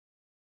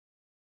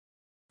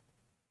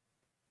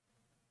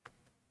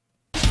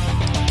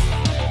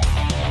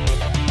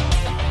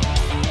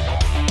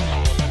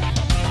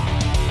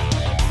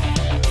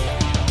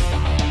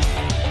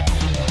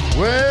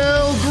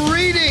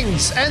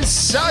Greetings and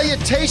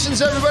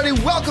salutations, everybody.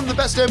 Welcome to the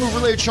best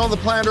movie-related show on the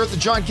planet Earth, the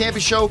John Campea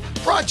Show,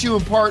 brought to you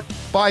in part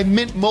by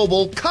Mint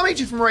Mobile, coming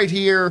to you from right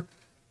here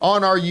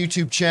on our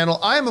YouTube channel.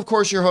 I am, of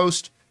course, your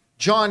host,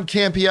 John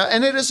Campea,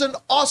 and it is an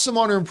awesome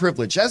honor and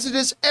privilege, as it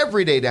is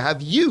every day, to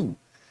have you,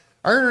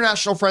 our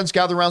international friends,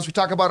 gather around as we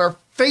talk about our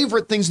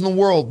favorite things in the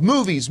world: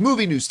 movies,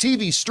 movie news,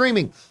 TV,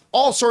 streaming,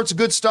 all sorts of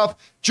good stuff.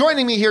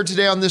 Joining me here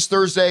today on this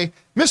Thursday,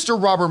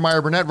 Mr. Robert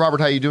Meyer Burnett.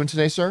 Robert, how you doing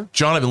today, sir?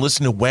 John, I've been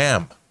listening to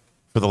Wham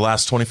for the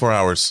last 24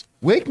 hours.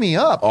 Wake me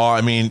up. Oh,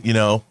 I mean, you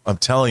know, I'm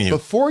telling you.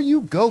 Before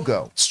you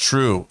go. It's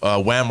true.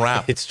 Wham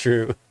rap. It's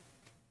true.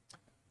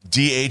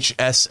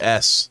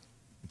 DHSS.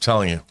 I'm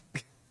telling you.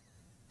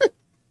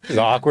 It's an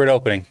awkward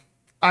opening.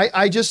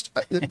 I just,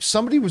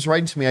 somebody was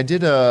writing to me. I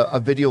did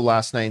a video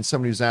last night, and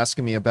somebody was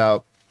asking me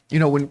about, you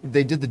know, when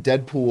they did the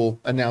Deadpool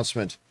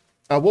announcement.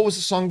 What was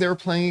the song they were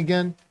playing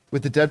again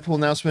with the Deadpool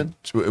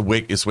announcement?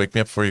 Wake Me Up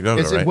Before You Go,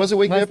 right? Was it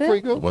Wake Me Up Before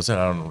You Go? Was it?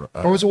 I don't know.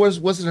 Or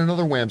was it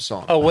another Wham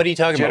song? Oh, what are you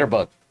talking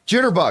about?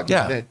 Jitterbug.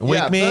 Yeah.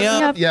 Wake me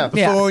up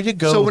before you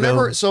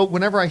go. So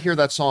whenever I hear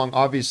that song,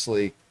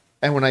 obviously,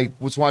 and when I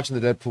was watching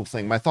the Deadpool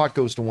thing, my thought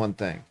goes to one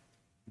thing: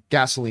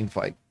 gasoline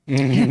fight.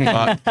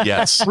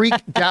 Yes. Freak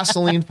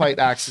gasoline fight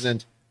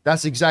accident.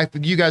 That's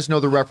exactly, you guys know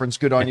the reference.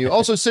 Good on you.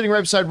 Also sitting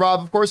right beside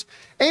Rob, of course,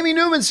 Amy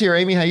Newman's here.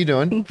 Amy, how you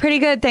doing? Pretty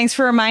good. Thanks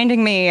for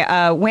reminding me.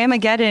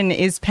 Whamageddon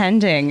is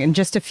pending in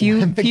just a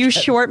few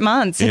short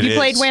months. Have you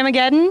played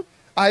Whamageddon?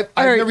 I've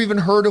never even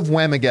heard of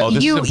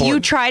Whamageddon. You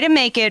try to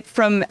make it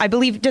from, I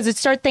believe, does it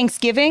start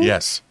Thanksgiving?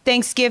 Yes.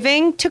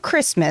 Thanksgiving to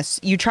Christmas.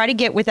 You try to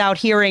get without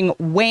hearing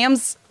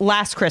Wham's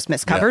Last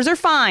Christmas. Covers are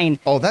fine.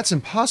 Oh, that's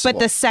impossible.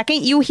 But the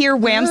second you hear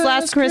Wham's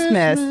Last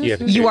Christmas,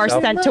 you are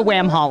sent to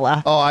Wham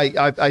Holla.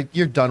 Oh,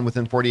 you're done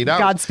within 48 hours.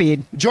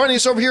 Godspeed. Joining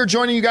us over here,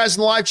 joining you guys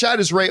in the live chat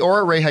is Ray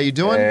Ora. Ray, how you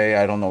doing? Hey,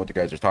 I don't know what you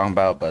guys are talking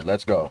about, but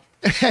let's go.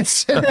 And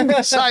sitting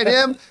beside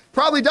him,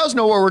 probably does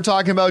know what we're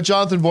talking about,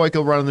 Jonathan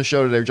Boyko running the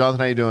show today. Jonathan,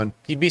 how you doing?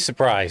 You'd be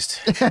surprised.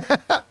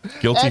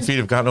 Guilty feet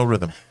have got no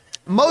rhythm.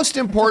 Most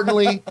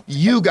importantly,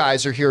 you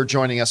guys are here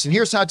joining us. And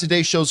here's how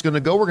today's show is going to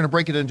go. We're going to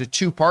break it into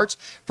two parts.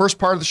 First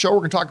part of the show, we're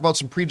going to talk about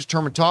some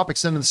predetermined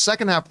topics. Then in the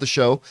second half of the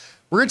show,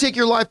 we're going to take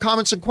your live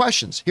comments and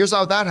questions. Here's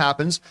how that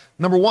happens.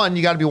 Number one,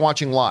 you got to be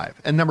watching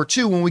live. And number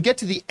two, when we get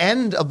to the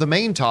end of the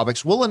main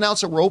topics, we'll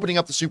announce that we're opening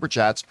up the super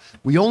chats.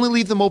 We only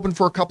leave them open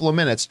for a couple of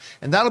minutes,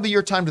 and that'll be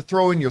your time to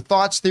throw in your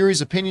thoughts, theories,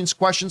 opinions,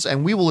 questions,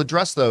 and we will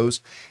address those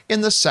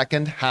in the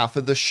second half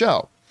of the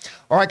show.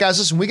 All right, guys,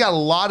 listen, we got a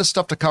lot of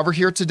stuff to cover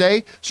here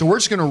today, so we're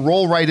just going to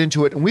roll right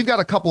into it. And we've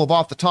got a couple of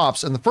off the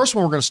tops, and the first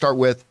one we're going to start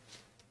with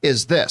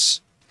is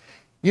this.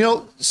 You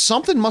know,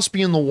 something must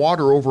be in the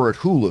water over at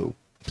Hulu,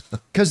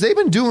 because they've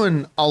been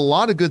doing a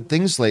lot of good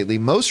things lately.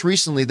 Most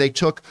recently, they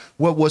took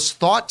what was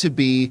thought to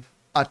be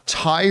a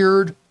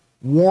tired,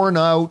 worn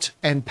out,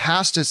 and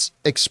past its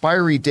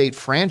expiry date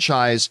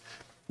franchise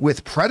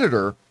with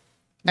Predator,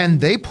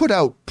 and they put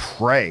out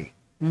Prey.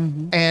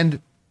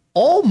 And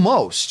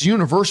almost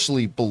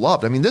universally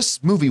beloved. I mean,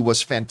 this movie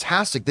was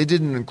fantastic. They did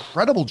an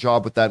incredible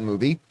job with that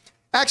movie.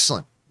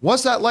 Excellent.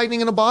 Was that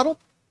lightning in a bottle?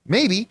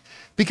 Maybe,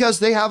 because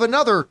they have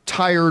another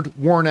tired,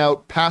 worn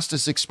out, past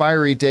its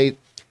expiry date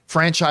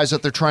franchise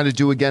that they're trying to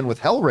do again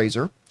with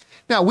Hellraiser.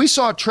 Now, we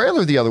saw a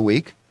trailer the other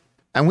week,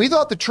 and we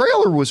thought the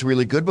trailer was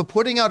really good, but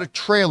putting out a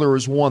trailer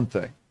is one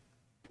thing.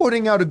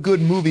 Putting out a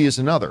good movie is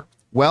another.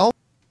 Well,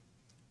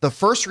 the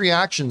first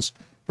reactions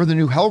for the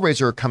new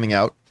Hellraiser are coming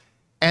out,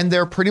 and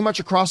they're pretty much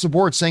across the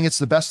board saying it's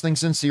the best thing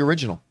since the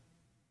original.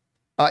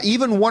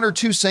 Even one or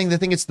two saying they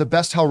think it's the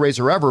best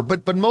Hellraiser ever,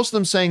 but most of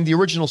them saying the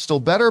original's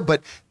still better,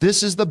 but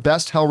this is the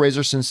best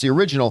Hellraiser since the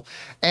original.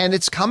 And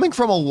it's coming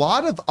from a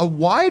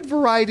wide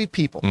variety of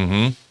people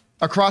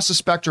across the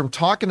spectrum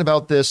talking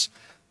about this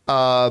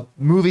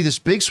movie, this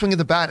big swing of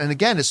the bat. And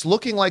again, it's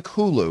looking like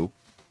Hulu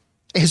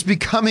is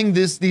becoming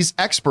these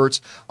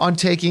experts on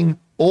taking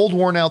old,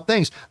 worn out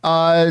things.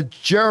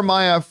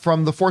 Jeremiah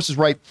from The Force is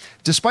right.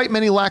 Despite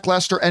many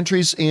lackluster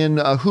entries in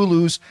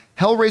Hulu's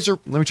Hellraiser,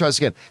 let me try this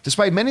again.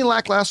 Despite many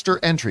lackluster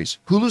entries,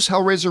 Hulu's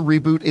Hellraiser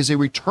reboot is a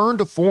return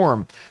to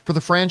form for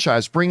the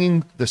franchise,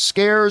 bringing the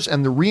scares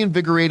and the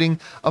reinvigorating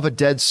of a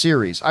dead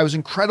series. I was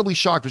incredibly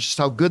shocked with just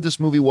how good this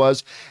movie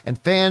was, and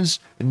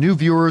fans and new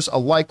viewers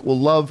alike will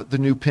love the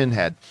new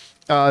Pinhead.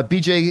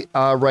 BJ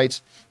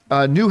writes,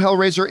 new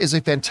Hellraiser is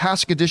a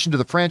fantastic addition to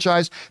the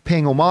franchise,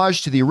 paying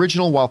homage to the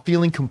original while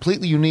feeling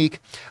completely unique.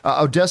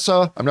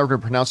 Odessa, I'm never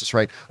going to pronounce this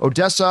right,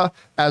 Odessa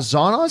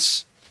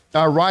Azonos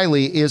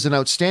Riley is an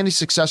outstanding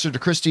successor to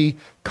Christy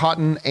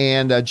Cotton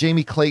and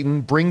Jamie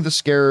Clayton. Bring the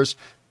scares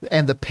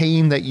and the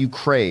pain that you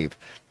crave.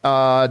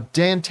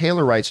 Dan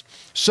Taylor writes,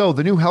 so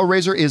the new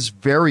Hellraiser is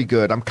very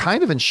good. I'm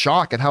kind of in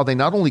shock at how they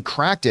not only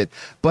cracked it,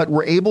 but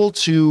were able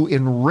to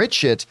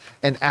enrich it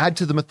and add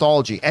to the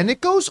mythology. And it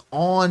goes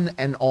on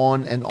and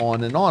on and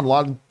on and on. A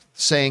lot of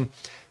saying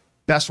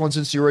best one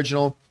since the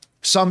original,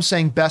 some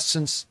saying best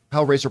since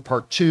Hellraiser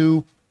Part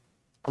 2,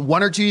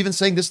 one or two even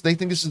saying they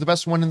think this is the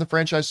best one in the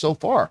franchise so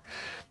far.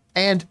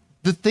 And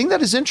the thing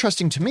that is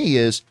interesting to me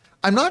is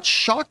I'm not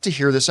shocked to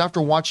hear this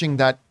after watching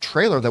that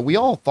trailer that we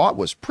all thought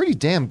was pretty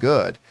damn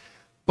good.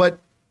 But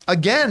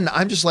again,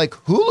 I'm just like,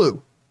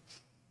 Hulu,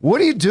 what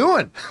are you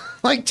doing?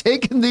 Like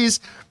taking these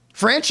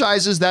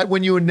franchises that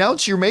when you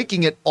announce you're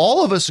making it,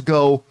 all of us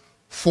go,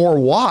 for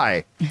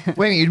why?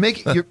 Wait a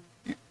minute,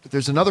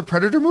 there's another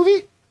Predator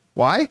movie?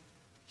 Why?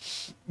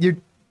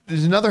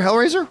 There's another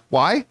Hellraiser?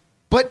 Why?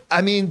 But,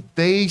 I mean,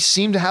 they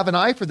seem to have an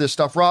eye for this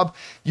stuff. Rob,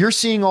 you're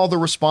seeing all the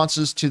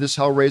responses to this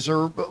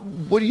Hellraiser.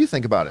 What do you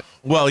think about it?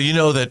 Well, you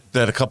know that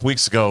a couple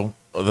weeks ago,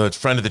 the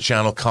friend of the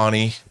channel,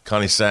 Connie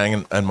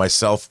Sang, and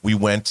myself, we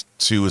went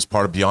to, as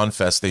part of Beyond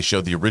Fest, they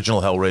showed the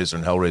original Hellraiser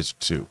and Hellraiser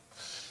 2.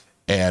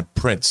 And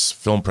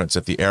film prints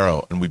at the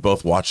Arrow, and we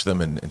both watched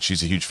them, and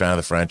she's a huge fan of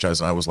the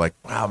franchise, and I was like,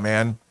 wow,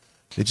 man,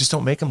 they just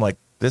don't make them like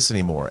this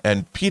anymore.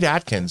 And Pete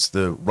Atkins,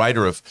 the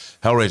writer of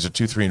Hellraiser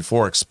 2, 3, and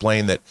 4,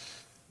 explained that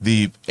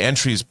the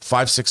entries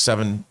 5, 6,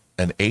 7,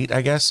 and 8,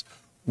 I guess,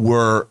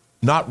 were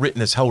not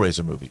written as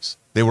Hellraiser movies.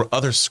 They were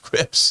other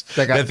scripts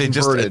that they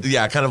converted.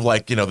 Kind of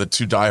like, the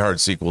two Die Hard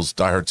sequels,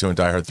 Die Hard 2 and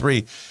Die Hard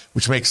 3,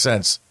 which makes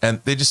sense.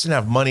 And they just didn't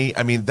have money.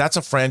 I mean, that's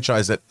a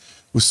franchise that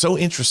was so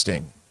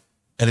interesting,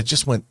 and it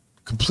just went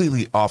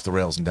completely off the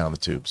rails and down the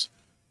tubes.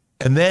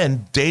 And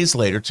then 2 days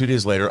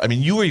later, I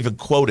mean, you were even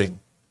quoting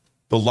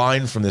the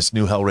line from this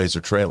new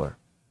Hellraiser trailer.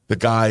 The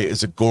guy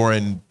is a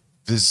Goran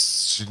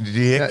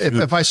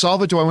if I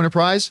solve it, do I win a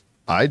prize?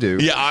 I do.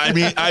 Yeah, I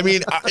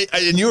mean,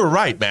 and you were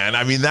right, man.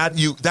 I mean,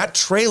 that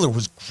trailer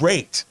was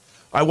great.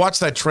 I watched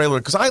that trailer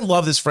because I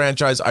love this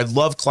franchise. I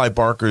love Clive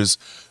Barker's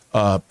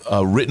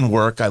written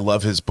work. I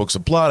love his Books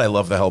of Blood. I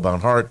love The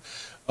Hellbound Heart.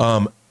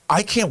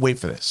 I can't wait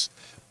for this.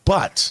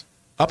 But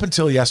up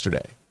until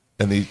yesterday,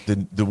 and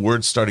the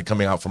words started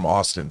coming out from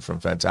Austin from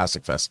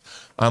Fantastic Fest,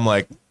 I'm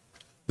like,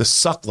 the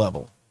suck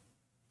level.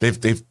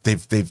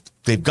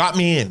 They've got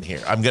me in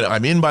here.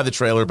 I'm in by the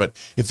trailer, but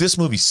if this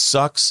movie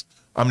sucks,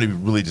 I'm going to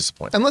be really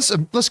disappointed. And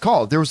let's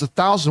call it. There was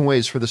 1,000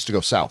 ways for this to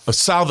go south. A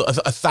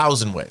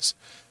 1,000 ways.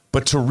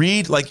 But to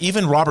read, like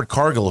even Robert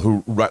Cargill,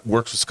 who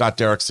works with Scott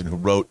Derrickson, who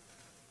wrote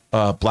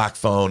Black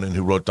Phone and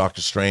who wrote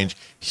Doctor Strange,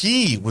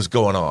 he was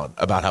going on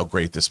about how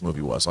great this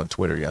movie was on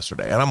Twitter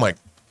yesterday. And I'm like,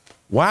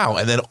 wow.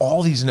 And then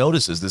all these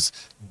notices, this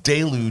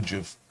deluge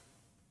of,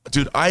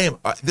 dude,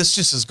 this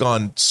just has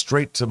gone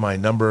straight to my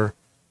number.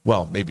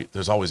 Well, maybe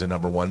there's always a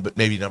number one, but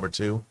maybe number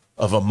 2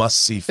 of a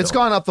must-see film. It's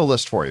gone up the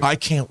list for you. I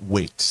can't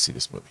wait to see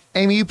this movie.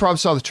 Amy, you probably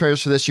saw the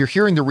trailers for this. You're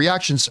hearing the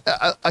reactions.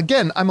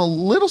 Again, I'm a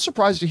little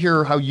surprised to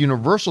hear how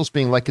Universal's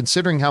being like,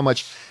 considering how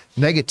much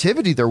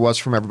negativity there was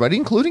from everybody,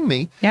 including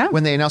me,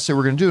 when they announced they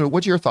were going to do it.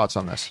 What's your thoughts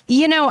on this?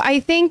 I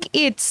think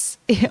it's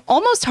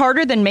almost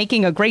harder than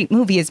making a great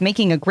movie is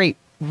making a great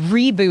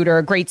reboot or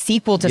a great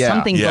sequel to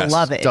something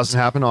beloved. Doesn't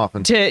happen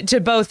often. To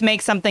both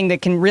make something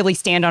that can really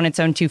stand on its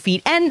own 2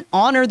 feet and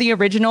honor the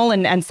original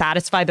and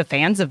satisfy the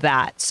fans of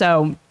that.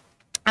 So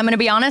I'm going to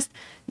be honest,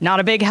 not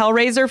a big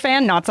Hellraiser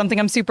fan, not something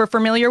I'm super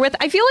familiar with.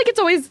 I feel like it's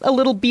always a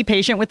little be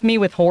patient with me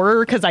with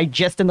horror because I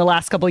just in the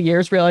last couple of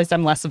years realized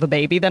I'm less of a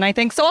baby than I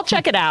think. So I'll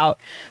check it out.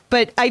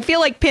 But I feel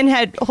like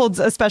Pinhead holds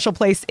a special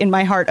place in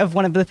my heart of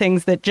one of the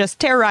things that just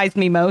terrorized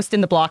me most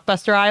in the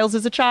Blockbuster aisles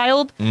as a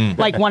child.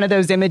 Like one of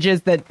those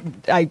images that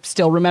I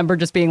still remember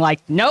just being like,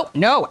 nope,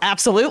 no,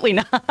 absolutely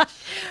not.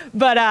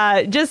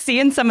 But just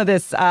seeing some of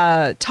this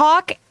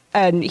talk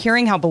and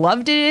hearing how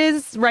beloved it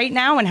is right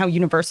now and how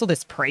universal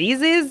this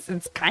praise is,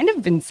 it's kind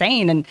of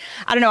insane. And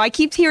I don't know, I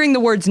keep hearing the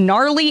words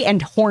gnarly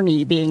and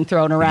horny being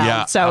thrown around.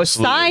 Yeah, so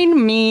absolutely.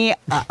 Sign me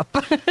up.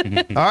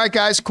 All right,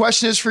 guys,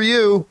 question is for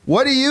you.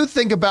 What do you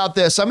think about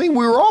this? I mean,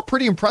 we were all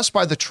pretty impressed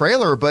by the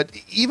trailer, but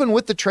even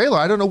with the trailer,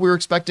 I don't know, we were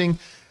expecting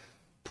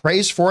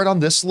praise for it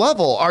on this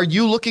level. Are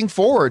you looking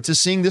forward to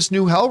seeing this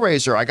new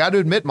Hellraiser? I got to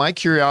admit, my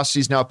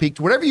curiosity is now piqued.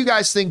 Whatever you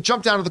guys think,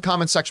 jump down to the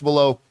comment section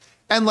below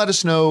and let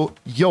us know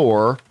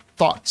your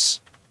thoughts.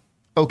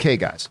 Okay,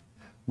 guys,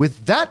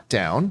 with that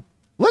down,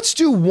 let's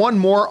do one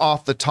more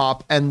off the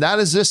top, and that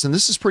is this, and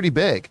this is pretty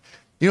big.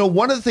 You know,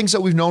 one of the things that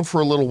we've known for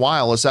a little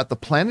while is that the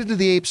Planet of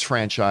the Apes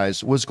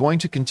franchise was going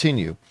to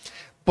continue,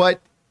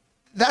 but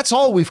that's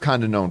all we've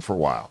kind of known for a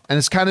while, and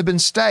it's kind of been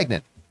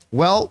stagnant.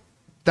 Well,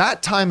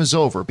 that time is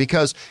over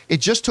because it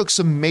just took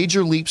some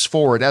major leaps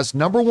forward. As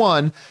number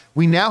one,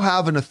 we now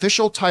have an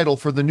official title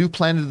for the new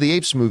Planet of the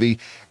Apes movie,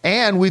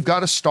 and we've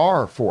got a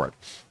star for it.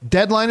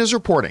 Deadline is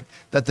reporting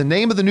that the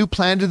name of the new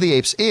Planet of the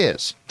Apes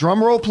is,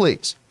 drumroll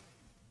please,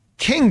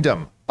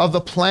 Kingdom of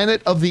the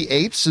Planet of the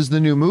Apes is the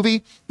new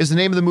movie, is the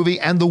name of the movie,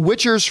 and The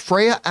Witcher's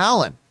Freya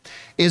Allen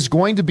is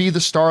going to be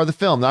the star of the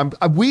film. Now,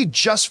 we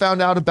just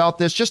found out about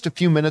this just a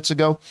few minutes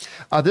ago.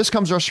 This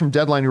comes to us from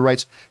Deadline, who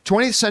writes,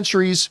 20th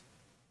Century's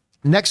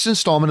next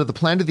installment of the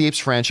Planet of the Apes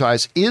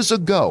franchise is a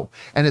go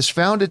and has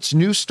found its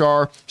new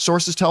star.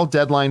 Sources tell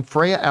Deadline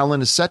Freya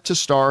Allen is set to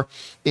star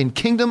in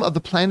Kingdom of the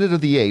Planet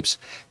of the Apes.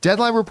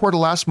 Deadline reported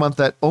last month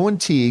that Owen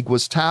Teague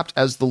was tapped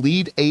as the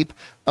lead ape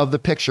of the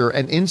picture,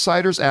 and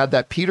insiders add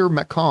that Peter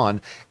McCann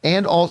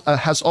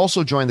has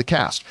also joined the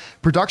cast.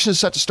 Production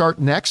is set to start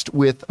next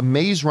with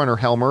Maze Runner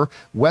helmer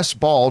Wes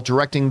Ball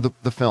directing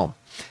the film.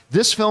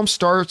 This film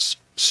stars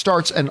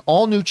starts an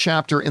all-new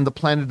chapter in the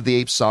Planet of the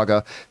Apes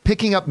saga,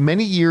 picking up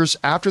many years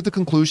after the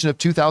conclusion of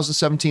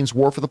 2017's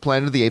War for the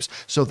Planet of the Apes,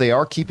 so they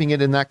are keeping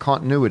it in that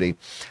continuity.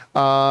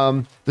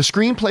 The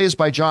screenplay is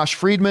by Josh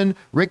Friedman,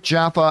 Rick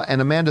Jaffa,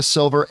 and Amanda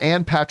Silver,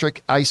 and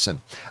Patrick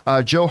Eisen.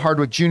 Joe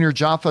Hardwick Jr.,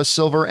 Jaffa,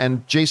 Silver,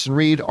 and Jason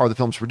Reed are the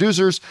film's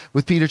producers,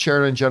 with Peter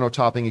Sheridan and Jenno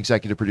Topping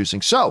executive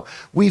producing. So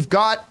we've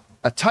got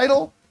a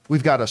title,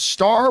 we've got a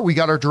star, we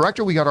got our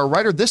director, we got our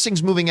writer. This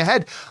thing's moving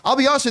ahead. I'll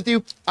be honest with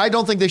you, I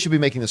don't think they should be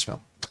making this film.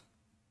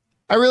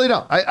 I really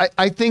don't.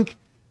 I think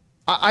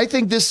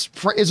this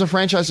is a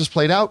franchise that's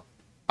played out.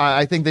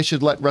 I think they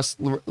should let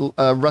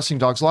Wrestling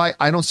Dogs lie.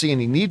 I don't see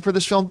any need for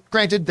this film.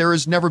 Granted, there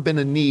has never been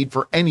a need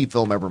for any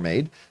film ever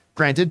made.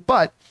 Granted,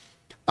 but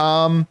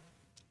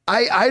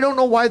I don't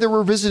know why they're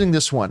revisiting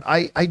this one.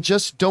 I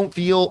just don't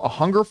feel a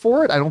hunger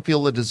for it. I don't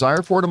feel a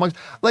desire for it amongst,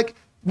 like,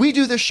 we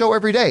do this show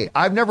every day.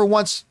 I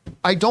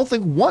don't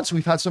think once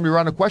we've had somebody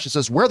around a question that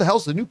says, where the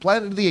hell's the new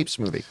Planet of the Apes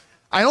movie?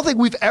 I don't think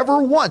we've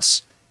ever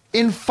once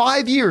in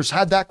 5 years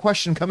had that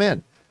question come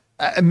in.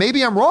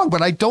 Maybe I'm wrong,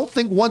 but I don't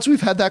think once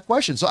we've had that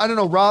question. So I don't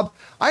know, Rob,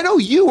 I know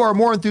you are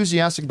more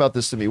enthusiastic about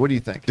this than me. What do you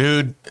think?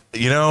 Dude,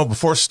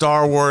 before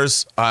Star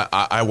Wars,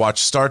 I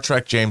watched Star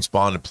Trek, James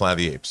Bond, and Planet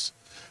of the Apes.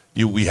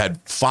 We had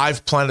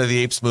 5 Planet of the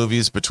Apes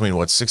movies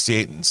between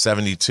 68 and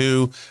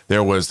 72.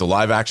 There was the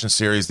live action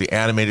series, the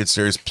animated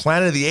series.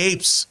 Planet of the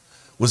Apes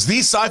was the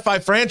sci-fi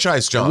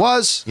franchise, John. It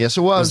was. Yes,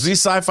 it was. It was the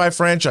sci-fi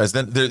franchise.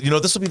 Then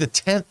this will be the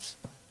 10th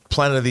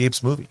Planet of the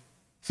Apes movie,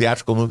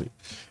 theatrical movie.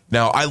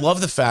 Now, I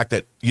love the fact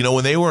that,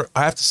 when they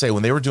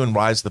were doing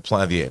Rise of the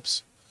Planet of the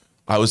Apes,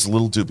 I was a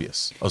little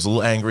dubious. I was a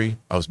little angry.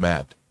 I was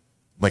mad.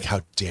 I'm like, how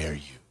dare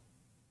you?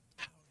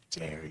 How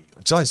dare you?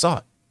 Until I saw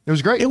it. It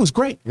was great. It was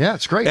great. Yeah,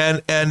 it's great.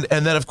 And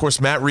then, of course,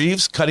 Matt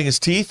Reeves cutting his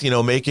teeth,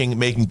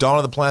 making Dawn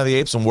of the Planet of the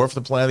Apes and War for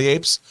the Planet of the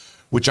Apes,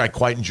 which I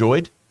quite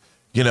enjoyed,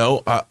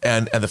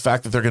 and the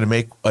fact that they're going to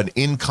make an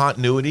in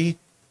continuity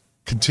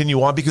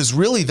continue on, because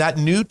really that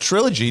new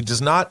trilogy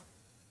does not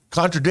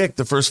contradict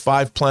the first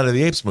 5 Planet of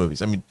the Apes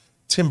movies. I mean,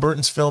 Tim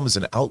Burton's film is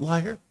an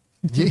outlier.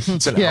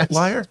 It's an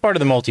outlier. Part of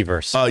the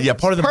multiverse.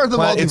 Part of the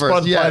multiverse. It's part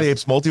of the Planet of the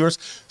Apes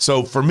multiverse.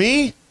 So for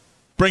me,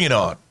 bring it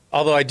on.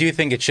 Although I do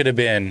think it should have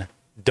been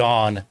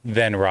Dawn,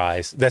 then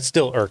Rise. That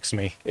still irks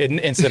me.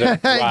 Instead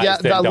of Rise,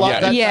 then Dawn.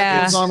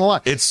 That goes on a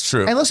lot. It's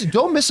true. And listen,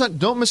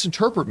 don't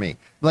misinterpret me.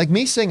 Like,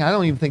 me saying I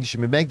don't even think you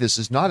should make this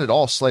is not at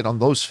all slight on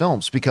those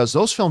films, because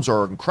those films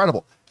are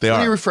incredible.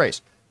 Let me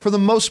rephrase. For the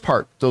most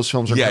part, those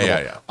films are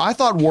incredible. Yeah. I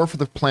thought War for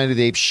the Planet of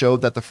the Apes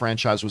showed that the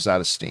franchise was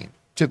out of steam.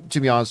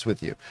 To be honest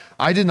with you,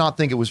 I did not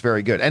think it was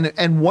very good,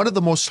 and one of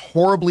the most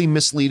horribly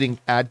misleading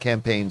ad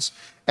campaigns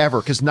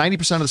ever, because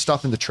 90% of the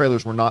stuff in the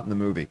trailers were not in the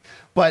movie.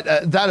 But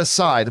that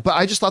aside,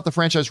 I just thought the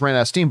franchise ran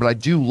out of steam. But I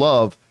do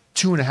love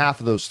 2.5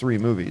 of those 3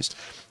 movies.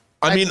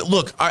 I mean,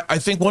 look, I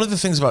think one of the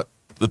things about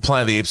the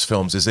Planet of the Apes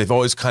films is they've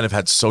always kind of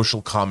had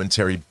social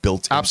commentary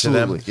built into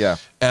them. Absolutely, yeah.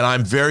 And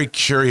I'm very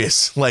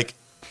curious, like,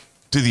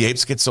 do the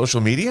apes get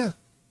social media?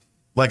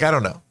 Like, I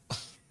don't know.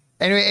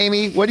 Anyway,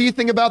 Amy, what do you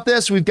think about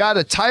this? We've got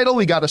a title,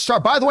 we got a star.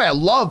 By the way, I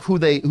love who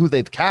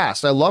they've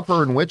cast. I love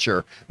her in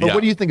Witcher. But what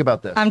do you think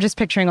about this? I'm just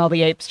picturing all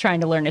the apes trying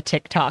to learn a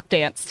TikTok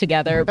dance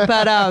together.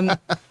 But yeah,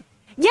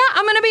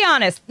 I'm going to be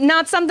honest.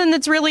 Not something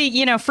that's really,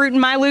 fruit in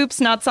my loops.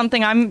 Not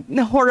something I'm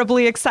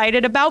horribly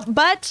excited about.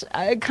 But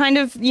kind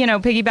of,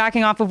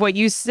 piggybacking off of what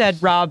you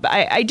said, Rob,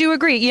 I do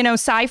agree.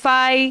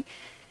 Sci-fi,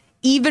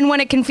 even when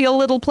it can feel a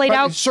little played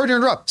out. Sorry to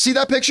interrupt. See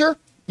that picture?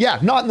 Yeah,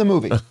 not in the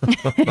movie.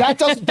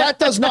 That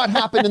does not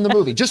happen in the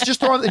movie.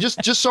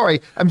 Just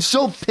sorry. I'm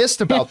so pissed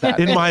about that.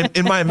 In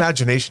my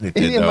imagination, it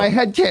did. In my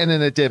head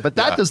canon, it did, but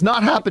that does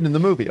not happen in the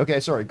movie.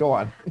 Okay, sorry. Go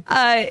on.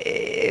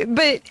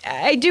 But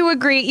I do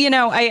agree.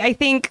 I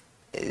think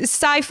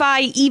sci-fi,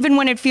 even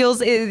when it feels,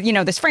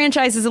 this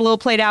franchise is a little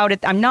played out,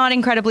 I'm not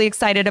incredibly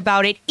excited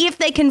about it. If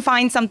they can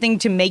find something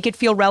to make it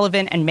feel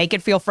relevant and make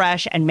it feel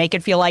fresh and make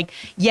it feel like,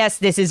 yes,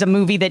 this is a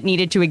movie that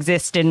needed to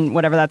exist in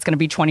whatever that's going to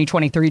be,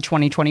 2023,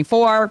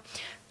 2024,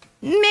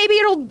 maybe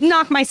it'll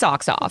knock my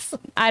socks off.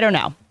 I don't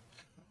know.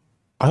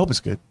 I hope it's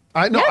good.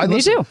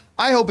 Me too.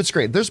 I hope it's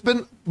great.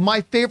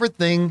 My favorite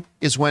thing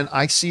is when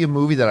I see a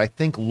movie that I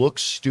think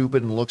looks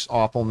stupid and looks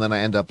awful, and then I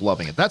end up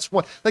loving it. That's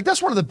one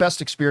of the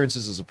best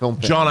experiences as a film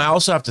fan. John, I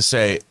also have to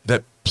say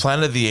that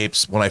Planet of the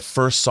Apes, when I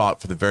first saw it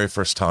for the very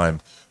first time,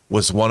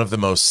 was one of the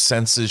most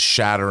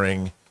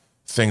senses-shattering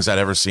things I'd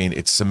ever seen.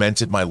 It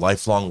cemented my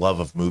lifelong love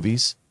of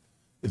movies.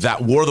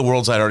 That War of the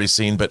Worlds I'd already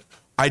seen, but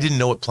I didn't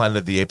know what Planet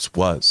of the Apes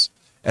was.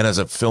 And as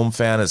a film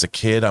fan, as a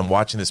kid, I'm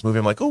watching this movie.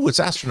 I'm like, oh, it's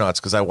astronauts,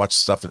 because I watched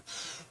stuff.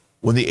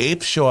 When the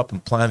apes show up in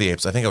Planet of the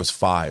Apes, I think I was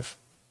 5,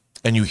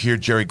 and you hear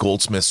Jerry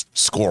Goldsmith's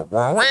score,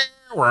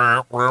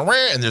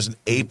 and there's an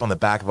ape on the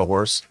back of a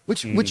horse.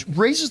 Which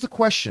raises the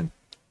question,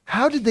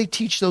 how did they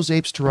teach those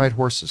apes to ride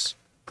horses?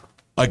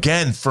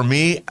 Again, for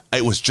me,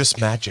 it was just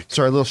magic.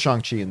 Sorry, a little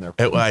Shang-Chi in there.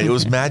 It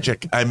was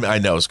magic. I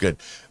know, it's good.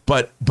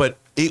 But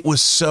it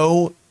was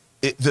so...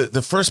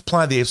 The first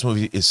Planet of the Apes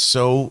movie is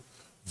so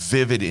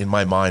vivid in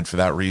my mind for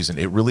that reason.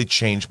 It really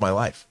changed my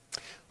life.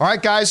 All right,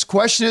 guys,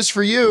 question is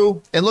for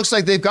you. It looks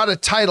like they've got a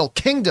title,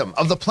 Kingdom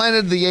of the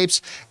Planet of the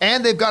Apes,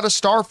 and they've got a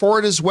star for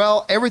it as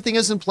well. Everything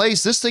is in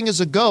place. This thing is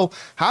a go.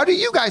 How do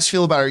you guys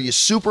feel about it? Are you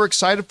super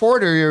excited for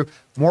it? Or are you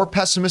more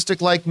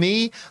pessimistic like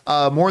me,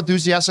 more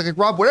enthusiastic like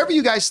Rob? Whatever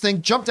you guys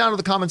think, jump down to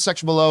the comment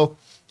section below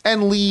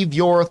and leave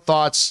your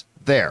thoughts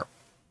there.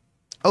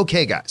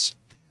 Okay, guys,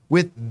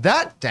 with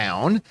that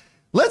down,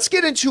 let's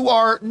get into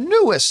our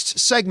newest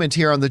segment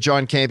here on the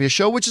John Campea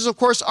Show, which is, of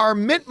course, our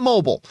Mint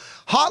Mobile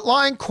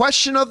Hotline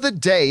Question of the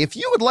Day. If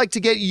you would like to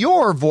get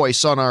your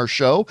voice on our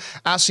show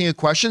asking a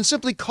question,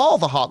 simply call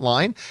the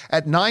hotline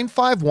at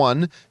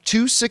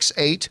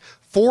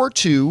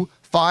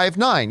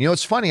 951-268-4259. You know,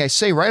 it's funny, I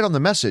say right on the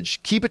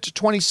message, keep it to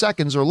 20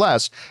 seconds or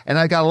less, and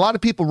I got a lot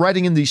of people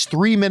writing in these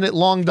 3-minute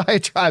long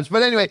diatribes.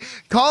 But anyway,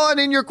 call on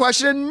in your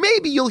question, and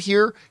maybe you'll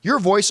hear your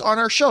voice on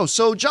our show.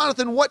 So,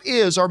 Jonathan, what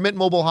is our Mint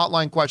Mobile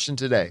Hotline question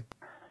today?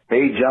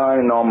 Hey, John,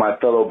 and all my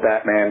fellow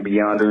Batman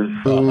Beyonders.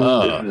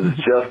 This is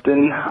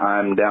Justin.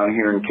 I'm down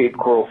here in Cape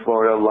Coral,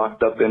 Florida,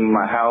 locked up in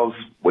my house,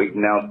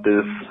 waiting out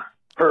this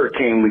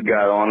hurricane we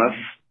got on us.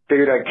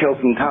 Figured I'd kill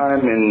some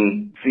time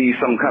and see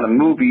some kind of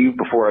movie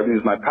before I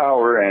lose my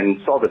power,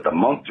 and saw that The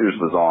Munsters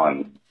was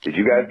on. Did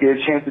you guys get a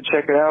chance to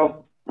check it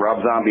out?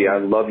 Rob Zombie, I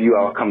love you.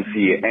 I'll come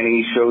see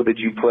any show that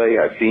you play.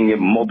 I've seen you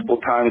multiple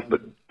times, but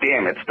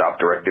damn it, stop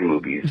directing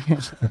movies.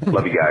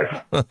 Love you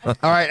guys.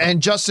 All right,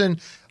 and Justin,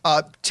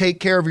 take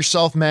care of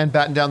yourself, man.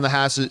 Batten down the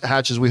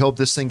hatches. We hope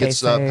this thing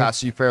gets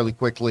past you fairly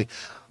quickly.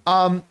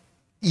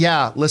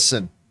 Yeah,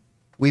 listen,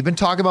 we've been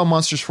talking about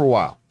Munsters for a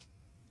while.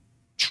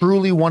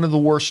 Truly one of the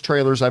worst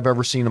trailers I've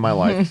ever seen in my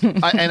life.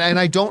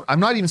 I'm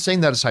not even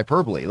saying that as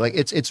hyperbole. Like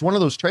it's one of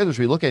those trailers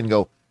where you look at it and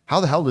go, how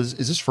the hell is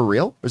this for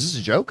real? Or is this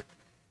a joke?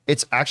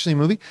 It's actually a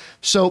movie.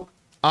 So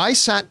I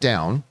sat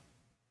down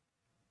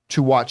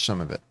to watch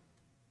some of it.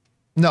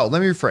 No,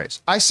 let me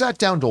rephrase. I sat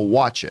down to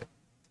watch it.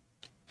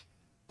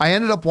 I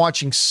ended up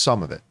watching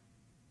some of it.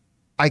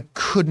 I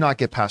could not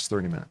get past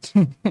 30 minutes.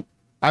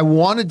 I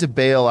wanted to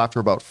bail after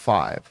about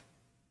 5.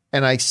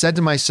 And I said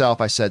to myself,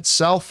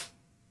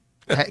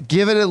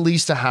 give it at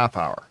least a half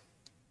hour.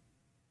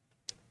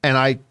 And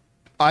I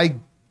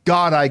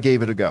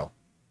gave it a go.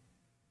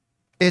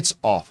 It's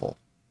awful.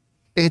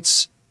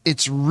 It's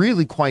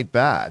really quite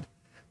bad.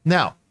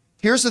 Now,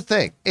 here's the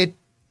thing.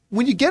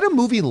 When you get a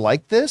movie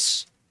like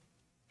this,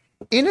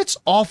 in its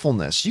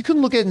awfulness, you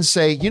can look at it and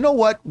say, you know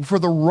what? For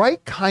the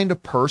right kind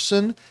of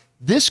person,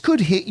 this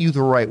could hit you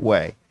the right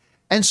way.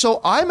 And so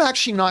I'm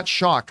actually not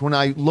shocked when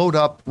I load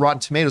up Rotten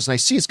Tomatoes and I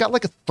see it's got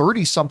like a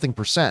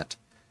 30-something%.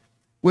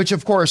 Which,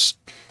 of course,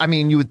 I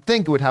mean, you would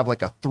think it would have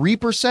like a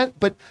 3%,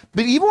 but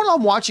even when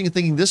I'm watching and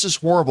thinking this is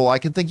horrible, I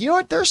can think, you know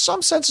what, there's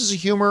some senses of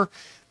humor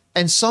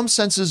and some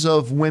senses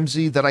of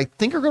whimsy that I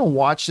think are going to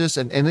watch this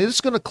and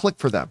it's going to click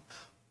for them.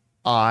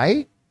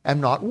 I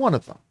am not one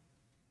of them.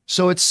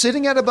 So it's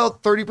sitting at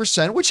about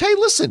 30%, which, hey,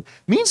 listen,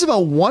 means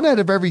about 1 out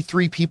of every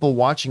 3 people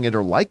watching it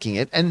are liking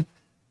it. And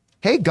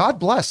hey, God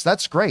bless,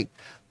 that's great.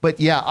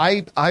 But yeah,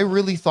 I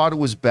really thought it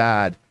was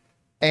bad.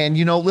 And,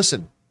 you know,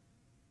 listen,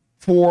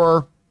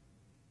 for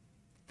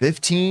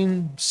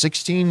 15,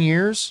 16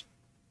 years,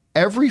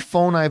 every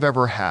phone I've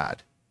ever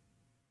had.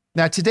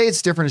 Now, today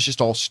it's different. It's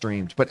just all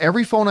streamed. But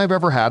every phone I've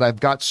ever had, I've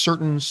got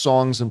certain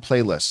songs and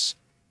playlists.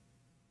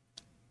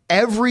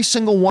 Every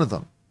single one of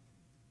them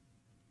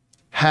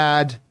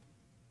had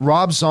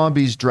Rob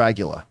Zombie's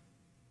Dragula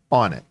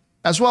on it,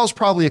 as well as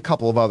probably a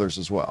couple of others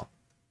as well.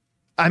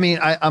 I mean,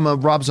 I'm a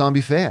Rob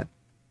Zombie fan,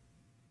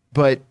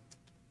 but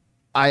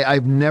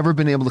I've never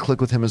been able to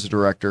click with him as a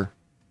director.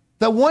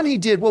 That one he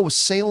did, what was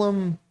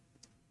Salem?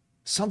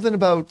 Something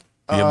about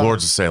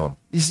Lords of Salem.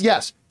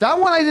 Yes, that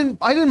one I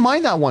didn't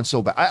mind that one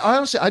so bad. I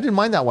honestly didn't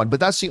mind that one, but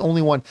that's the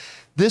only one.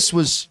 This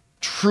was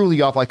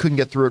truly awful. I couldn't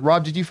get through it.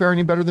 Rob, did you fare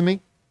any better than me?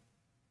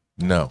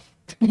 No.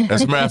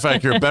 As a matter of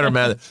fact, you're a better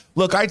man.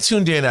 Look, I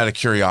tuned in out of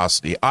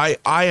curiosity. I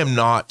am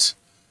not.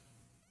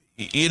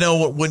 You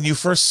know, when you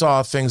first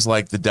saw things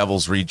like The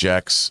Devil's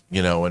Rejects,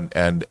 you know,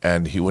 and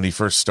when he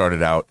first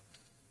started out,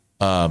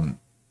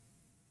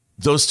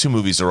 those 2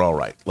 movies are all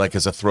right. Like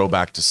as a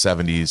throwback to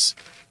 70s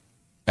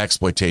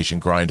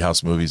exploitation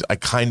grindhouse movies, I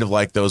kind of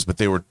like those,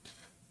 but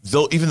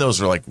even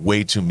those are like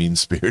way too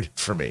mean-spirited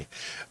for me.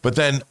 But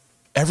then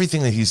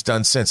everything that he's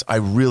done since, I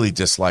really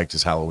disliked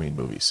his Halloween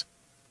movies.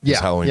 They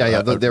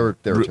were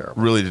terrible.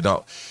 Really did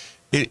not.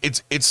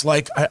 It's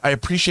like I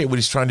appreciate what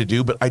he's trying to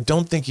do, but I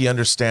don't think he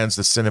understands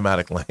the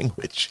cinematic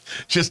language.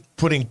 Just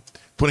putting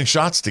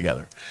shots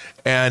together,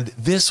 and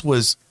it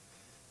was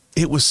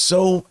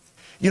so.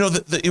 You know,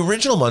 the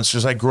original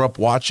Munsters I grew up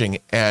watching,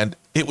 and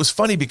it was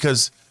funny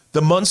because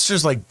the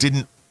Munsters like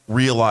didn't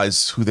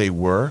realize who they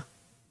were.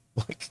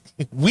 Like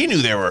we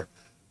knew they were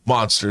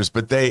monsters,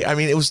 but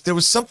there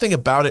was something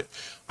about it.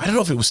 I don't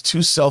know if it was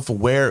too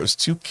self-aware, it was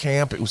too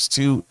camp, it was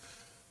too.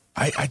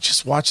 I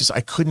just watched this.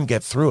 I couldn't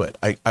get through it.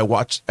 I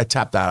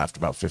tapped out after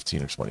about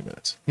 15 or 20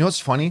 minutes. You know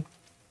what's funny?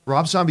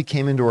 Rob Zombie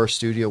came into our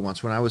studio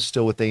once when I was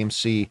still with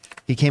AMC.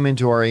 He came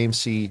into our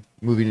AMC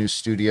Movie News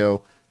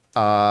studio he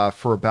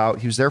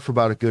was there for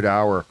about a good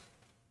hour.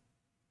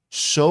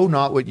 so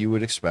not what you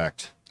would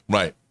expect.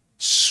 Right.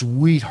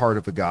 Sweetheart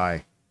of a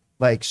guy,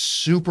 like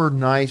super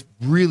nice,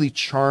 really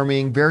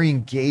charming, very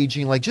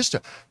engaging. Like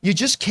you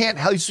just can't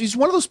help. He's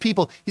one of those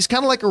people. He's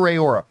kind of like a Ray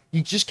Aura.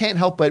 You just can't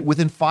help but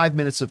within 5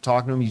 minutes of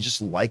talking to him, you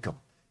just like him.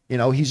 You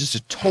know, he's just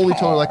a totally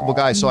likable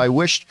guy. So I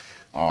wished.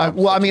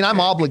 I'm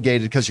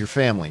obligated because you're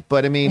family,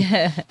 but I mean,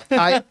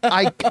 I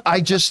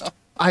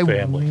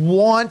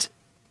want.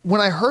 When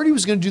I heard he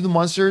was going to do the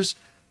Munsters,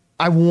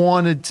 I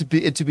wanted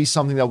it to be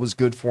something that was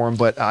good for him.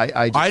 But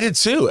I did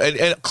too,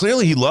 and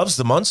clearly he loves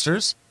the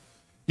Munsters.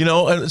 You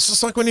know, and it's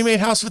just like when he made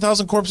House of a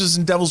Thousand Corpses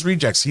and Devil's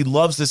Rejects. He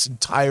loves this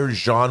entire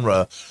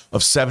genre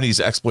of 70s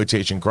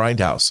exploitation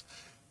grindhouse.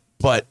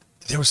 But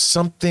there was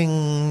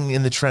something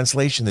in the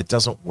translation that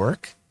doesn't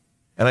work.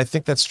 And I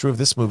think that's true of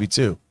this movie,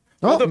 too.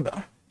 Well,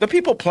 the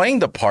people playing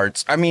the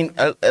parts, I mean,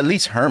 at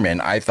least Herman,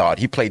 I thought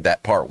he played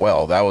that part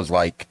well. That was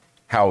like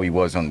how he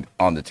was on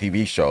the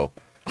TV show,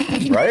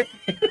 right?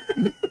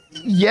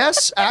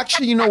 Yes,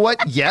 actually, you know what?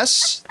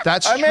 Yes,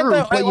 that's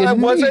true. But it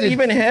wasn't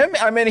even him.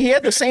 I mean, he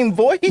had the same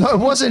voice. No, it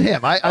wasn't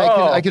him.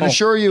 I can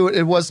assure you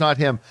it was not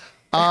him.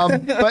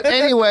 But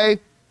anyway,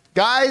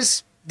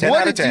 guys,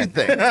 what did you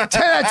think? 10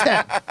 out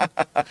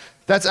of 10.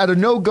 That's out of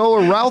No Go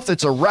or Ralph.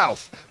 It's a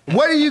Ralph.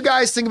 What do you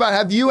guys think about?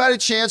 Have you had a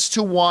chance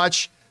to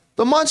watch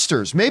the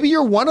Munsters? Maybe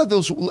you're one of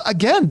those.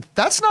 Again,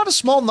 that's not a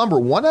small number.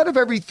 1 out of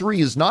every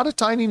 3 is not a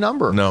tiny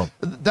number. No.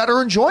 That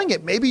are enjoying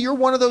it. Maybe you're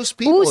one of those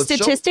people. Ooh,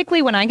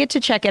 statistically, when I get to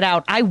check it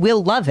out, I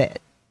will love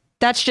it.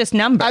 That's just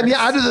numbers. I mean,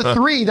 out of the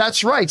 3,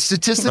 that's right.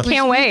 Statistically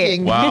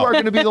speaking, you are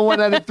going to be the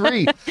 1 out of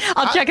 3.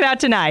 I'll check it out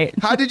tonight.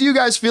 How did you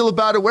guys feel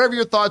about it? Whatever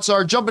your thoughts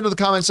are, jump into the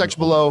comment section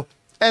below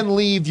and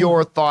leave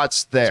your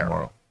thoughts there.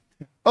 Tomorrow.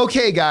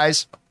 Okay,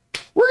 guys,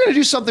 we're going to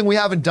do something we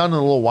haven't done in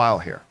a little while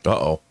here.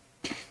 Uh-oh.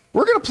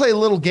 We're going to play a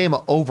little game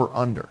of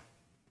over-under.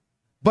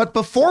 But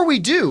before we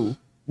do,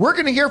 we're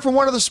going to hear from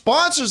one of the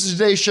sponsors of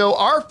today's show,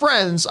 our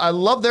friends. I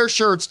love their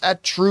shirts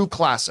at True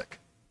Classic.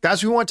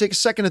 Guys, we want to take a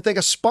second to thank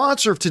a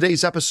sponsor of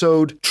today's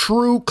episode,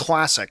 True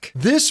Classic.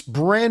 This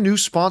brand new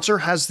sponsor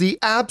has the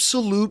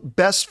absolute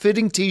best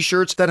fitting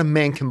t-shirts that a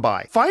man can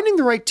buy. Finding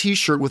the right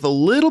t-shirt with a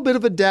little bit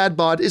of a dad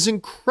bod is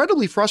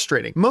incredibly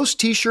frustrating. Most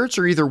t-shirts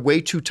are either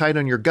way too tight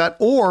on your gut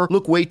or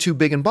look way too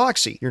big and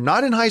boxy. You're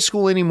not in high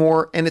school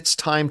anymore and it's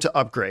time to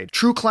upgrade.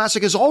 True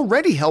Classic has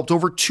already helped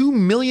over 2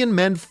 million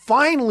men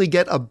finally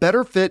get a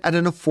better fit at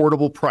an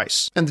affordable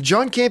price. And the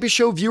John Campea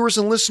Show viewers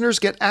and listeners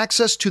get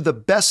access to the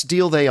best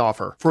deal they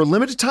offer. For a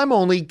limited time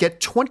only, get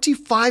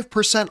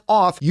 25%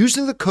 off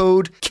using the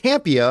code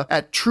CAMPEA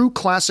at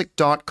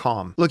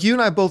trueclassic.com. Look, you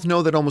and I both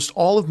know that almost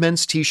all of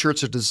men's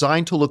t-shirts are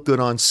designed to look good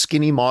on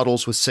skinny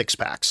models with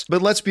six-packs.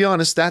 But let's be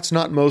honest, that's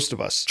not most of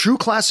us. True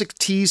Classic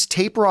tees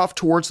taper off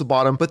towards the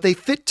bottom, but they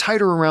fit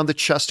tighter around the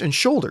chest and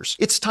shoulders.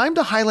 It's time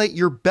to highlight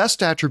your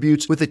best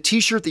attributes with a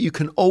t-shirt that you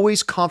can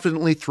always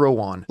confidently throw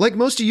on. Like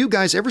most of you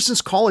guys, ever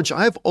since college,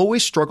 I have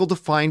always struggled to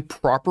find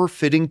proper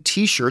fitting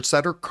t-shirts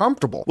that are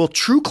comfortable. Well,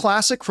 True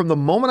Classic, from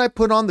the moment I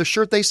put on the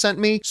shirt they sent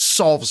me,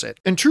 solves it.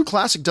 And True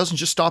Classic doesn't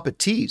just stop at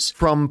tees.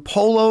 From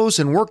polos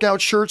and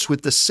workout shirts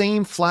with the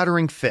same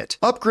flattering fit.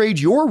 Upgrade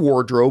your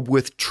wardrobe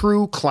with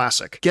True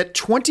Classic. Get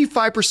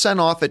 25%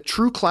 off at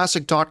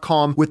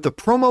trueclassic.com with the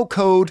promo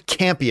code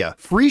CAMPEA.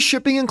 Free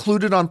shipping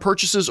included on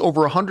purchases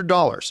over $100.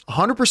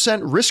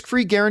 100%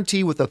 risk-free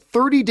guarantee with a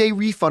 30-day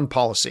refund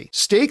policy.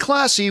 Stay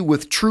classy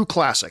with True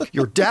Classic.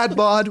 Your dad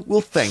bod will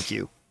thank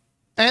you.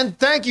 And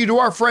thank you to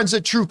our friends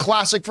at True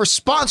Classic for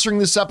sponsoring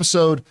this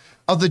episode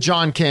of the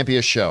John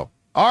Campea Show.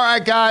 All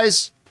right,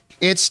 guys,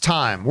 it's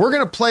time. We're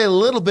going to play a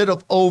little bit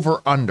of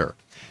over-under.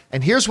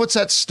 And here's what's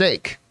at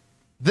stake.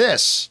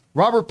 This,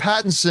 Robert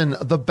Pattinson,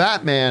 the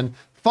Batman,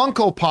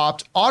 Funko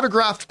Popped,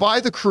 autographed by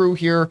the crew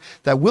here,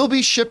 that will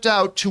be shipped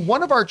out to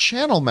one of our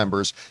channel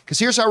members. Because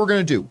here's how we're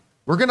going to do.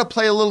 We're going to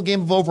play a little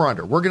game of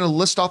over-under. We're going to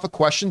list off a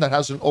question that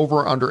has an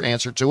over-under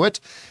answer to it.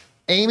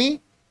 Amy,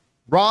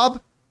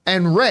 Rob,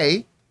 and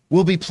Ray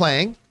will be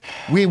playing.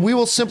 We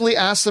will simply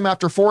ask them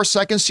after 4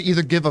 seconds to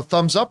either give a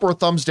thumbs up or a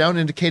thumbs down,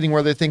 indicating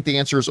whether they think the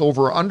answer is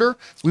over or under.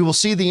 We will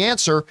see the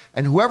answer,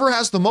 and whoever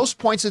has the most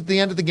points at the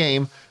end of the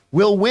game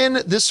will win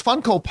this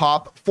Funko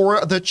Pop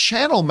for the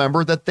channel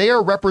member that they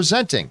are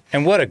representing.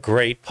 And what a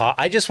great pop.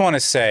 I just want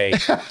to say,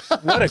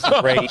 what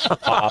a great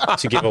pop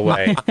to give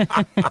away.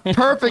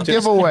 Perfect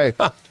giveaway.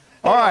 All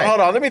right.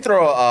 Hold on. Let me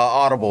throw an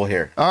audible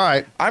here. All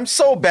right. I'm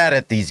so bad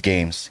at these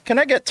games. Can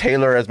I get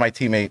Taylor as my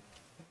teammate?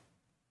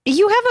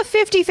 You have a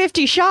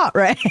 50-50 shot,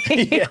 right?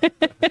 Yeah.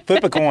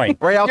 Flip a coin.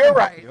 Ray, You're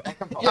right.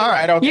 All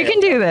right. Okay. You can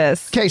do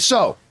this. Okay,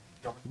 so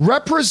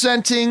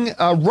representing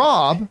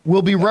Rob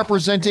will be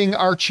representing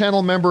our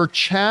channel member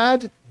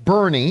Chad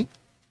Burney.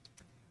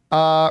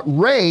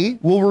 Ray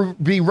will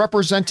be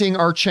representing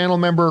our channel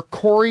member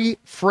Corey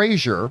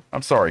Frazier.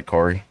 I'm sorry,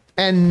 Corey.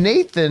 And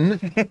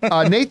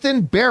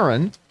Nathan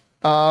Barron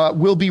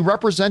will be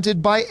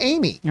represented by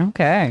Amy.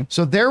 Okay.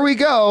 So there we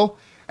go.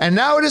 And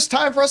now it is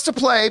time for us to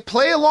play.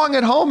 Play along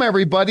at home,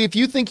 everybody. If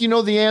you think you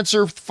know the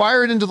answer,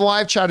 fire it into the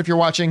live chat if you're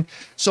watching.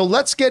 So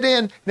let's get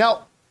in.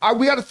 Now,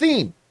 we got a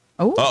theme.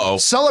 Oh. Uh-oh.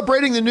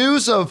 Celebrating the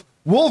news of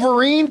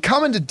Wolverine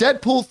coming to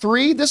Deadpool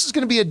 3. This is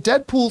going to be a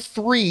Deadpool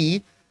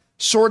 3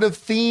 sort of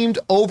themed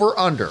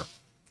over-under.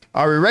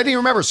 Are we ready?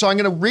 Remember, so I'm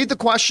going to read the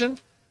question.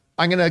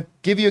 I'm going to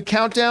give you a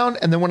countdown,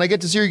 and then when I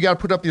get to 0, you got to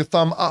put up your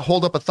thumb,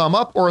 hold up a thumb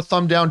up or a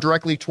thumb down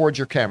directly towards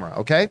your camera,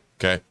 okay?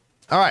 Okay.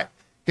 All right,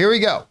 here we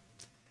go.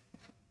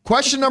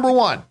 Question number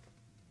 1.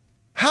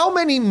 How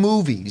many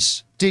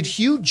movies did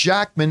Hugh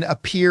Jackman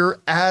appear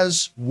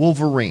as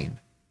Wolverine?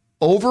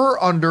 Over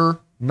or under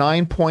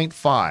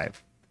 9.5?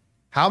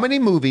 How many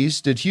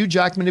movies did Hugh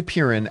Jackman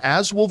appear in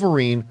as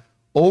Wolverine?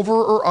 Over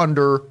or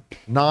under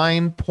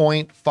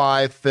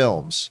 9.5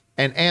 films?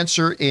 And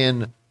answer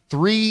in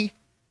 3,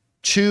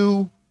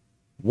 2,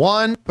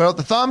 1. Put out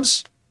the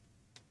thumbs.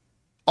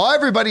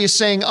 Everybody is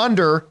saying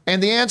under,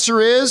 and the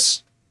answer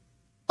is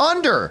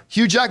under.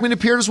 Hugh Jackman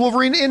appeared as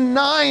Wolverine in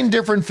 9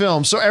 different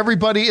films, so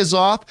everybody is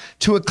off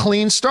to a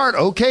clean start.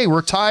 Okay,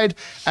 we're tied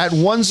at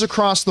 1s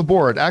across the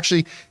board.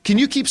 Actually, can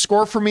you keep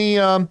score for me,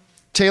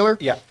 Taylor?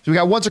 Yeah. So we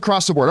got 1s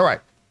across the board. All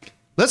right.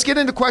 Let's get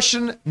into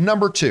question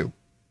number 2.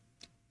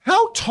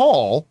 How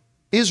tall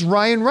is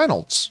Ryan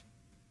Reynolds?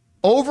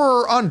 Over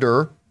or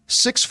under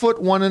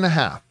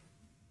 6'1.5"?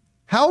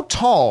 How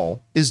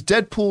tall is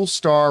Deadpool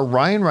star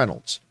Ryan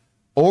Reynolds?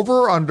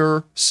 Over or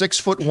under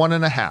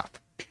 6'1.5"?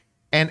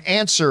 And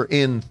answer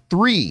in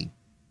 3,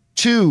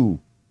 2,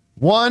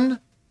 1.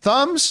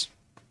 Thumbs.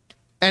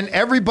 And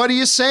everybody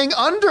is saying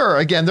under.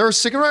 Again, they're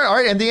sticking right. All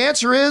right, and the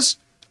answer is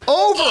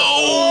over.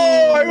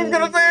 Oh, I was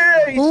gonna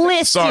say.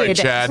 Listed. Sorry,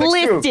 Chad.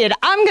 Listed.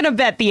 I'm gonna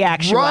bet the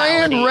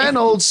actuality. Ryan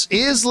Reynolds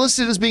is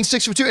listed as being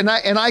 6'2",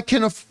 and I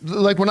can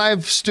like when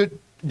I've stood.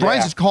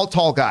 Ryan's a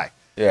tall guy.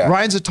 Yeah.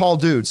 Ryan's a tall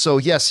dude. So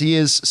yes, he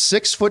is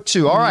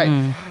 6'2". All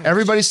right.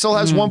 Everybody still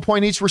has 1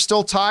 point each. We're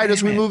still tied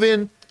as we move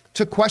in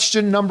to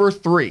question number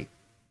 3.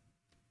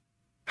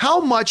 How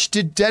much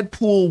did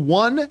Deadpool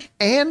 1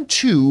 and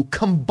 2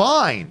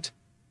 combined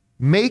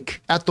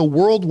make at the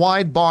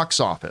worldwide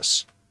box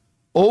office?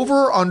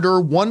 Over or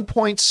under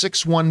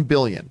 1.61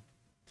 billion?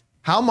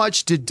 How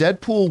much did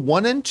Deadpool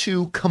 1 and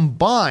 2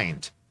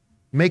 combined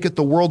make at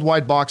the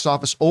worldwide box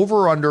office? Over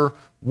or under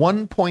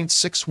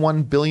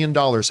 $1.61 billion?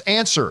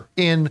 Answer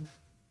in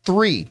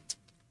 3,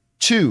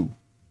 2,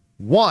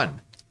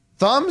 1.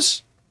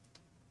 Thumbs.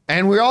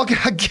 And we all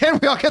get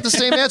the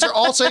same answer,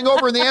 all saying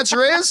over, and the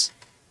answer is?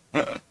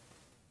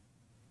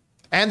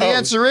 And the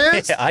answer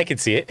is? I can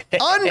see it.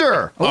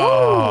 Under.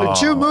 The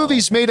 2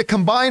 movies made a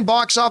combined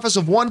box office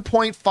of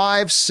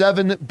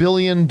 $1.57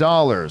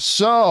 billion.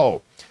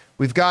 So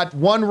we've got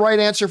 1 right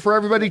answer for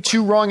everybody,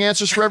 2 wrong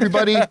answers for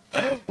everybody.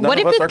 What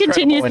if this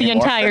continues the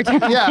entire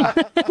time? Yeah.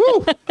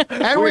 Woo.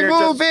 And we We're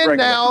move just in regular.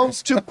 now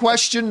to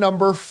question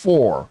number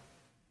 4.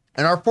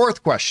 And our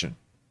 4th question.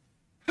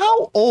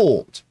 How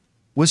old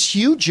was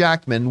Hugh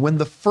Jackman when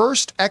the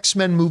first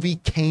X-Men movie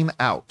came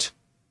out?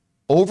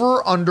 Over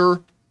or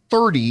under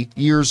 30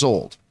 years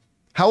old?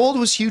 How old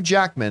was Hugh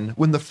Jackman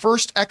when the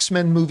first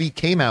X-Men movie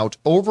came out?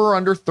 Over or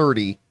under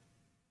 30?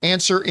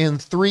 Answer in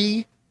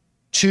 3,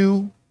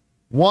 2,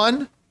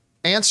 1.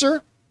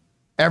 Answer.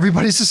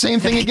 Everybody's the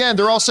same thing again.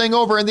 They're all saying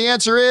over, and the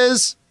answer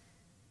is?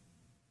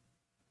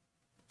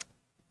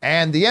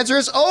 And the answer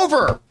is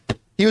over.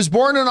 He was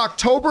born in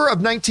October of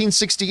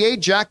 1968.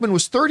 Jackman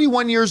was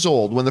 31 years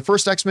old when the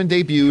first X-Men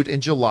debuted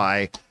in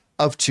July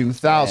of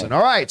 2000.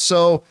 All right,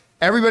 so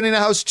everybody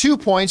now has 2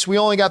 points. We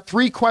only got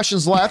 3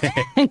 questions left.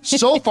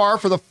 So far,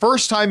 for the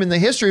first time in the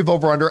history of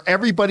Over Under,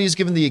 everybody's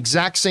given the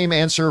exact same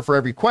answer for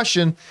every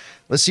question.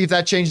 Let's see if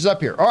that changes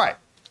up here. All right.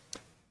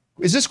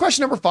 Is this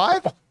question number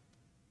 5?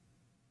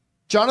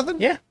 Jonathan?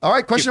 Yeah. All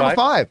right, question number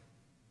 5. 5.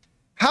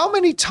 How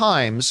many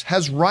times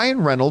has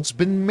Ryan Reynolds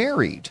been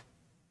married?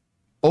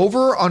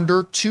 Over or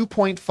under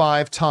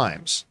 2.5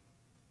 times?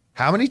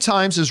 How many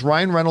times has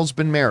Ryan Reynolds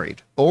been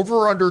married? Over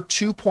or under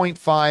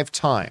 2.5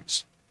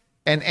 times?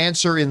 And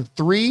answer in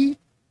 3,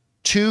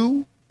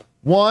 2,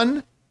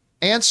 1.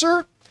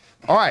 Answer.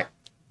 All right.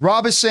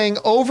 Rob is saying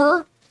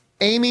over.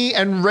 Amy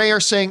and Ray are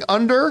saying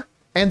under.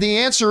 And the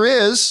answer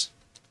is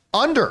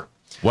under.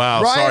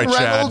 Wow, Ryan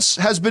sorry, Reynolds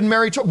has been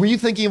married to. Were you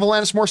thinking of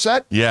Alanis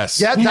Morissette? Yes.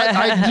 Yeah,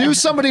 I knew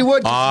somebody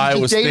would. I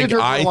He was dated thinking,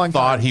 her for a I long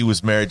thought time. he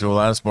was married to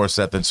Alanis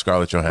Morissette than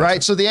Scarlett Johansson.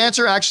 Right. So the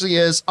answer actually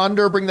is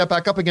under. Bring that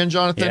back up again,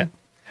 Jonathan. Yeah.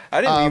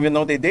 I didn't even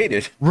know they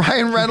dated.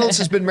 Ryan Reynolds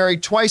has been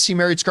married twice. He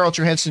married Scarlett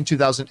Johansson in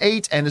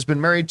 2008 and has been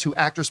married to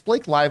actress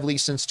Blake Lively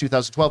since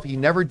 2012. He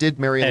never did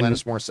marry And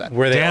Alanis Morissette.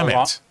 Were they Damn all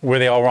wrong? it. Were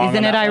they all wrong?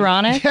 Isn't on it that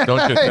one? ironic?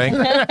 Don't you think?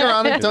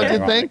 Ironic, don't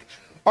you think?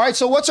 All right,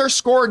 so what's our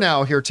score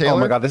now here, Taylor? Oh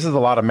my God, this is a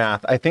lot of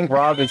math. I think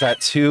Rob is at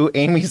 2,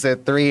 Amy's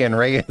at 3, and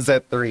Ray is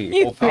at 3.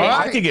 You Oh, think?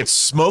 I could get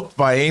smoked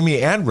by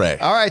Amy and Ray.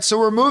 All right, so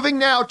we're moving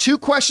now. 2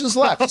 questions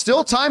left.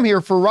 Still time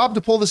here for Rob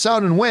to pull this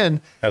out and win.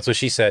 That's what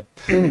she said.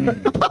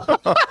 And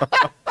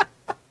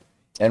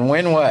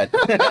win what?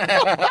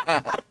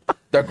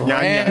 The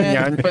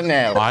grand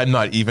finale. I'm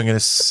not even going to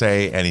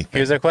say anything.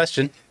 Here's our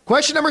question.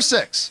 Question number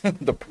 6.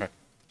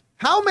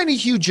 How many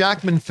Hugh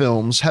Jackman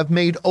films have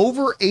made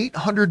over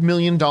 $800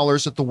 million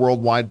at the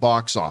worldwide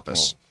box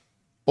office?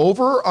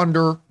 Over or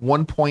under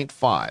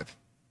 1.5?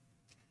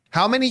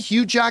 How many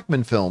Hugh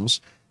Jackman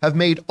films have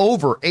made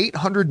over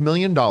 $800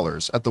 million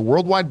at the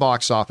worldwide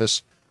box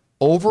office,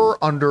 over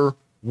under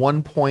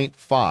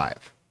 1.5?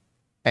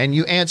 And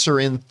you answer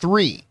in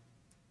 3,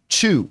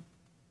 2,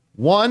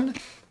 1.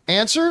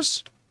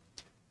 Answers?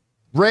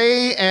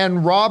 Ray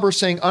and Rob are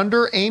saying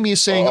under. Amy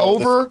is saying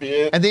over.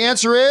 And the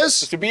answer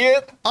is To be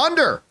it.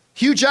 under.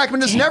 Hugh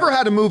Jackman has never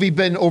had a movie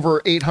been over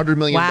 $800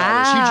 million.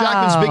 Wow. Hugh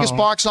Jackman's biggest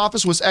box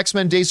office was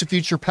X-Men Days of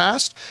Future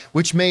Past,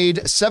 which made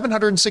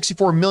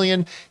 $764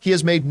 million. He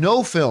has made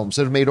no films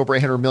that have made over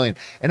 $800 million.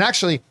 And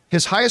actually,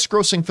 his highest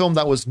grossing film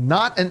that was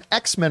not an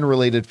X-Men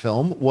related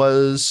film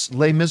was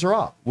Les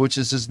Miserables, which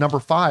is his number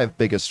 5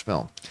 biggest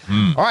film.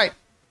 All right.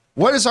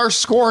 What is our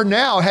score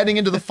now heading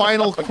into the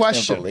final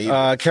question?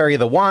 Carry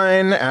the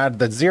 1, add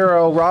the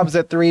 0. Rob's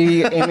at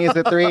 3, Amy's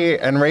at 3,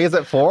 and Ray's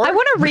at 4. I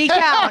want to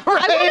recount. I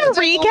want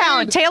to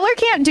recount. Taylor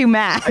can't do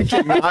math.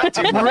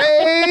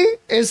 Ray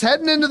is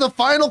heading into the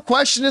final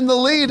question in the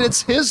lead.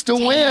 It's his to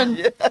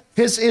win.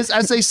 His,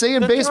 as they say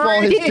in baseball,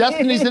 his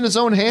destiny's in his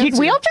own hands. Did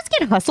we all just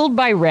get hustled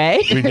by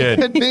Ray? We did.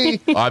 Could be.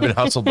 I've been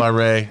hustled by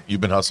Ray. You've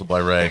been hustled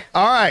by Ray.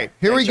 All right,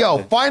 here we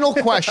go. Final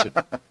question.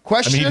 I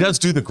Question mean, he does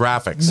do the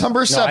graphics.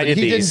 number 7. did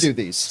He these. didn't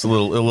do these. It's a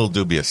little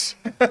dubious.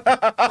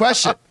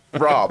 Question.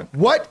 Rob.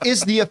 What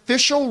is the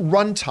official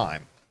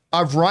runtime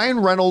of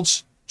Ryan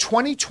Reynolds'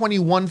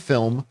 2021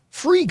 film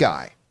Free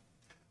Guy?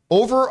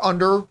 Over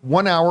under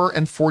 1 hour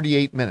and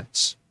 48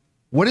 minutes.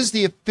 What is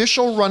the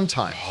official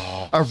runtime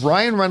of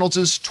Ryan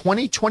Reynolds'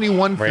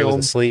 2021 Ray was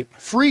film asleep.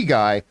 Free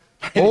Guy?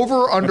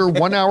 Over under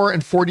 1 hour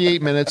and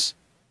 48 minutes.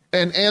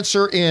 And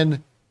answer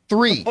in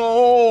 3,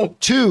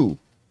 2,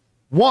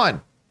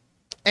 1.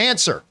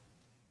 Answer.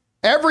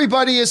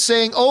 Everybody is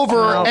saying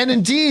over, and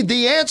indeed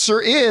the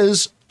answer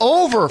is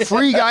over.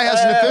 Free Guy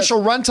has an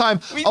official runtime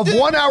of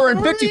 1 hour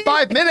and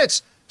 55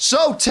 minutes.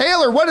 So,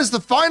 Taylor, what is the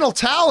final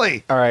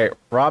tally? All right,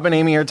 Rob and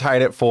Amy are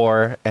tied at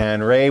 4,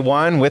 and Ray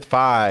won with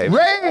 5.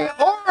 Ray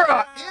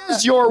Ora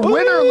is your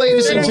winner,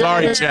 ladies and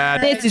Sorry, gentlemen.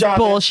 Chad. This is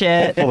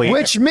bullshit.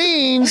 Which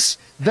means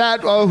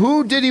that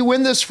who did he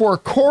win this for?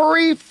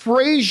 Corey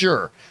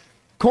Frazier.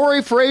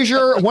 Corey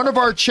Frazier, one of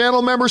our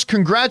channel members,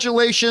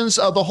 congratulations.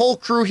 The whole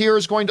crew here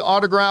is going to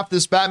autograph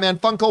this Batman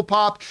Funko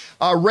Pop.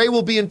 Ray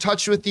will be in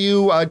touch with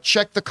you.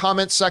 Check the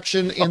comment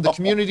section in the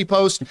community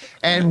post,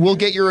 and we'll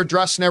get your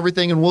address and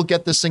everything, and we'll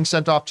get this thing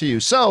sent off to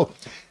you. So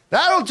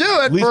that'll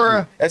do it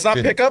for... It's not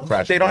pickup.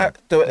 They don't have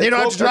to. They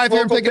don't have to drive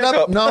here and pick it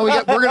up. No,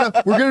 we're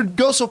gonna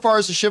go so far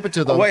as to ship it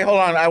to them. Wait, hold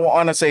on. I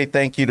want to say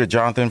thank you to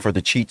Jonathan for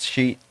the cheat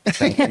sheet.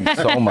 Thank you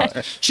so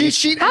much. Cheat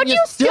sheet. How'd and you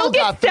still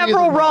got get 3 of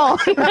several them wrong?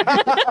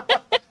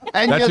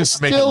 And That you just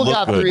makes it still look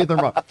got good. 3 of them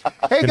wrong.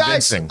 Hey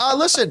guys, Convincing.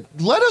 listen.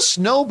 Let us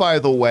know, by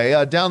the way,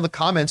 down in the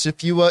comments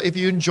if you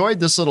enjoyed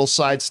this little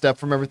sidestep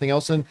from everything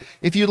else, and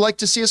if you'd like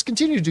to see us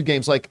continue to do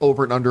games like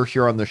Over and Under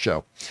here on the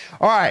show.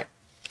 All right.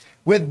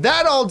 With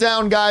that all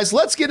down, guys,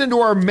 let's get into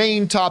our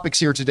main topics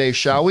here today,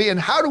 shall we? And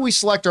how do we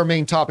select our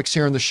main topics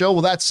here in the show?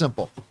 Well, that's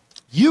simple.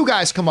 You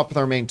guys come up with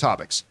our main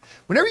topics.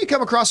 Whenever you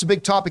come across a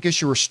big topic,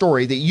 issue, or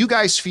story that you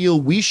guys feel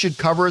we should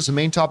cover as a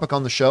main topic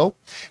on the show,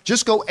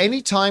 just go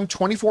anytime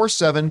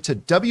 24/7 to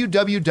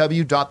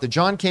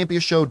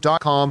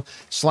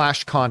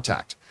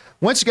www.thejohncampiashow.com/contact.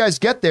 Once you guys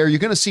get there, you're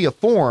going to see a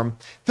form.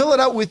 Fill it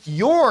out with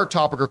your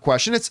topic or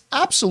question. It's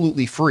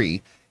absolutely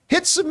free.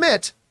 Hit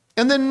submit,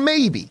 and then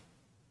maybe,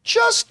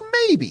 just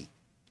maybe,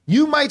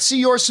 you might see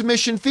your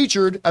submission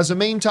featured as a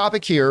main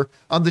topic here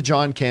on The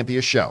John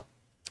Campea Show.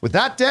 With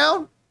that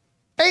down,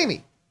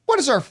 Amy, what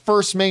is our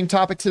first main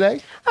topic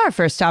today? Our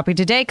first topic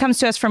today comes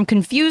to us from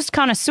Confused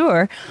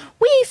Connoisseur.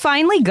 We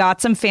finally got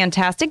some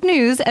fantastic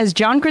news as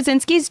John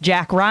Krasinski's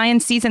Jack Ryan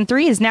Season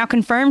 3 is now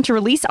confirmed to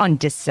release on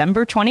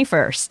December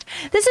 21st.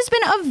 This has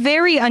been a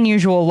very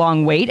unusual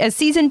long wait as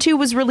Season 2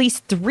 was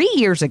released 3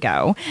 years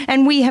ago,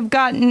 and we haven't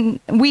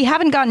gotten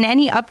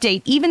any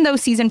update even though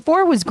Season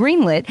 4 was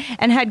greenlit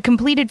and had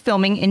completed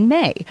filming in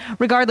May.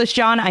 Regardless,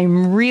 John,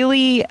 I'm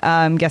really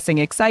guessing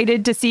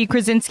excited to see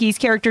Krasinski's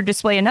character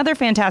display another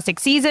fantastic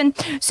season.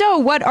 So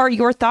what are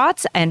your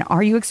thoughts, and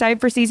are you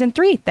excited for Season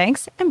 3?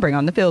 Thanks, and bring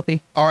on the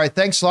filthy. All right,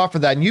 thanks a lot for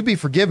that. And you'd be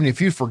forgiven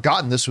if you'd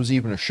forgotten this was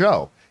even a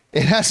show.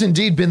 It has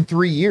indeed been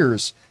 3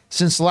 years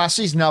since the last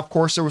season. Now, of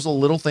course, there was a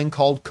little thing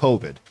called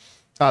COVID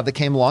that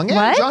came along. And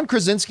What? John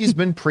Krasinski's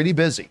been pretty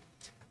busy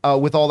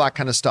with all that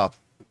kind of stuff.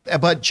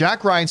 But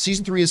Jack Ryan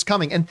Season 3 is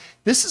coming. And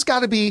this has got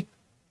to be,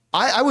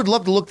 I would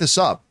love to look this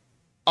up.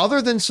 Other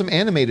than some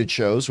animated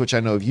shows, which I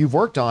know you've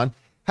worked on,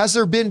 has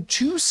there been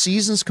 2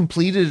 seasons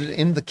completed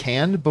in the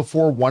can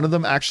before one of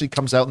them actually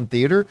comes out in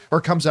theater or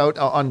comes out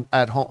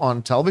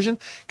on television?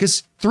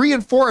 Because 3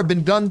 and 4 have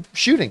been done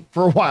shooting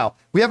for a while.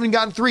 We haven't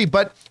gotten 3,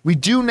 but we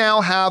do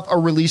now have a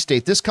release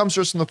date. This comes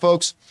to us from the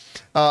folks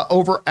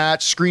over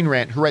at Screen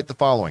Rant, who write the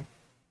following.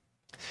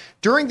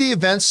 During the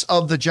events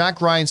of the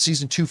Jack Ryan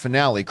season 2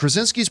 finale,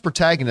 Krasinski's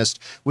protagonist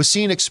was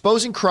seen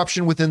exposing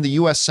corruption within the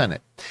U.S.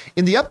 Senate.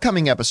 In the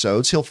upcoming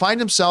episodes, he'll find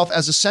himself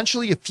as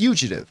essentially a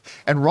fugitive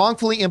and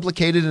wrongfully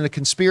implicated in a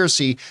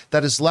conspiracy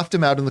that has left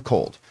him out in the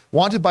cold.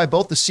 Wanted by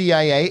both the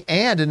CIA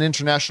and an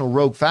international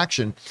rogue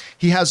faction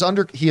he has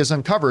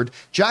uncovered,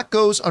 Jack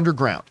goes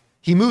underground.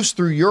 He moves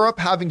through Europe,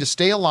 having to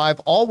stay alive,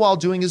 all while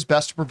doing his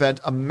best to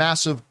prevent a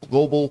massive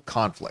global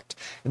conflict.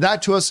 And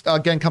that, to us,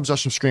 again, comes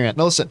us from Screen Rant.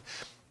 Now, listen,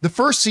 the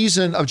first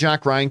season of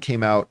Jack Ryan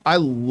came out. I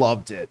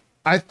loved it.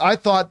 I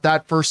thought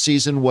that first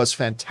season was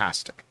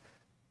fantastic.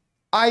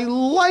 I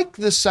like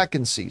the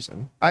second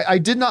season. I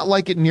did not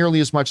like it nearly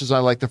as much as I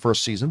liked the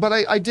first season, but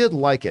I did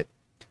like it.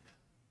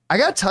 I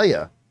got to tell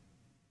you,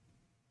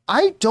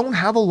 I don't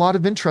have a lot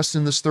of interest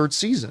in this third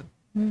season.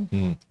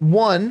 Mm-hmm.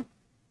 One,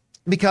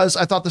 because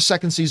I thought the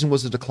second season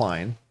was a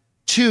decline.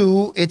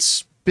 Two,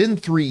 it's been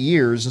 3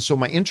 years, and so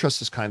my interest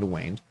has kind of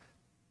waned.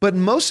 But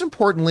most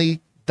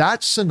importantly,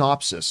 that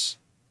synopsis.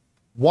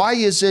 Why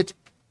is it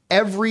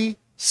every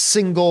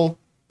single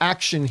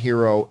action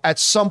hero at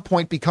some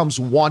point becomes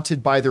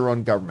wanted by their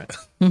own government?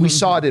 We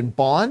saw it in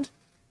Bond.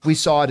 We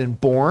saw it in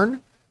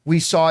Bourne. We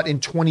saw it in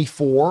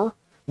 24.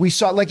 We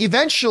saw, like,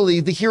 eventually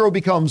the hero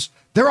becomes,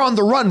 they're on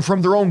the run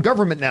from their own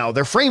government now.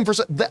 They're framed for,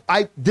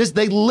 this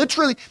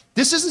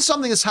isn't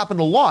something that's happened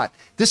a lot.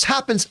 This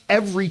happens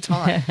every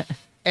time.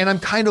 And I'm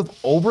kind of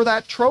over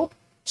that trope.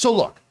 So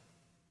look,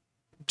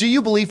 do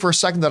you believe for a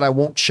second that I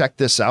won't check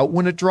this out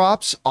when it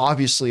drops?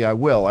 Obviously I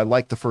will. I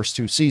like the first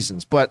 2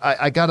 seasons, but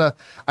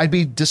I'd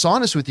be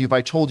dishonest with you if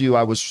I told you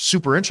I was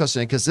super interested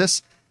in it, because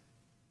this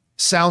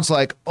sounds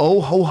like, oh,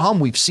 ho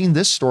hum, we've seen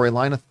this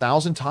storyline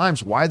 1,000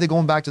 times. Why are they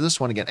going back to this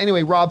one again?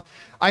 Anyway, Rob,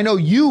 I know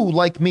you,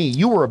 like me,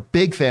 you were a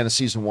big fan of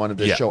season 1 of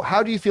this show.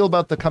 How do you feel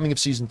about the coming of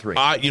season 3?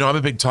 I'm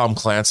a big Tom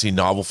Clancy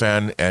novel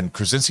fan, and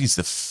Krasinski's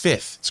the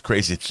 5th. It's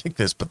crazy to think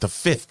this, but the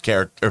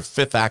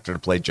 5th actor to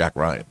play Jack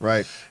Ryan.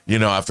 Right.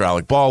 After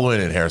Alec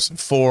Baldwin and Harrison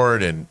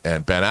Ford and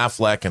Ben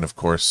Affleck and, of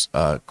course,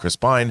 Chris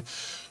Pine.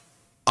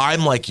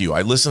 I'm like you.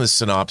 I listen to the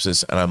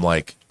synopsis, and I'm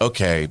like,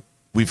 okay,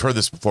 we've heard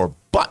this before,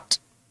 but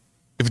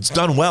if it's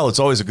done well, it's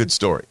always a good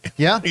story.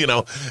 Yeah.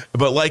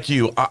 But like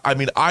you,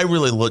 I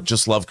really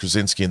just love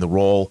Krasinski in the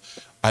role.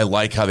 I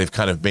like how they've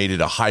kind of made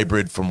it a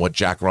hybrid from what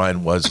Jack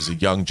Ryan was as a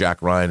young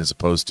Jack Ryan as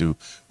opposed to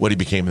what he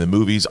became in the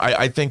movies.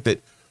 I think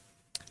that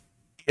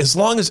as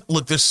long as,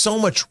 look, there's so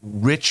much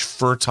rich,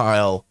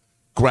 fertile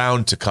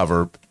ground to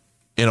cover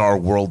in our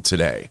world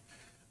today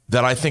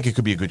that I think it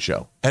could be a good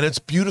show. And it's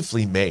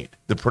beautifully made.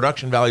 The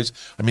production values,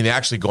 they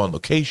actually go on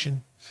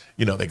location.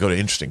 They go to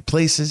interesting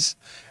places.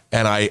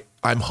 And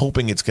I'm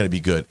hoping it's going to be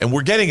good. And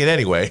we're getting it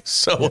anyway.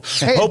 So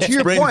hope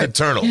springs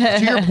eternal.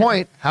 To your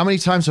point, how many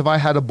times have I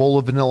had a bowl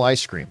of vanilla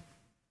ice cream?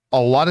 A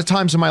lot of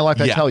times in my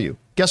life, I tell you.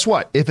 Guess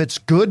what? If it's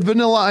good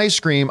vanilla ice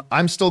cream,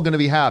 I'm still going to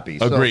be happy.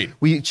 Agreed.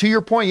 So to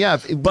your point,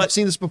 we've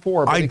seen this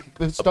before, but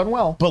it's done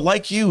well. But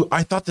like you,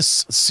 I thought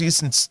this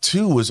season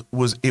 2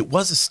 was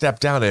a step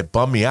down, and it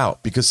bummed me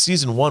out because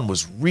season 1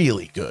 was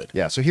really good.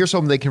 Yeah, so here's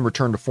hoping they can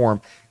return to form.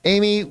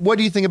 Amy, what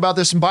do you think about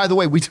this? And by the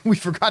way, we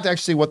forgot to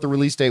actually say what the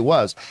release date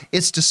was.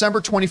 It's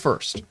December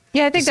 21st.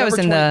 Yeah, I think that was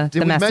in the Did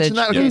we message. mention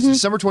that? Okay, it's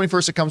December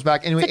 21st it comes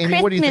back. Anyway,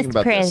 Amy, what do you think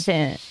about this?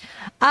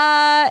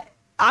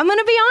 I'm going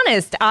to be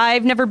honest.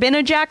 I've never been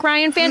a Jack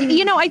Ryan fan.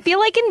 I feel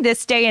like in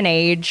this day and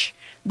age,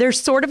 there's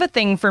sort of a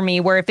thing for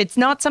me where if it's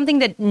not something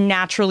that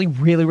naturally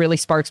really, really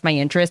sparks my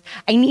interest,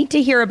 I need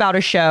to hear about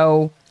a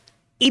show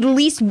at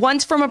least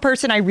once from a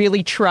person I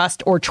really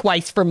trust or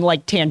twice from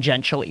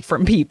tangentially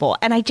from people.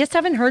 And I just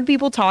haven't heard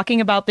people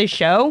talking about this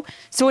show.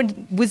 So it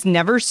was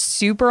never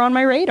super on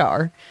my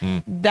radar.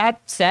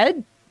 That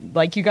said,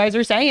 like you guys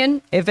are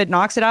saying, if it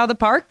knocks it out of the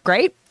park,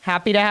 great.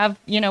 Happy to have,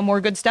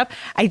 more good stuff.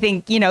 I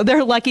think,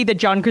 they're lucky that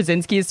John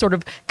Krasinski is sort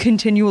of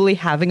continually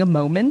having a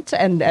moment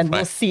and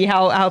we'll see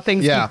how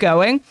things keep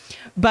going.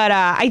 But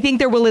I think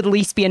there will at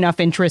least be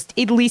enough interest,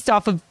 at least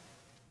off of,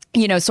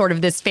 sort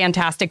of this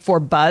Fantastic Four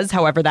buzz,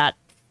 however that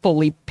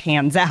fully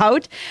pans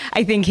out.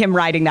 I think him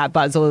riding that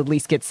buzz will at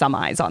least get some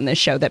eyes on this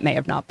show that may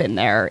have not been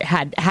there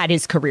had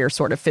his career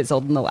sort of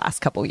fizzled in the last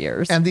couple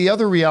years. And the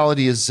other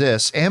reality is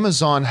this: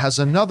 Amazon has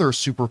another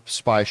super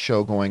spy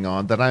show going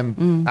on that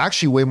I'm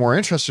actually way more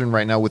interested in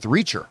right now with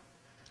Reacher.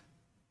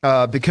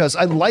 Because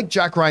I like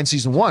Jack Ryan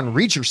season 1.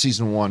 Reacher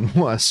season 1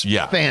 was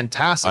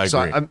fantastic. I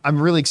agree. So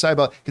I'm really excited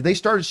about it because they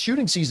started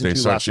shooting season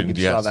 2 last week.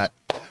 You saw that.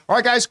 All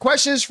right, guys,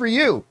 question is for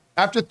you.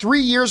 After 3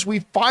 years, we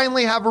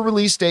finally have a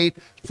release date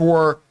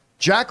for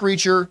Jack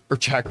Reacher.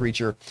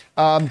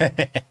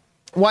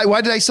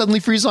 Why did I suddenly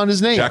freeze on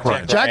his name? Jack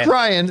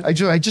Ryan. I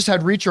just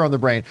had Reacher on the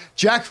brain.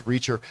 Jack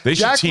Reacher. They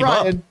should team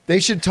up.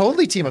 They should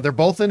totally team up. They're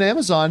both in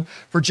Amazon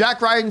for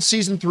Jack Ryan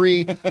season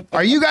 3.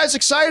 Are you guys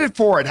excited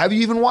for it? Have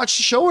you even watched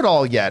the show at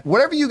all yet?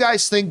 Whatever you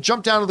guys think,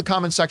 jump down to the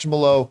comment section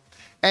below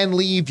and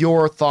leave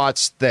your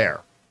thoughts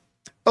there.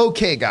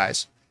 Okay,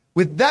 guys.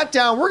 With that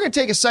down, we're going to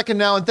take a second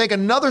now and thank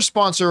another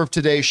sponsor of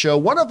today's show,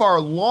 one of our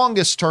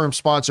longest term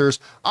sponsors,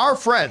 our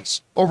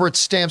friends over at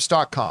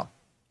Stamps.com.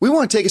 We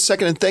want to take a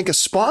second and thank a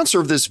sponsor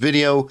of this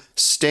video,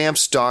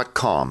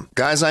 Stamps.com.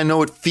 Guys, I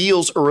know it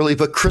feels early,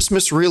 but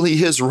Christmas really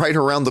is right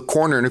around the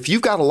corner. And if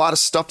you've got a lot of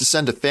stuff to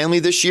send to family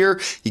this year,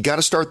 you got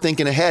to start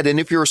thinking ahead. And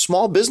if you're a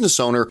small business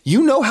owner,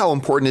 you know how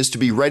important it is to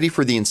be ready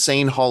for the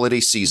insane holiday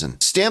season.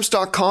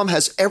 Stamps.com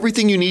has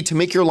everything you need to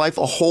make your life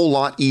a whole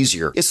lot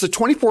easier. It's the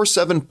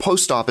 24/7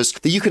 post office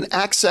that you can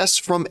access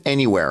from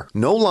anywhere.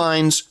 No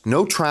lines,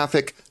 no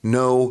traffic,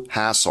 no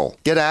hassle.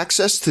 Get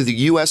access to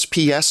the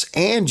USPS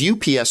and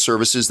UPS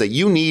services that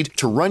you need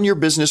to run your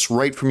business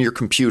right from your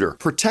computer.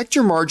 Protect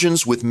your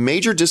margins with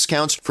major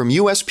discounts from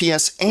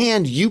USPS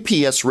and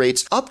UPS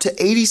rates up to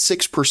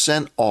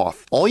 86%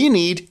 off. All you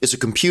need is a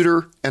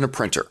computer and a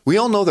printer. We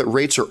all know that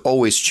rates are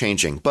always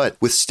changing, but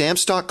with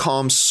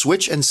Stamps.com's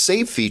Switch and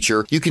Save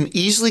feature, you can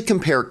easily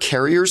compare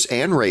carriers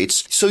and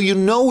rates so you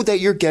know that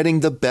you're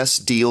getting the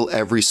best deal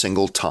every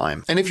single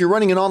time. And if you're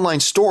running an online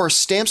store,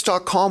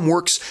 Stamps.com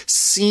works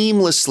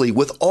seamlessly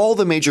with all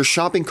the major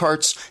shopping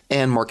carts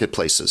and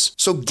marketplaces.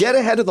 So get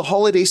ahead of the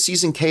holiday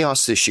season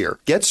chaos this year.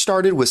 Get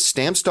started with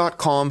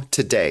Stamps.com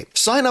today.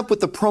 Sign up with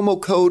the promo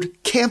code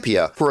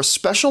CAMPIA for a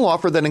special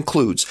offer that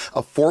includes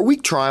a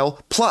 4-week trial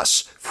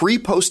plus free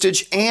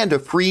postage and a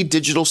free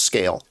digital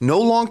scale. No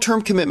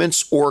long-term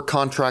commitments or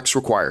contracts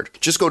required.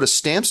 Just go to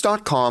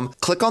Stamps.com,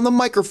 click on the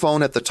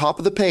microphone at the top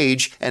of the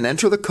page, and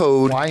enter the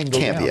code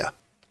CAMPIA.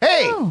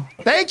 Hey,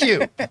 thank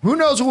you. Who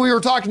knows what we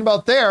were talking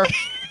about there?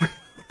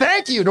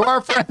 Thank you to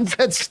our friends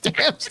at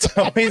Stamps.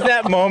 Always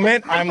that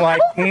moment. I'm like,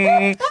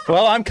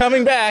 well, I'm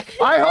coming back.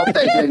 I hope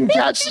they didn't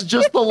catch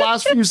just the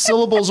last few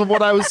syllables of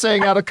what I was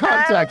saying out of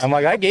context. I'm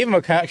like, I gave him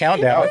a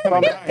countdown.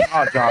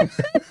 Oh, John,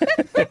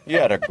 you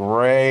had a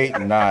great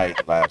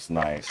night last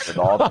night with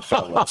all the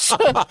fellas.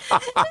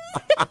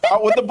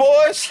 Out with the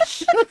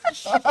boys.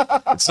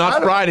 It's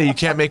not Friday. You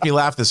can't make me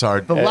laugh this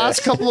hard. The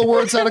last couple of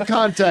words out of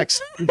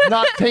context did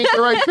not paint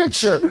the right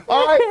picture.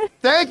 All right.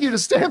 Thank you to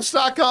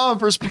Stamps.com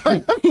for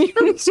spreading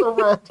so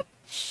red.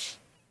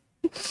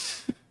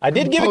 I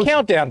did give a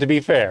countdown, to be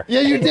fair.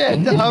 Yeah, you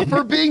did,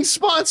 for being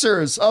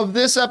sponsors of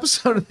this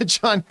episode of the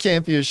John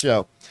Campea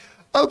Show.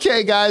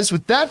 Okay, guys,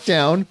 with that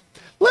down,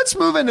 let's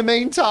move into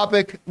main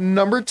topic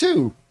number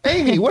 2.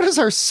 Amy, what is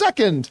our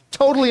second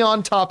totally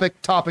on topic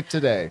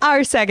today?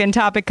 Our second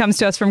topic comes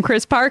to us from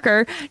Chris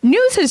Parker.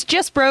 News has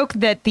just broke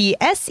that the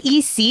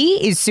SEC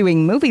is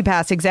suing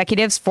MoviePass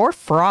executives for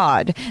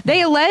fraud.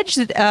 They allege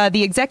that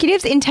the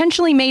executives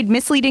intentionally made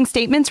misleading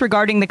statements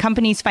regarding the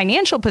company's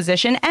financial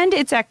position and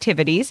its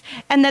activities,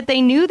 and that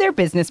they knew their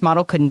business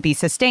model couldn't be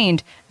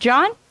sustained.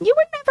 John, you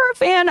were never a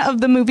fan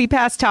of the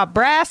MoviePass top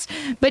brass,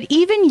 but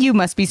even you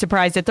must be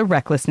surprised at the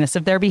recklessness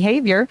of their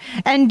behavior.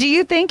 And do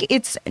you think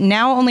it's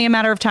now only a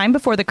matter of time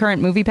before the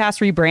current MoviePass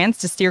rebrands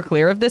to steer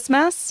clear of this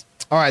mess?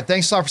 All right,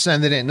 thanks a lot for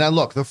sending that in. Now,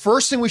 look, the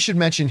first thing we should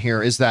mention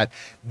here is that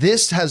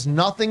this has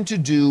nothing to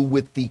do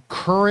with the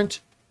current,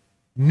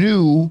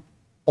 new,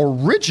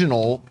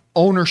 original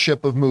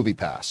ownership of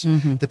MoviePass.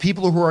 Mm-hmm. The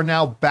people who are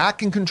now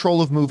back in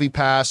control of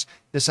MoviePass,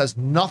 this has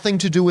nothing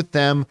to do with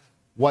them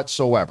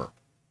whatsoever.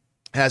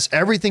 It has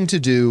everything to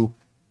do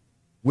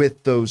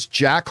with those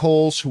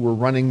jackholes who were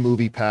running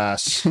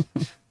MoviePass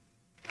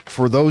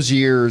for those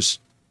years.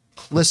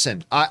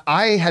 Listen,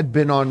 I had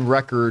been on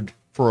record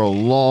for a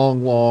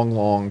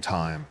long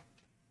time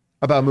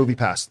about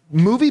MoviePass.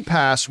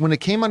 MoviePass, when it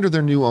came under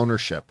their new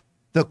ownership,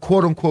 the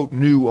quote-unquote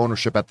new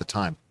ownership at the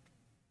time,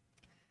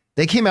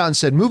 they came out and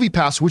said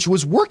MoviePass, which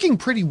was working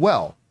pretty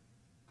well.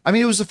 I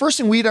mean, it was the first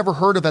thing we'd ever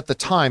heard of at the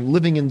time,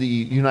 living in the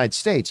United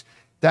States,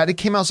 that it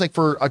came out like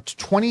for a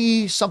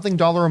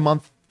 $20-something a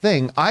month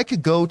thing, I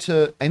could go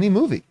to any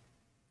movie.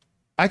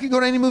 I could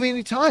go to any movie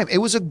anytime. It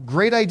was a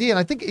great idea. And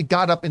I think it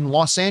got up in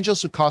Los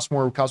Angeles. It cost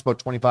more. It cost about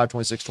 25,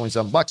 26,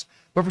 27 bucks.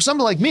 But for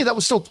somebody like me, that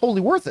was still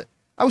totally worth it.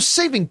 I was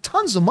saving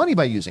tons of money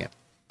by using it.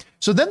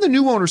 So then the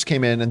new owners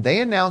came in and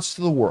they announced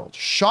to the world,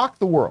 shocked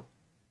the world,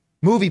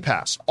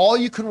 MoviePass, all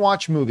you can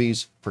watch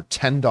movies for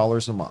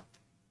 $10 a month.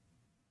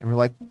 And we're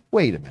like,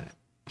 wait a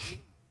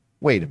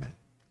minute.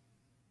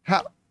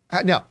 How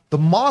now, the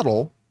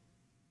model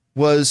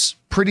was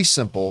pretty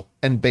simple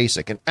and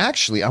basic. And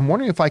actually, I'm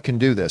wondering if I can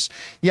do this.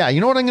 Yeah, you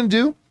know what I'm going to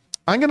do?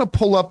 I'm going to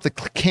pull up the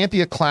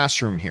Campea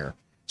Classroom here.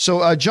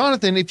 So,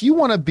 Jonathan, if you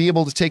want to be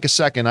able to take a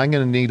second, I'm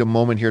going to need a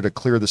moment here to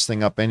clear this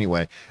thing up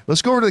anyway.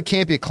 Let's go over to the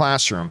Campea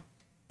Classroom,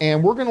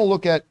 and we're going to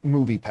look at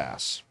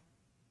MoviePass.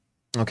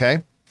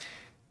 Okay?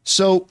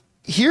 So,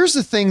 here's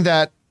the thing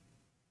that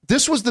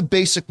this was the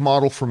basic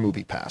model for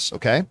MoviePass,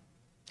 okay?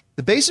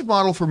 The basic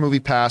model for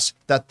MoviePass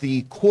that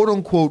the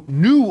quote-unquote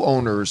new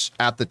owners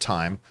at the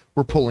time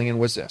were pulling in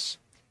was this.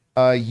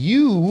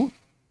 You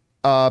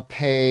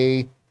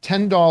pay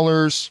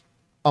 $10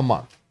 a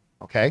month,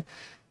 okay?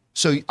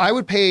 So I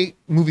would pay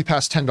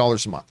MoviePass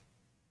 $10 a month.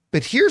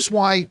 But here's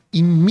why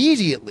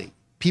immediately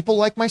people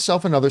like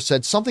myself and others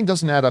said something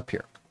doesn't add up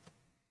here.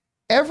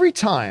 Every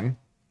time,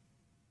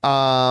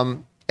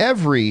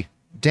 every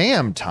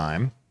damn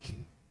time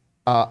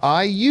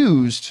I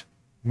used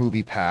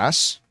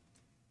MoviePass,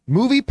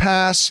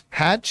 MoviePass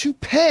had to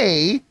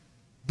pay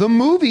the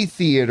movie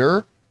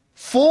theater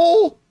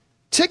full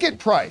ticket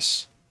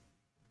price.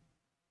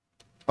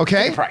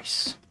 Okay?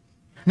 Price.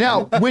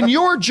 Now, when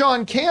you're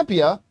John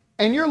Campia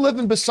and you're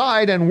living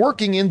beside and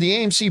working in the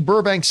AMC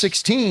Burbank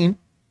 16,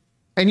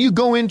 and you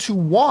go in to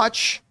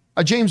watch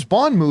a James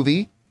Bond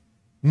movie,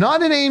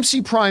 not an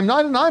AMC Prime,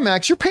 not an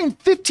IMAX, you're paying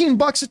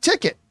 $15 a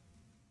ticket.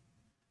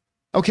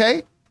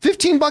 Okay?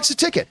 $15 a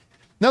ticket.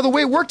 Now, the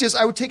way it worked is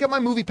I would take out my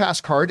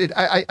MoviePass card.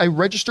 I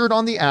registered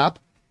on the app.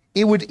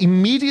 It would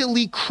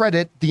immediately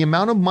credit the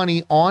amount of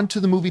money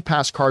onto the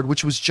MoviePass card,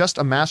 which was just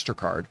a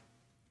MasterCard,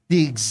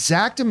 the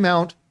exact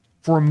amount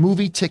for a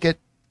movie ticket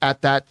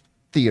at that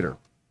theater.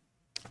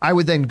 I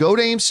would then go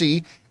to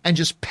AMC and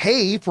just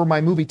pay for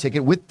my movie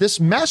ticket with this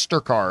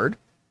MasterCard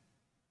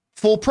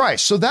full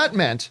price. So that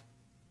meant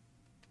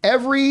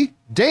every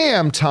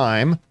damn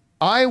time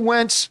I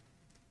went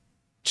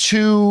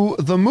to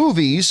the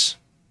movies,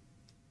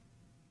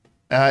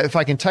 if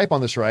I can type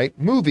on this right,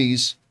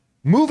 movies,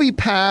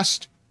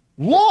 MoviePass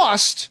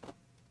lost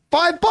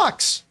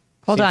 $5.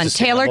 Hold on.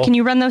 Taylor, can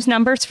you run those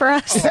numbers for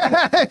us?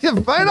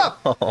 Right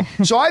up.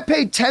 So I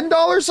paid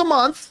 $10 a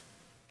month,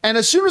 and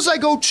as soon as I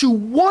go to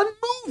one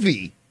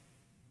movie,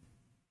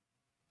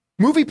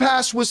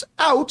 MoviePass was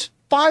out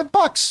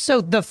 $5.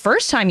 So the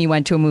first time you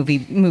went to a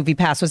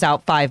MoviePass was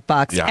out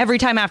 $5. Yeah. Every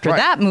time after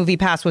that,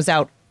 MoviePass was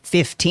out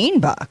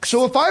 $15.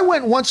 So if I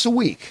went once a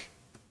week,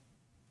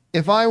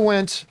 if I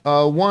went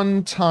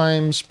one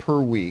times per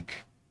week,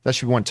 that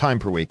should be one time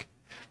per week,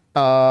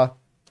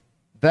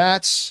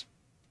 that's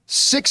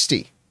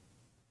 $60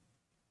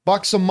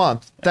 a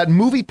month that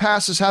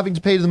MoviePass is having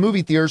to pay to the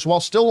movie theaters while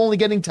still only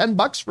getting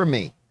 $10 from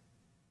me.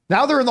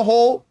 Now they're in the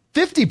hole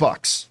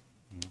 $50.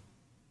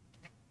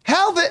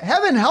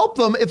 Heaven help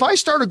them if I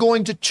started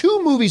going to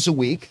 2 movies a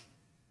week,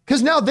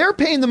 because now they're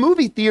paying the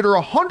movie theater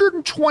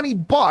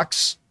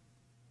 $120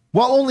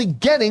 while only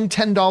getting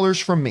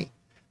 $10 from me.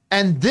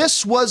 And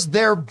this was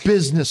their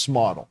business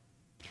model.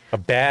 A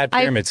bad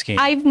pyramid scheme.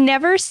 I've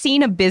never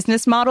seen a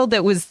business model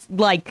that was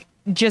like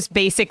just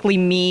basically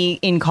me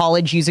in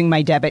college using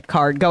my debit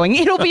card going,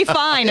 it'll be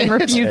fine, and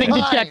refusing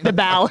to check the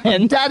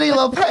balance. Daddy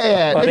will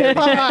pay it. It's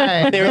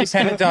fine. They were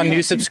dependent on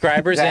new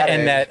subscribers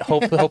and that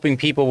hoping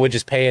people would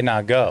just pay and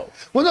not go.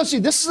 Well, no, see,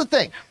 this is the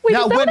thing. Wait,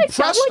 now, is that when what it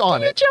pressed sounded like on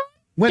to you, it, John?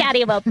 when,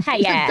 Daddy will pay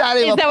it.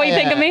 Daddy will Is that what you pay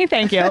think it. of me?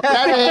 Thank you.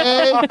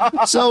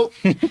 Daddy. So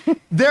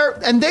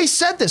they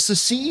said this, the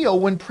CEO,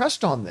 when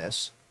pressed on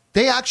this,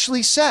 they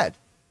actually said,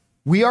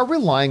 we are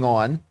relying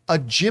on a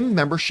gym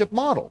membership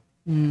model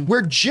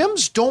where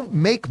gyms don't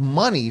make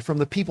money from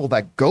the people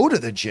that go to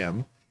the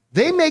gym.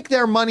 They make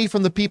their money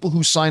from the people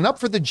who sign up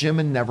for the gym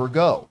and never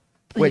go,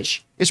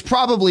 which is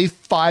probably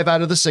 5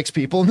 out of the 6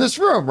 people in this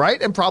room,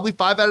 right? And probably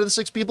 5 out of the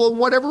 6 people in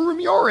whatever room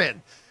you're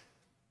in.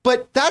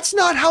 But that's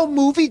not how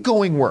movie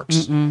going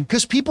works,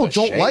 because people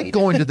don't like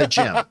going to the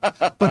gym,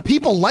 but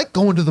people like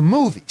going to the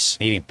movies.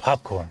 Eating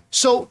popcorn.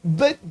 So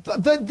they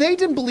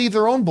didn't believe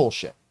their own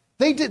bullshit.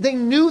 They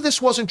knew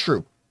this wasn't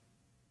true,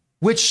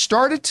 which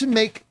started to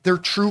make their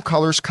true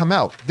colors come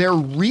out. Their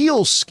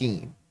real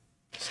scheme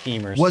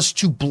Schemers. was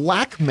to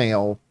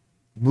blackmail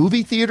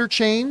movie theater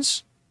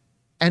chains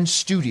and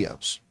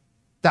studios.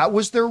 That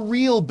was their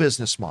real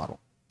business model.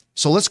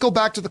 So let's go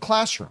back to the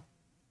classroom.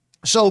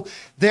 So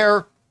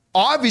their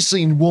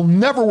obviously will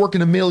never work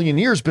in a million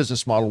years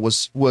business model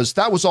was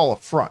all a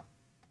front.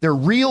 Their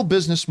real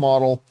business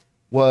model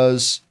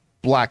was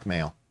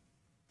blackmail.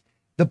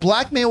 The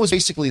blackmail was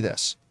basically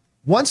this.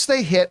 Once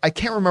they hit, I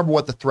can't remember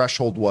what the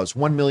threshold was,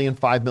 1 million,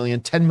 5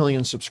 million, 10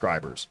 million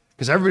subscribers,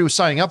 because everybody was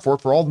signing up for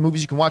it for all the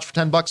movies you can watch for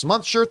 $10 a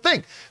month, sure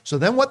thing. So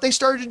then what they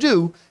started to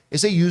do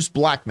is they used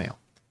blackmail.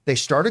 They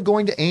started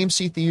going to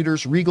AMC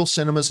theaters, Regal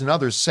Cinemas, and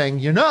others saying,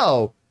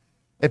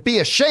 it'd be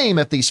a shame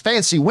if these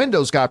fancy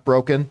windows got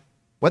broken.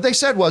 What they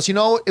said was, it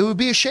would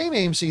be a shame,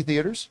 AMC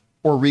theaters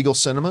or Regal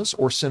Cinemas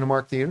or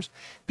Cinemark theaters.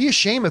 Be a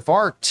shame if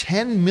our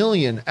 10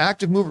 million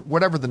active movie,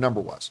 whatever the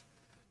number was,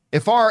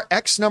 if our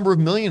X number of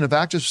million of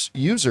active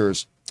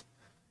users,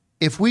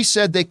 if we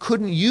said they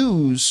couldn't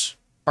use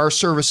our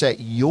service at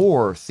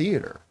your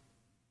theater,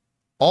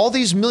 all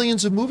these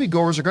millions of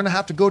moviegoers are going to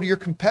have to go to your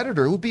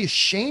competitor. It would be a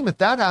shame if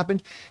that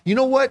happened. You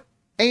know what,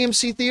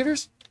 AMC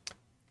theaters?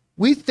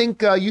 We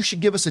think you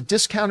should give us a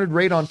discounted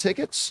rate on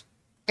tickets.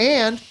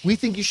 And we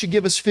think you should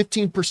give us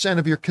 15%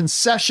 of your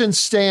concession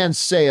stand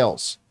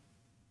sales.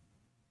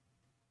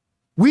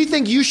 We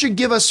think you should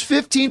give us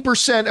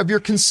 15% of your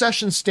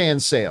concession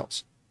stand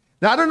sales.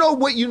 Now, I don't know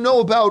what you know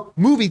about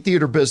movie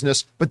theater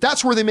business, but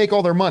that's where they make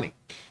all their money.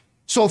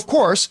 So, of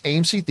course,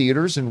 AMC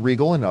Theaters and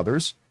Regal and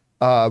others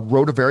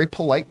wrote a very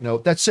polite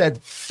note that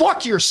said,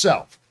 fuck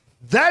yourself.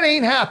 That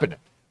ain't happening.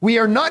 We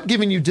are not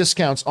giving you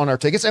discounts on our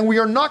tickets, and we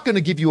are not going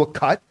to give you a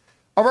cut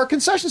of our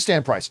concession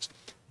stand prices.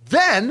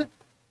 Then,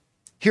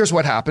 here's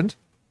what happened.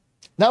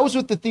 That was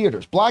with the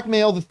theaters,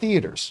 blackmail the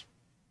theaters.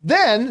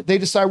 Then they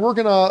decide we're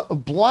going to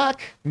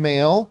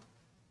blackmail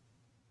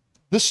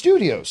the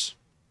studios.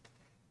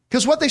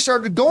 Because what they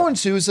started going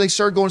to is they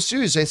started going to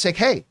studios. They say,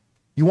 hey,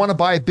 you want to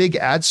buy a big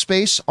ad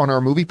space on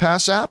our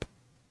MoviePass app?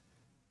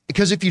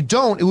 Because if you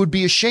don't, it would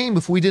be a shame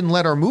if we didn't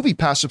let our Movie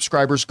Pass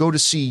subscribers go to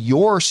see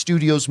your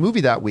studio's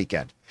movie that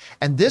weekend.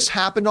 And this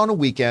happened on a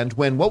weekend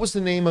when, what was the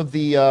name of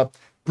the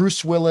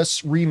Bruce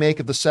Willis remake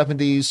of the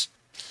 70s?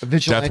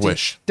 Vigilante? Death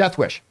Wish. Death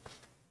Wish.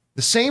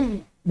 The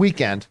same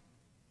weekend,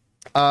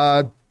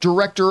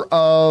 director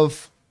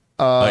of...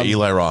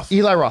 Eli Roth.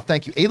 Eli Roth,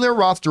 thank you. Eli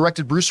Roth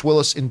directed Bruce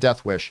Willis in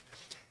Death Wish.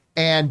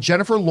 And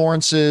Jennifer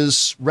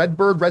Lawrence's Red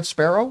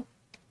Sparrow?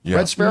 Yeah.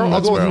 Red Sparrow?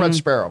 I'll go with Sparrow. Red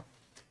Sparrow.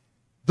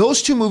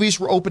 Those two movies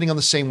were opening on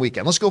the same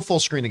weekend. Let's go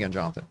full screen again,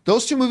 Jonathan.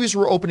 Those two movies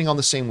were opening on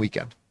the same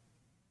weekend.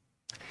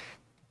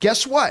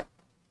 Guess what?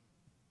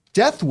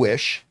 Death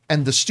Wish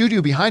and the studio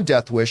behind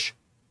Death Wish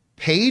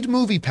paid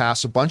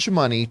MoviePass a bunch of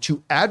money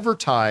to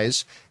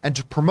advertise and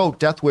to promote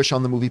Death Wish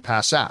on the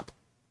MoviePass app.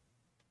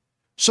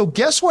 So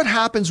guess what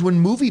happens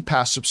when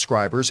MoviePass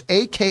subscribers,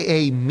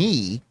 aka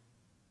me,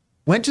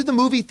 went to the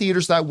movie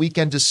theaters that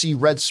weekend to see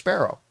Red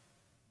Sparrow?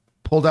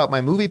 Pulled out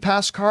my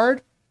MoviePass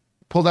card,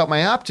 pulled out my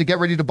app to get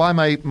ready to buy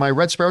my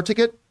Red Sparrow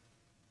ticket.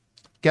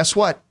 Guess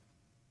what?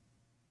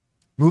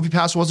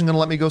 MoviePass wasn't going to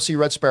let me go see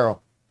Red Sparrow.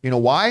 You know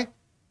why?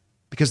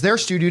 Because their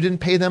studio didn't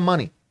pay them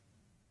money.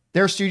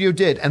 Their studio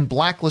did, and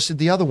blacklisted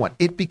the other one.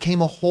 It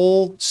became a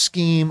whole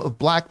scheme of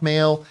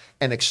blackmail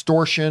and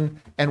extortion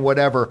and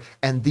whatever.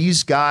 And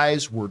these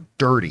guys were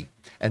dirty.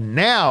 And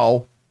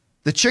now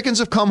the chickens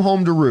have come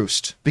home to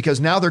roost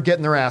because now they're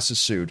getting their asses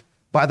sued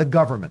by the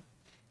government.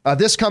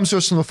 This comes to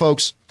us from the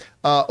folks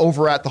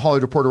over at the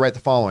Hollywood Reporter. Write the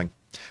following.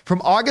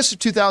 From August of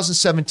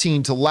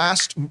 2017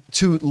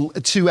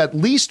 to at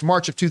least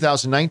March of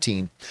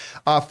 2019,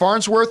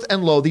 Farnsworth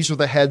and Lowe, these were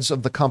the heads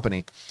of the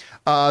company,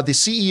 the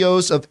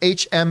CEOs of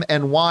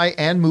HMNY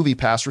and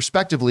MoviePass,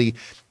 respectively,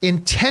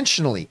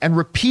 intentionally and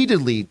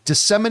repeatedly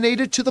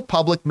disseminated to the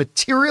public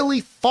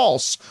materially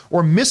false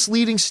or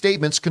misleading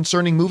statements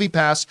concerning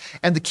MoviePass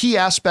and the key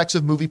aspects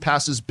of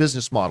MoviePass's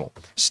business model,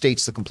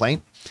 states the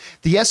complaint.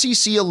 The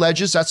SEC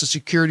alleges, that's the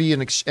Security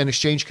and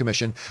Exchange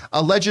Commission,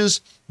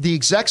 alleges the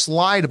execs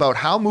lied about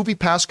how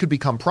MoviePass could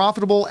become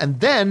profitable and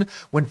then,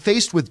 when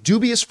faced with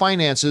dubious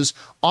finances,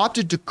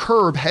 opted to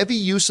curb heavy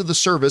use of the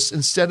service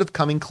instead of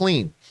coming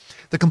clean.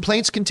 The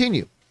complaints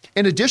continue.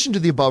 In addition to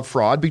the above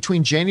fraud,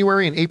 between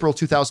January and April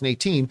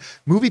 2018,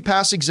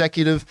 MoviePass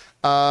executive,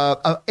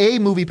 a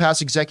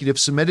MoviePass executive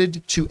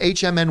submitted to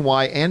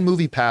HMNY and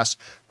MoviePass,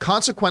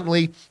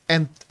 consequently,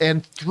 and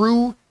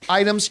through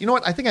items. You know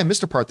what? I think I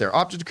missed a part there.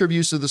 Opted to curb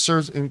use of the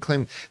service and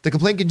claim. The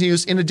complaint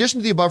continues. In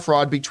addition to the above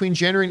fraud, between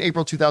January and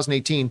April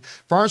 2018,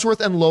 Farnsworth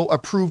and Lowe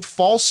approved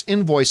false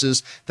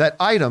invoices that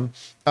item,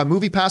 a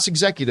MoviePass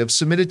executive,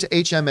 submitted to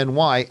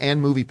HMNY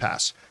and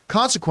MoviePass.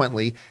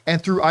 Consequently,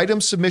 and through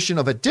item's submission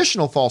of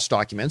additional false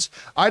documents,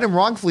 item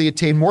wrongfully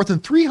obtained more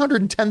than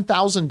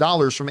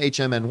 $310,000 from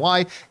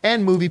HMNY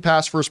and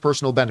MoviePass for his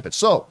personal benefit.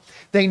 So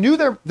they knew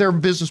their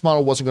business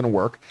model wasn't going to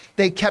work.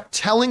 They kept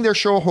telling their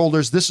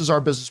shareholders, this is our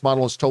business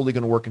model, it's totally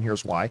going to work, and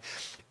here's why.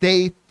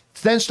 They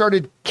then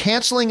started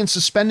canceling and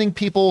suspending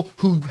people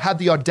who had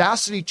the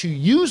audacity to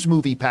use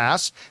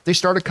MoviePass. They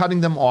started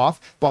cutting them off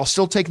while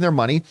still taking their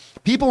money.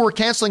 People were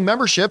canceling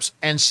memberships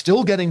and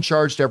still getting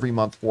charged every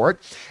month for it.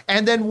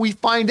 And then we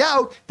find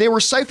out they were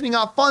siphoning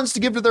off funds to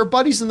give to their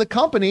buddies in the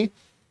company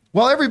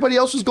while everybody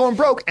else was going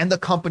broke, and the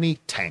company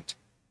tanked.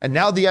 And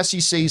now the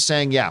SEC is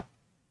saying, yeah,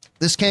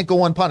 this can't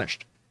go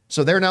unpunished.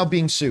 So they're now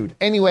being sued.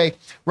 Anyway,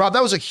 Rob,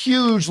 that was a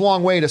huge,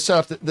 long way to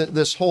set up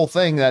this whole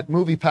thing, that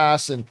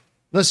MoviePass. And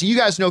listen, you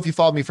guys know, if you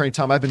followed me for any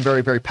time, I've been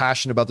very, very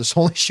passionate about this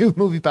whole issue of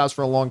MoviePass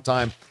for a long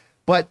time.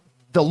 But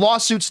the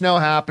lawsuit's now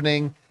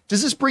happening.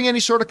 Does this bring any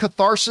sort of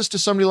catharsis to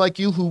somebody like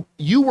you, who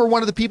you were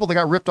one of the people that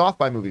got ripped off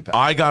by MoviePass?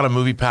 I got a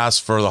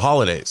MoviePass for the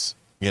holidays,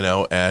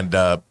 and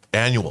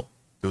annual.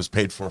 It was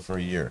paid for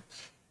a year.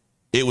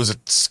 It was a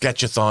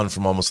sketchathon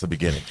from almost the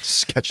beginning.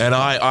 And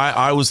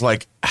I was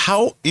like,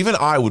 how, even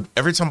I would,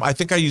 every time, I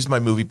think I used my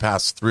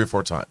MoviePass 3 or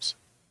 4 times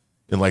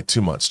in like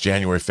 2 months,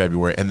 January,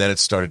 February, and then it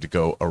started to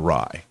go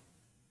awry.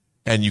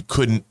 And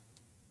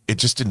it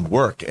just didn't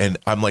work. And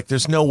I'm like,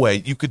 there's no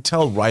way. You could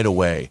tell right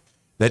away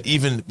that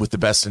even with the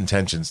best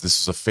intentions, this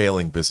is a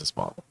failing business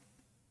model,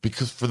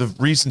 because for the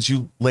reasons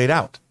you laid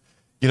out.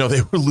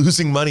 They were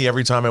losing money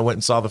every time I went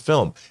and saw the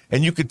film.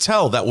 And you could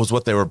tell that was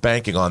what they were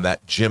banking on,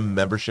 that gym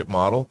membership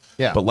model.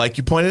 Yeah. But like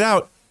you pointed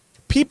out,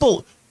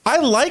 I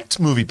liked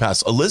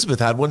MoviePass.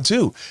 Elizabeth had one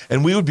too.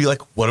 And we would be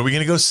like, what are we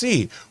going to go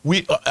see?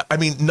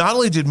 Not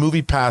only did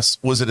MoviePass,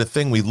 was it a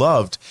thing we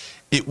loved,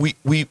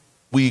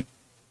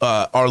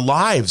 our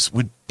lives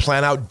would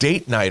plan out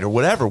date night or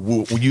whatever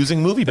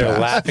using MoviePass. They're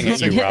laughing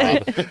at you,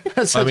 Rob.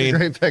 That's such a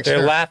great picture.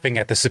 They're laughing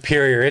at the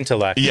superior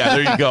intellect. Yeah,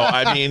 there you go.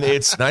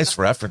 It's nice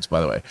reference,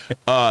 by the way.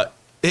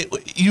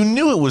 You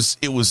knew it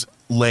was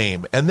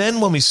lame. And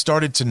then when we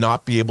started to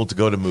not be able to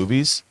go to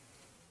movies,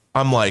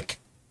 I'm like,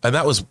 and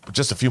that was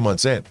just a few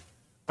months in,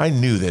 I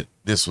knew that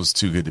this was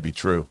too good to be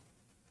true.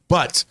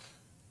 But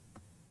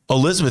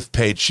Elizabeth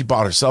paid, she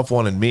bought herself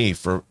one and me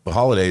for the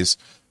holidays.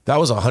 That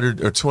was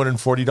 $100 or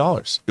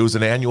 $240. It was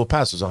an annual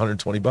pass. It was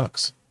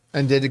 $120.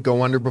 And did it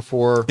go under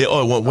before? It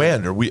went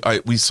under.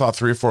 We saw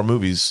 3 or 4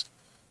 movies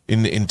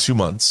in 2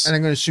 months. And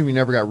I'm going to assume you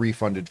never got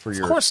refunded for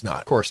your. Of course not.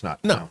 Of course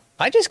not. No.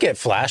 I just get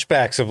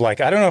flashbacks of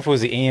like, I don't know if it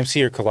was the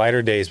AMC or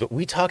Collider days, but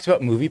we talked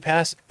about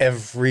MoviePass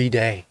every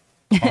day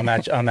on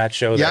that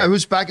show. Yeah, there.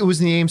 it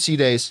was in the AMC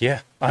days.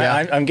 Yeah,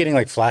 Yeah. I'm getting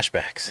like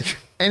flashbacks.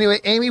 Anyway,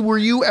 Amy, were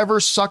you ever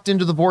sucked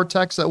into the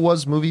vortex that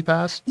was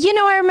MoviePass?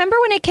 I remember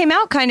when it came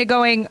out kind of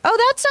going, oh,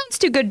 that sounds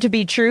too good to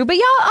be true. But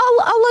yeah,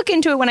 I'll look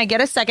into it when I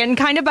get a second. And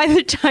kind of by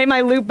the time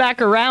I loop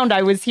back around,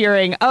 I was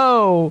hearing,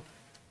 oh,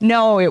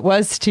 no, it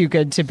was too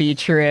good to be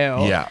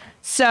true. Yeah.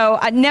 So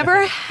I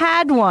never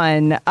had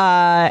one,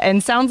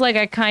 and sounds like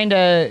I kind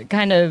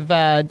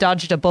of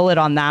dodged a bullet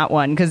on that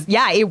one because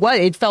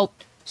it felt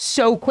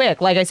so quick.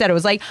 Like I said, it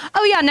was like,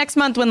 oh yeah, next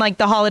month when like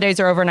the holidays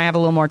are over and I have a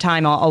little more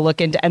time, I'll look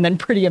into. And then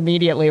pretty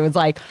immediately it was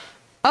like,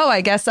 oh,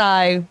 I guess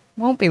I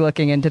won't be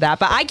looking into that.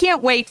 But I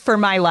can't wait for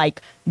my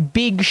like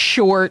Big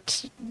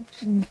Short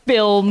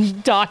film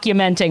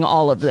documenting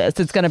all of this.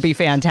 It's going to be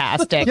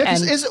fantastic. Yeah,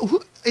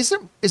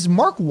 is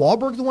Mark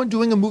Wahlberg the one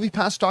doing a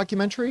MoviePass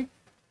documentary?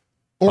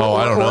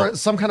 I don't know. Or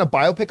some kind of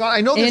biopic on.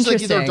 I know there's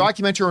like either a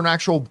documentary or an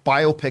actual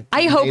biopic.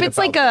 I hope it's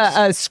like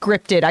a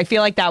scripted. I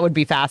feel like that would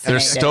be fascinating. They're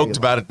stoked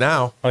about it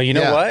now. Oh, you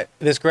know what?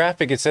 This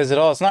graphic, it says it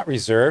all. It's not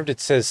reserved. It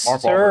says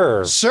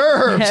served.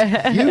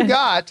 Served. You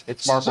got.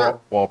 It's Mark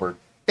Wahlberg.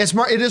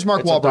 It is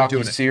Mark Wahlberg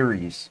doing it.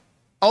 Series.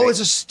 Oh,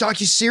 it's a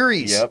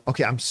docu-series. Yep.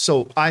 Okay, I'm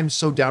so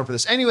down for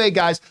this. Anyway,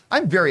 guys,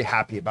 I'm very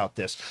happy about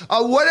this.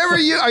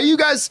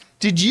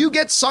 Did you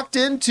get sucked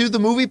into the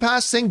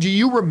MoviePass thing? Do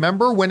you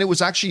remember when it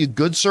was actually a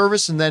good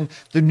service and then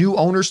the new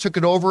owners took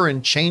it over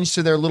and changed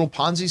to their little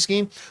Ponzi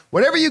scheme?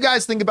 Whatever you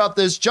guys think about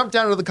this, jump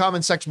down to the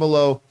comment section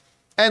below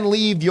and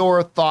leave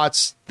your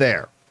thoughts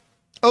there.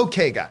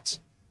 Okay,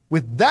 guys,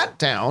 with that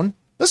down,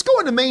 let's go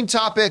into main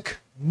topic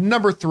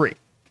number 3.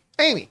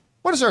 Amy,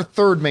 what is our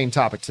third main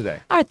topic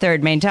today? Our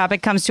third main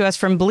topic comes to us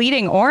from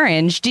Bleeding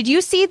Orange. Did you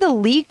see the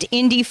leaked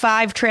Indy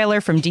 5 trailer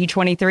from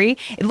D23?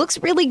 It looks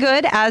really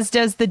good, as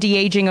does the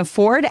de-aging of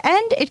Ford,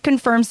 and it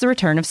confirms the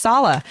return of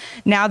Sala.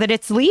 Now that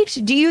it's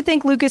leaked, do you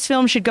think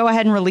Lucasfilm should go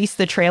ahead and release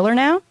the trailer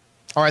now?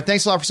 All right,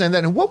 thanks a lot for saying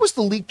that. And what was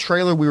the leaked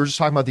trailer we were just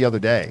talking about the other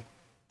day?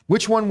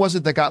 Which one was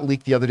it that got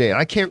leaked the other day?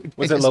 I can't.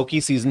 Was it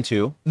Loki season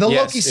 2? The Yes,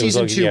 Loki it was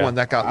season Loki, 2 yeah. one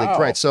that got leaked,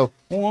 right? So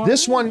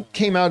this one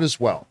came out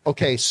as well.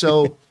 Okay,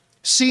 so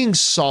seeing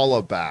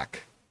Sala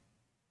back,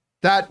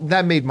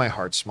 that made my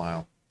heart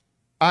smile.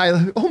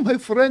 Oh my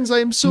friends, I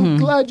am so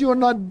glad you are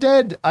not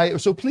dead. I am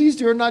so pleased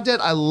you are not dead.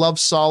 I love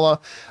Sala.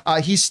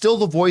 He's still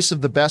the voice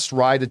of the best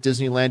ride at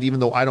Disneyland, even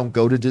though I don't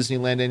go to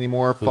Disneyland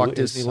anymore. Fuck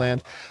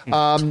Disneyland.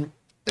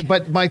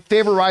 But my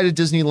favorite ride at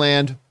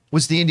Disneyland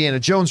was the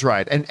Indiana Jones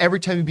ride. And every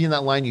time you be in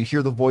that line, you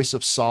hear the voice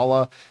of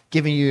Sala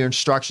giving you your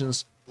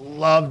instructions.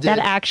 Loved it. That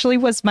actually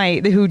was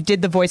who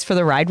did the voice for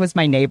the ride was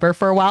my neighbor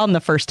for a while. And the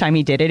first time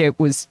he did it, it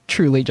was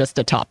truly just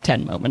a top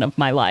 10 moment of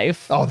my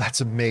life. Oh,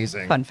 that's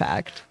amazing. Fun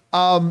fact.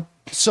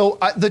 So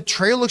the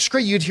trailer looks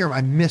great. You'd hear him,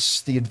 I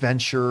miss the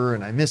adventure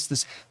and I miss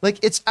this. Like,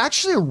 it's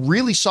actually a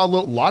really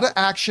solid, lot of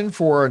action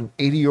for an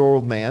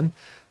 80-year-old man.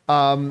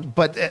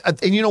 But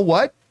you know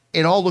what?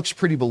 It all looks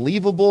pretty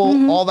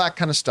believable, all that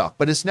kind of stuff.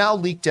 But it's now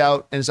leaked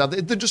out and it's out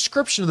there. The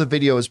description of the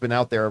video has been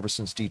out there ever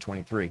since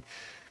D23.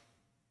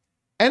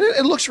 And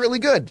it looks really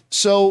good.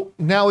 So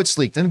now it's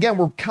leaked. And again,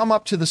 we'll come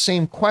up to the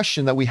same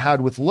question that we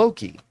had with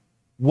Loki.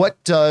 What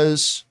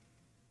does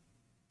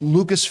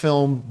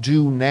Lucasfilm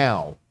do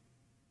now?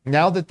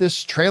 Now that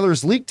this trailer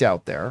is leaked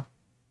out there,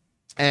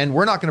 and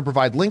we're not going to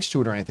provide links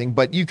to it or anything,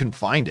 but you can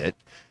find it.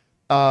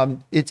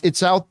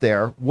 It's out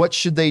there. What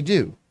should they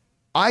do?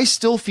 I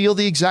still feel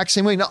the exact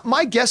same way. Now,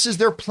 my guess is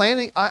they're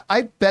planning,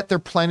 I bet they're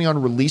planning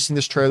on releasing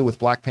this trailer with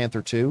Black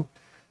Panther 2.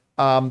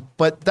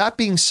 But that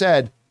being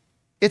said,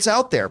 it's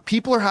out there.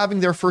 People are having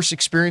their first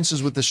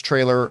experiences with this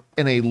trailer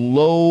in a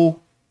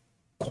low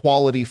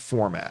quality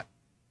format.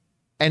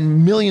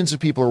 And millions of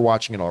people are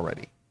watching it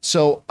already.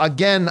 So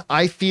again,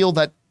 I feel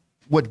that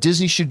what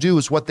Disney should do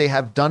is what they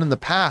have done in the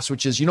past,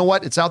 which is, you know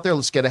what? It's out there.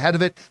 Let's get ahead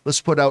of it.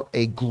 Let's put out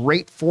a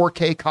great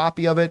 4K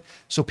copy of it.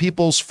 So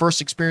people's first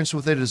experience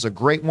with it is a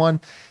great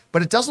one.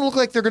 But it doesn't look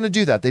like they're going to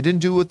do that. They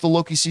didn't do it with the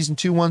Loki season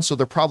 2 one, so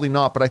they're probably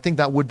not. But I think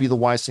that would be the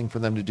wise thing for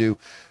them to do.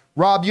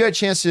 Rob, you had a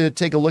chance to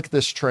take a look at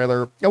this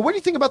trailer. Now, what do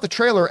you think about the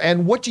trailer,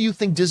 and what do you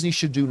think Disney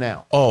should do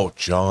now? Oh,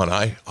 John,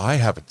 I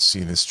haven't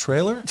seen this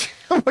trailer.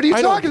 What are you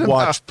talking I don't about?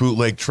 watch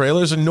bootleg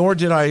trailers, and nor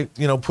did I,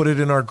 put it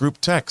in our group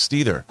text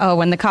either. Oh,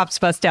 when the cops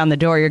bust down the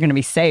door, you're going to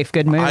be safe.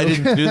 Good move. I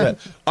didn't do that.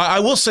 I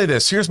will say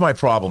this. Here's my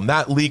problem.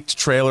 That leaked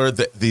trailer,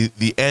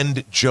 the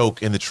end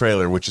joke in the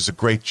trailer, which is a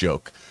great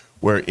joke,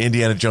 where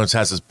Indiana Jones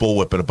has his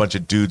bullwhip and a bunch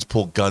of dudes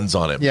pull guns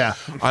on him. Yeah.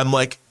 I'm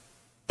like,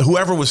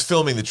 whoever was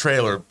filming the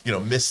trailer,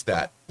 missed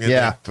that.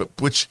 Yeah.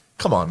 Which,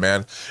 come on,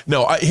 man.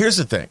 No, here's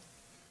the thing.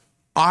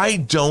 I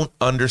don't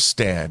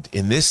understand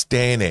in this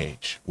day and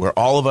age where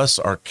all of us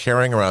are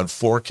carrying around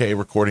 4K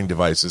recording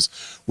devices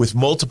with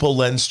multiple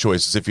lens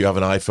choices if you have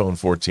an iPhone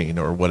 14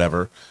 or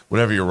whatever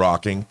you're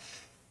rocking,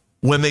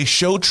 when they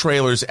show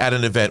trailers at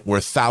an event where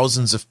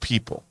thousands of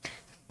people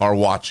are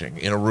watching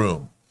in a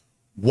room,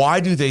 why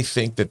do they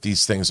think that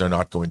these things are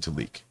not going to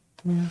leak?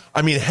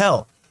 I mean,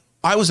 hell,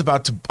 I was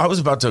about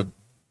to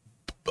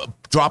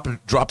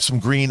drop some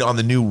green on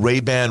the new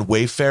Ray-Ban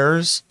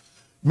Wayfarers.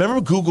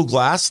 Remember Google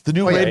Glass, the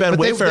new Ray-Ban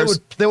Wayfarers?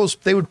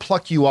 They would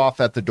pluck you off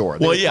at the door.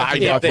 Well, yeah, I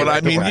know, but I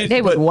mean,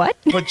 They would what?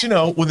 But you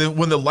know, when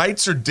the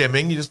lights are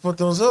dimming, you just put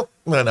those up.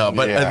 No,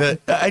 but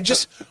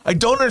I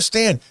don't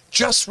understand.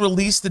 Just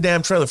release the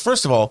damn trailer.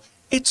 First of all,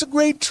 it's a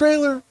great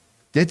trailer.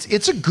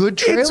 It's a good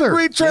trailer. It's a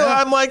great trailer.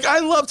 Yeah. I'm like, I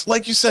loved,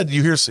 like you said,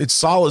 you hear it's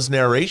Salah's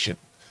narration,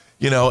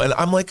 you know, and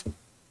I'm like,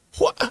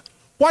 what?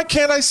 Why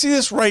can't I see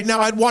this right now?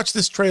 I'd watch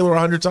this trailer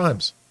 100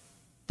 times,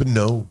 but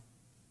no,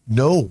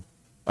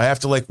 I have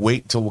to like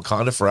wait until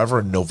Wakanda Forever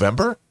in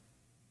November.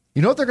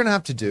 You know what they're going to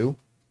have to do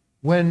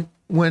when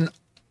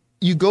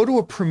you go to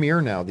a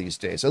premiere now these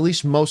days, at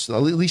least a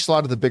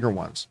lot of the bigger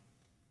ones.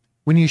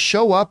 When you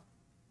show up,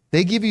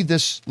 they give you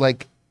this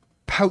like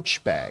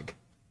pouch bag,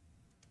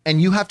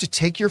 and you have to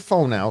take your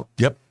phone out.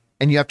 Yep.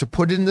 And you have to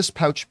put it in this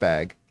pouch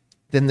bag.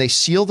 Then they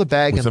seal the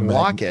bag With and a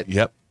lock it.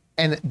 Yep.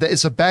 And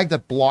it's a bag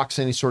that blocks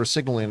any sort of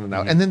signal in and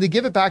out. And then they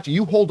give it back to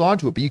you. You hold on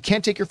to it, but you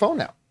can't take your phone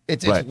out.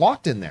 It's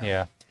locked in there.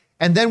 Yeah.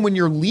 And then when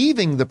you're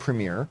leaving the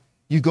premiere,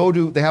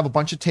 they have a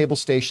bunch of table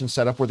stations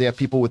set up where they have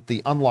people with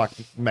the unlock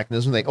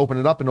mechanism. They open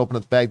it up and open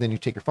up the bag, then you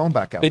take your phone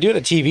back out. They do it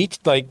at TV,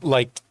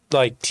 like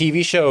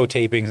TV show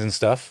tapings and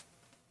stuff.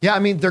 Yeah, I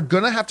mean, they're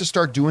going to have to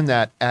start doing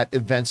that at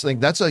events. Like,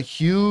 that's a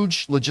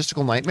huge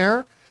logistical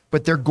nightmare,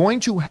 but they're going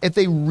to, if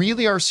they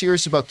really are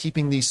serious about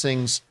keeping these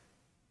things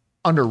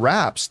under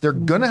wraps, they're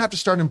going to have to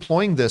start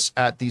employing this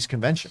at these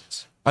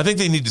conventions. I think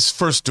they need to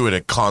first do it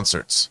at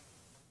concerts.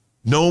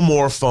 No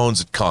more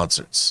phones at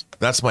concerts.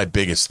 That's my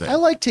biggest thing. I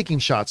like taking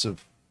shots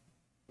of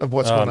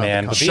what's going on.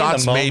 At the but concert. be in the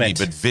Shots maybe, moment.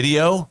 but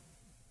video.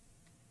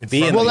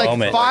 Be in Well, the like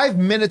moment. 5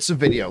 minutes of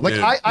video. Like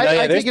Dude.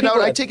 I there's take it out.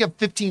 people I that- take a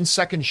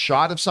 15-second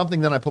shot of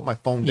something, then I put my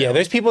phone down. Yeah,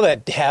 there's people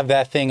that have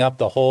that thing up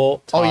the whole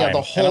time. Oh, yeah,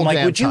 the whole And I'm like,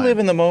 damn would you time. live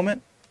in the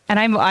moment? And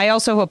I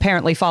also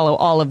apparently follow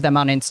all of them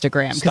on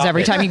Instagram because Stop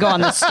every it. time you go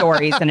on the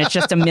stories and it's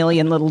just a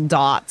million little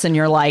dots and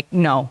you're like,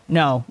 no,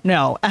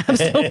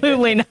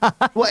 absolutely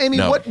not. Well, Amy,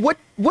 No.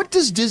 what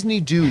does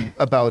Disney do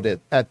about it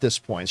at this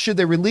point? Should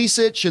they release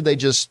it? Should they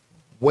just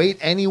wait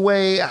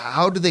anyway?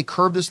 How do they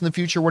curb this in the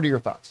future? What are your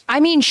thoughts? I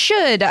mean,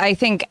 I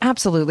think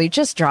absolutely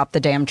just drop the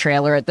damn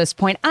trailer at this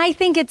point. I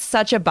think it's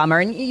such a bummer.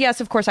 And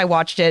yes, of course, I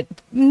watched it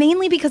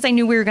mainly because I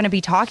knew we were going to be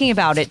talking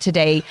about it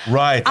today.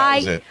 Right, that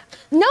was it.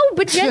 No,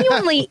 but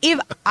genuinely, if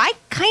I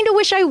kind of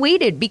wish I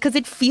waited because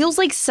it feels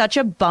like such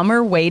a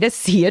bummer way to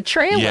see a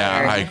trailer.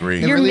 Yeah, I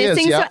agree. It You're really is,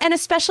 missing yeah. and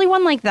especially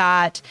one like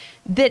that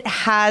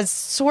has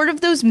sort of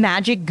those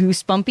magic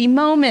goosebumpy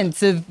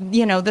moments of,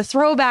 you know, the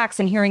throwbacks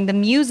and hearing the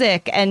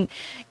music. And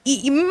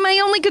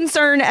my only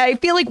concern, I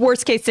feel like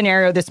worst case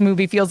scenario, this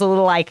movie feels a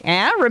little like,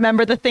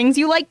 remember the things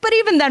you like, but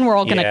even then we're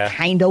all going to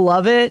kind of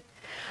love it.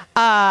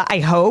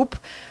 I hope.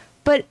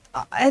 But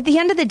at the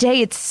end of the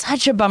day, it's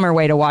such a bummer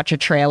way to watch a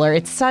trailer.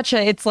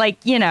 It's like,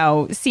 you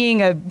know,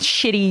 seeing a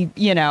shitty,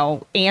 you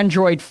know,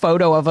 Android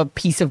photo of a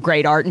piece of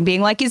great art and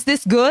being like, is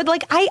this good?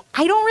 Like, I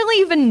don't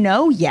really even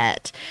know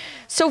yet.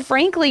 So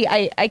frankly,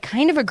 I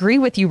kind of agree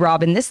with you,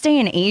 Rob, in this day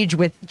and age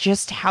with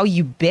just how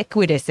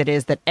ubiquitous it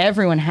is that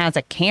everyone has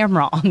a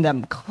camera on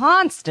them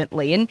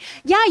constantly. And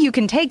yeah, you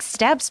can take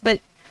steps,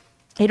 but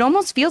it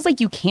almost feels like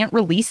you can't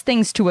release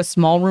things to a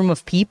small room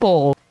of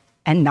people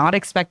and not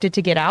expect it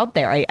to get out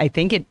there. I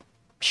think it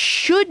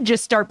should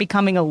just start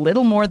becoming a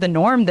little more the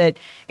norm that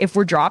if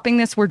we're dropping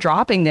this, we're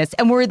dropping this,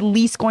 and we're at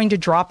least going to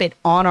drop it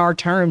on our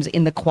terms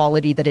in the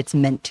quality that it's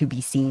meant to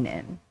be seen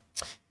in.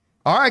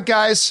 All right,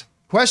 guys.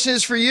 Question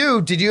is for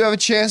you. Did you have a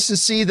chance to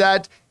see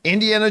that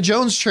Indiana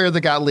Jones trailer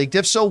that got leaked?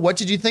 If so, what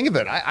did you think of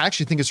it? I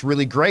actually think it's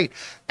really great.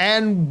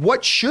 And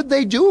what should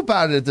they do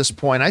about it at this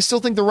point? I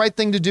still think the right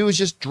thing to do is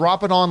just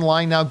drop it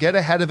online now, get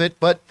ahead of it,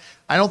 but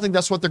I don't think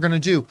that's what they're going to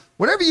do.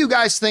 Whatever you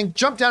guys think,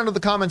 jump down to the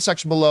comment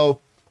section below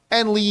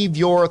and leave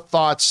your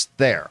thoughts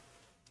there.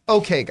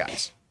 Okay,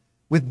 guys.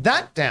 With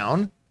that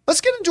down, let's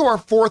get into our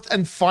fourth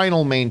and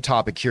final main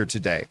topic here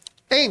today.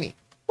 Amy,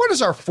 what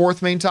is our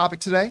fourth main topic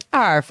today?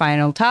 Our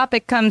final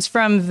topic comes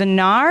from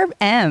Vinar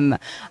M.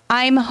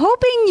 I'm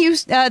hoping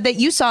that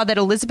you saw that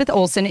Elizabeth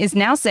Olsen is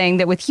now saying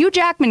that with Hugh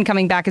Jackman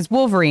coming back as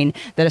Wolverine,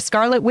 that a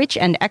Scarlet Witch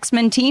and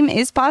X-Men team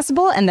is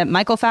possible and that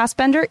Michael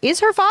Fassbender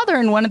is her father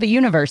in one of the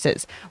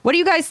universes. What do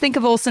you guys think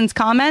of Olsen's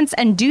comments?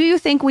 And do you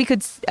think we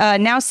could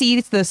now see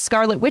the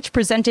Scarlet Witch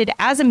presented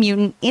as a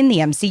mutant in the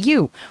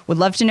MCU? Would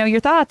love to know your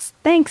thoughts.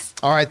 Thanks.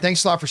 All right.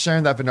 Thanks a lot for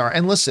sharing that, Vinar.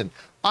 And listen,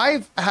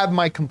 I've had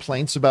my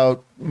complaints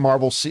about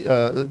Marvel,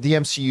 the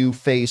MCU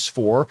Phase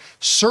 4.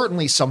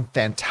 Certainly some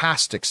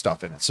fantastic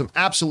stuff in it. Some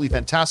absolutely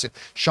fantastic.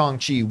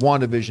 Shang-Chi,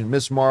 WandaVision,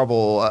 Ms.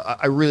 Marvel.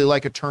 I really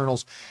like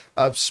Eternals.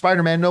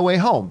 Spider-Man No Way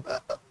Home.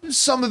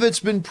 Some of it's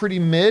been pretty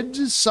mid.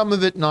 Some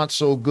of it not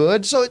so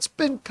good. So it's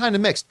been kind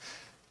of mixed.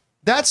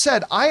 That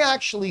said, I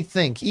actually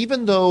think,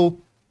 even though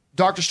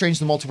Doctor Strange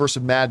the Multiverse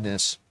of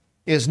Madness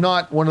is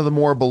not one of the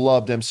more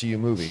beloved MCU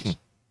movies,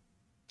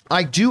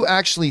 I do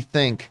actually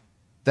think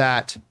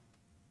that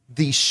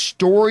the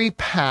story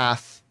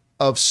path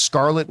of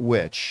Scarlet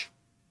Witch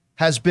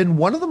has been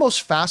one of the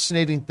most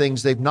fascinating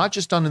things they've not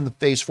just done in the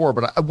Phase 4,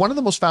 but one of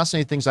the most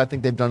fascinating things I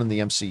think they've done in the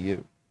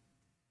MCU.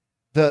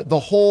 The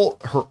whole,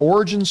 her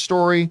origin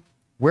story,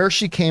 where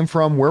she came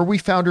from, where we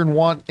found her in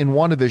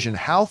WandaVision,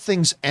 how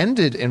things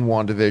ended in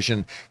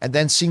WandaVision, and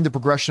then seeing the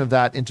progression of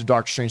that into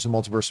Doctor Strange and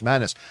Multiverse of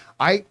Madness.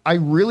 I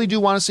really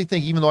do honestly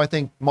think, even though I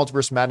think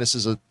Multiverse of Madness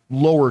is a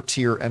lower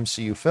tier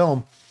MCU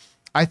film,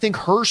 I think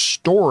her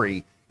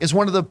story is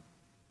one of the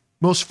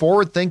most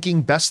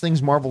forward-thinking, best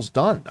things Marvel's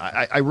done.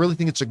 I really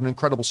think it's an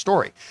incredible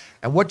story.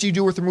 And what do you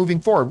do with her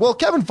moving forward? Well,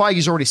 Kevin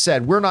Feige's already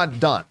said, we're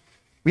not done.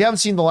 We haven't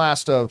seen the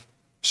last of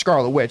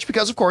Scarlet Witch,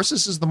 because of course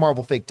this is the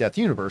Marvel fake death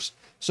universe.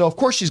 So of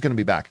course she's going to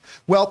be back.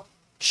 Well,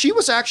 she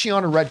was actually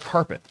on a red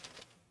carpet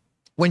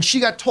when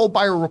she got told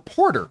by a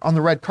reporter on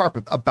the red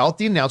carpet about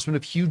the announcement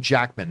of Hugh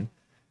Jackman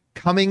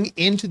coming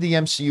into the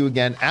MCU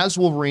again as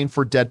Wolverine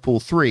for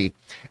Deadpool 3.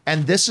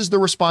 And this is the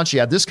response she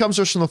had. This comes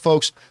from the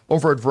folks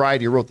over at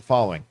Variety who wrote the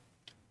following.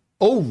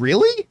 "Oh,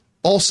 really?"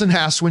 Olsen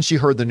asked when she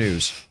heard the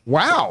news.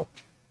 "Wow.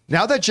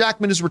 Now that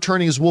Jackman is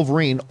returning as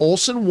Wolverine,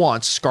 Olsen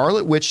wants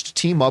Scarlet Witch to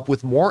team up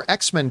with more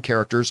X-Men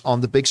characters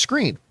on the big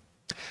screen.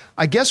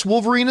 I guess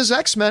Wolverine is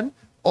X-Men,"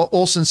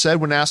 Olsen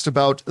said when asked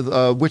about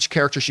which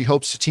character she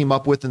hopes to team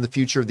up with in the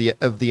future of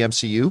the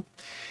MCU.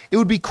 "It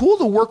would be cool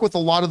to work with a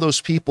lot of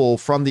those people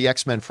from the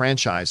X-Men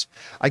franchise.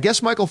 I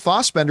guess Michael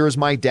Fassbender is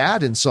my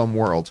dad in some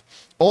world."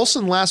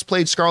 Olsen last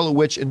played Scarlet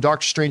Witch in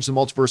Doctor Strange: The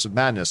Multiverse of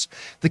Madness.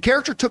 The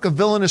character took a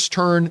villainous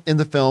turn in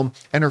the film,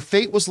 and her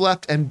fate was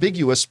left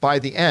ambiguous by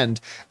the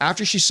end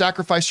after she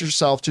sacrificed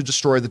herself to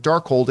destroy the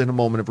Darkhold in a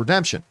moment of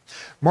redemption.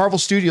 Marvel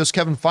Studios'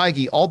 Kevin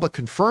Feige all but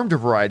confirmed to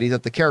Variety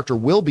that the character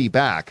will be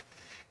back.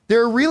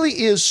 "There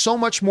really is so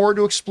much more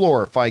to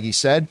explore," Feige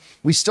said.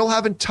 "We still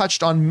haven't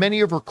touched on many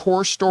of her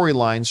core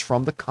storylines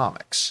from the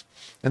comics."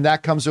 And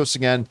that comes to us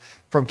again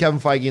from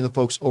Kevin Feige and the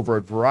folks over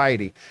at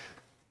Variety.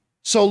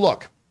 So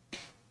look,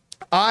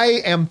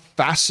 I am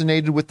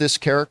fascinated with this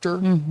character.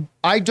 Mm-hmm.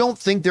 I don't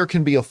think there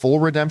can be a full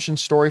redemption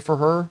story for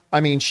her.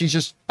 I mean,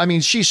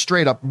 she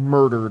straight up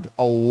murdered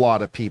a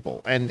lot of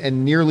people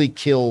and nearly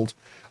killed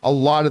a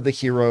lot of the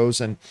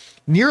heroes and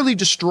nearly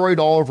destroyed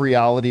all of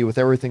reality with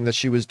everything that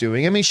she was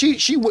doing. I mean,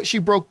 she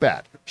broke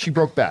bad. She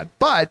broke bad,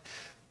 but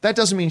that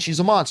doesn't mean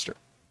she's a monster.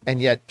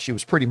 And yet she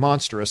was pretty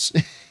monstrous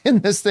in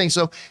this thing.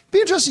 So it'd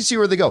be interesting to see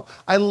where they go.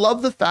 I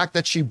love the fact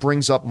that she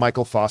brings up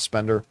Michael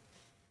Fassbender,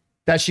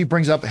 that she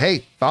brings up,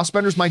 hey,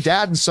 Fassbender's my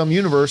dad in some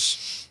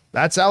universe.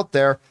 That's out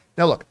there.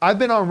 Now, look, I've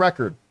been on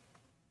record,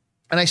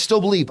 and I still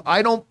believe,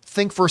 I don't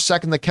think for a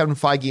second that Kevin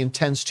Feige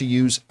intends to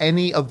use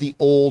any of the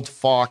old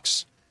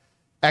Fox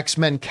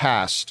X-Men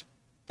cast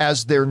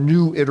as their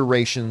new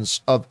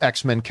iterations of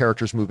X-Men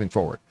characters moving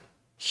forward.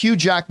 Hugh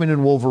Jackman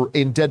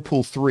in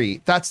Deadpool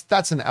 3,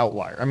 that's an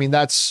outlier. I mean,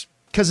 that's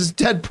because it's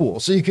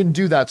Deadpool, so you can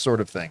do that sort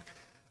of thing.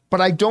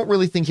 But I don't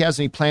really think he has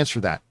any plans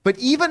for that. But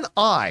even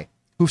I,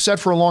 who've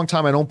said for a long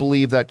time I don't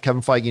believe that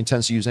Kevin Feige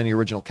intends to use any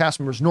original cast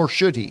members, nor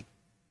should he,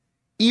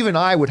 even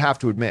I would have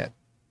to admit,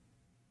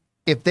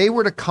 if they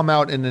were to come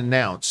out and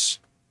announce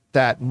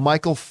that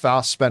Michael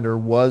Fassbender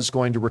was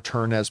going to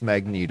return as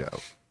Magneto,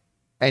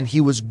 and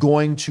he was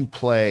going to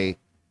play,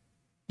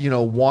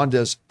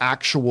 Wanda's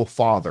actual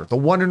father. The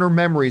one in her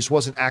memories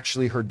wasn't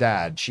actually her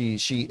dad.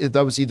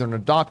 That was either an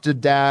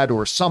adopted dad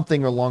or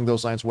something along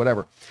those lines,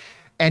 whatever.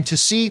 And to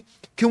see,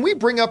 can we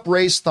bring up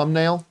Ray's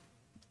thumbnail?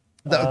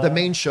 The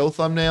main show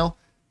thumbnail,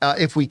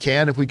 if we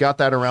got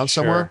that around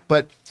somewhere. Sure.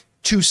 But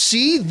to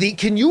see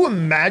can you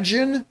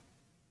imagine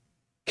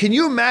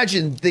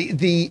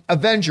the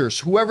Avengers,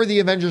 whoever the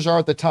Avengers are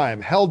at the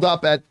time, held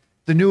up at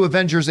the new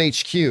Avengers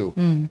HQ,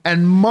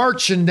 and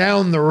marching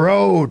down the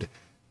road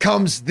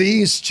comes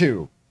these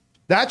two.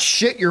 That's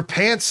shit your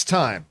pants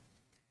time.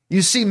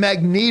 You see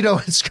Magneto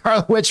and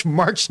Scarlet Witch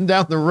marching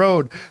down the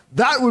road.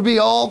 That would be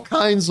all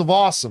kinds of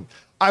awesome.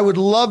 I would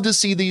love to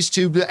see these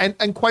two.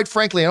 And quite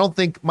frankly, I don't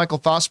think Michael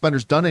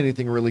Fassbender's done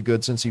anything really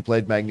good since he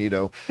played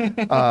Magneto,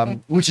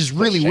 which is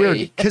really weird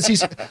because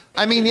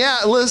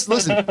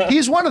listen,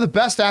 he's one of the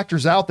best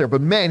actors out there, but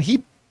man,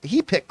 he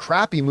picked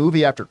crappy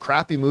movie after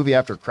crappy movie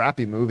after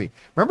crappy movie.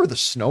 Remember The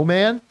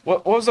Snowman?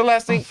 What was the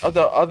last thing?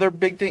 The other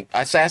big thing?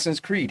 Assassin's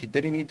Creed.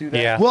 Didn't he do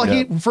that? Yeah. Well,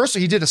 he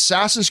did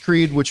Assassin's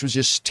Creed, which was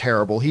just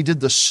terrible. He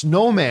did The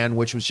Snowman,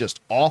 which was just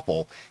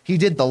awful. He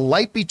did The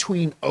Light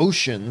Between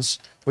Oceans,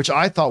 which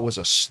I thought was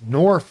a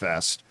snore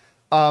fest.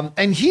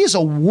 And he's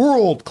a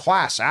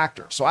world-class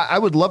actor. So I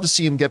would love to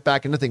see him get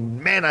back into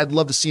things. Man, I'd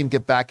love to see him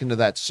get back into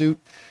that suit.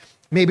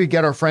 Maybe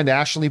get our friend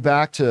Ashley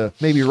back to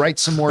maybe write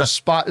some more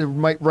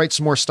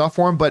stuff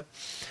for him. But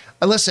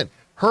listen,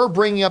 her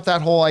bringing up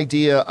that whole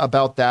idea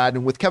about that,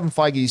 and with Kevin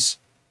Feige's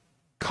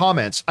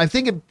comments, I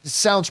think it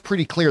sounds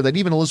pretty clear that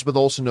even Elizabeth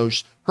Olsen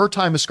knows her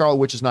time as Scarlet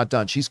Witch is not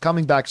done. She's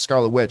coming back as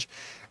Scarlet Witch.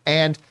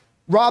 And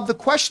Rob, the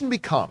question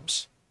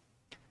becomes,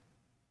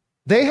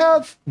 they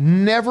have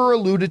never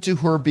alluded to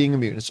her being a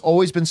mutant. It's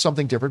always been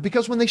something different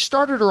because when they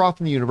started her off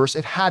in the universe,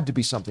 it had to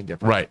be something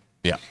different. Right.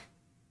 Yeah.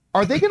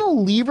 Are they going to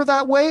leave her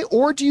that way,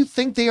 or do you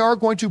think they are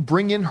going to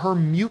bring in her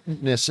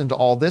mutantness into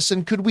all this?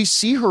 And could we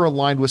see her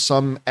aligned with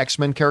some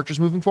X-Men characters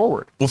moving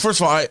forward? Well, first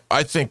of all,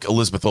 I think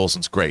Elizabeth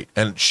Olsen's great.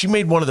 And she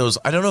made one of those,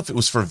 I don't know if it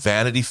was for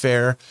Vanity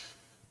Fair,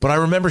 but I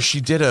remember she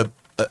did a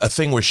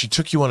thing where she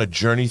took you on a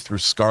journey through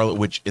Scarlet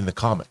Witch in the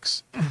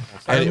comics.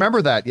 I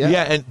remember that, yeah.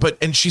 Yeah,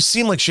 and she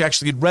seemed like she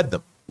actually had read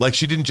them. Like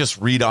she didn't just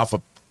read off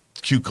a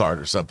cue card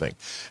or something.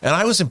 And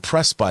I was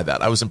impressed by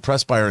that. I was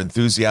impressed by her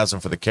enthusiasm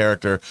for the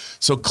character.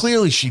 So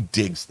clearly she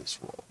digs this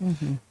role.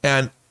 Mm-hmm.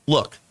 And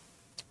look,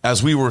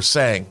 as we were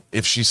saying,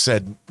 if she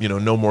said,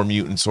 no more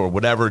mutants or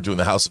whatever, doing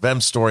the House of M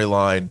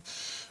storyline,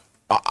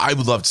 I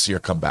would love to see her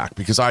come back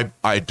because I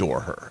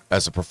adore her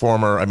as a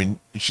performer. I mean,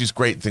 she's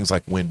great in things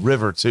like Wind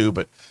River too,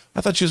 but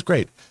I thought she was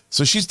great.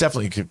 So she's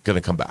definitely going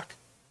to come back.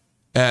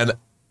 And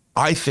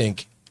I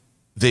think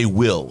they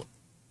will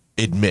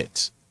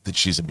admit that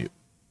she's a mutant.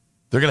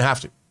 They're going to have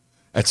to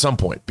at some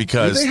point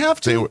because do they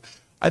have to?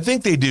 I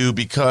think they do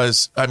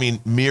because,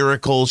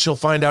 Miracle, she'll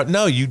find out,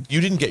 no, you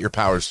didn't get your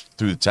powers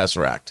through the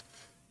Tesseract.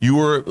 You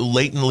were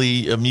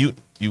latently a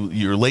mutant.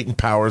 Your latent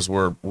powers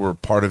were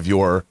part of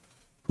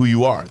who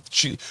you are.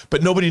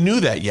 But nobody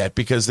knew that yet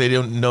because they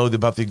didn't know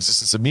about the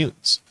existence of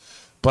mutants.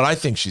 But I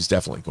think she's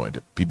definitely going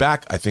to be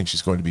back. I think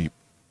she's going to be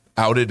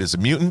outed as a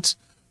mutant,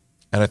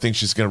 and I think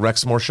she's going to wreck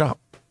some more shop.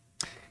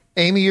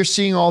 Amy, you're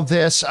seeing all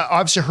this.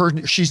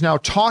 Obviously, she's now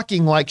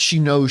talking like she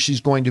knows she's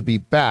going to be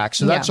back.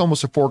 So that's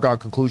almost a foregone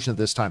conclusion at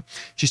this time.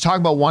 She's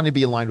talking about wanting to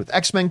be aligned with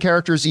X-Men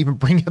characters, even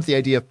bringing up the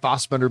idea of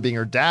Fassbender being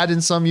her dad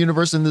in some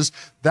universe in this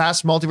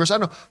vast multiverse. I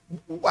don't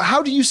know.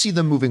 How do you see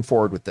them moving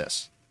forward with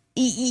this?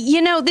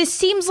 This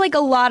seems like a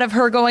lot of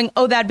her going,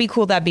 oh, that'd be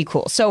cool. That'd be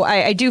cool. So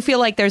I do feel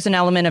like there's an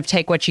element of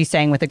take what she's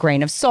saying with a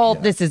grain of salt.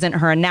 Yeah. This isn't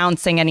her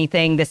announcing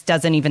anything. This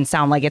doesn't even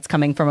sound like it's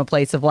coming from a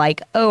place of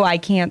like, oh, I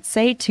can't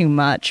say too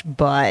much.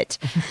 But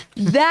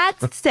that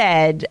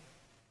said,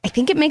 I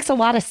think it makes a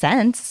lot of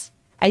sense.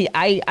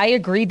 I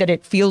agree that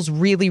it feels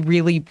really,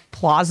 really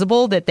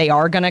plausible that they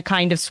are going to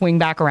kind of swing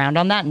back around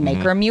on that and make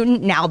her a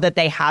mutant now that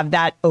they have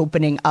that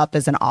opening up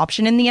as an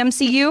option in the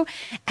MCU.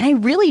 And I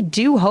really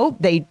do hope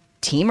they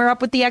team her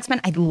up with the X-Men.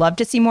 I'd love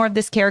to see more of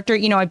this character.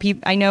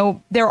 I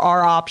know there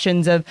are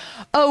options of,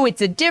 oh,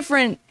 it's a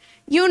different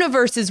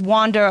universe as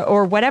Wanda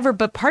or whatever,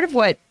 but part of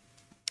what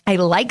I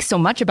like so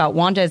much about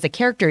Wanda as a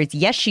character is,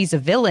 yes, she's a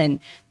villain,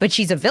 but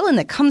she's a villain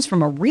that comes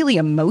from a really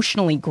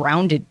emotionally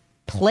grounded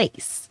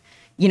place.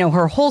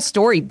 Her whole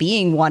story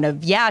being one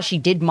of, she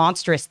did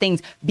monstrous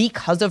things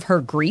because of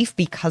her grief,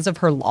 because of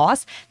her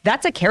loss.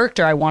 That's a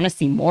character I want to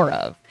see more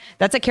of.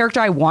 That's a character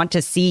I want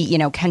to see,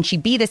 can she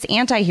be this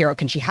anti-hero?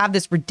 Can she have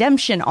this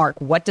redemption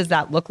arc? What does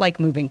that look like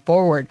moving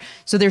forward?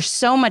 So there's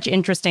so much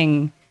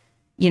interesting,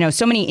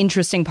 so many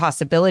interesting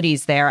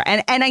possibilities there.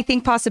 And I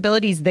think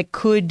possibilities that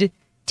could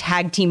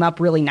tag team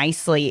up really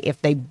nicely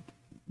if they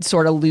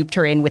sort of looped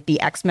her in with the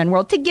X-Men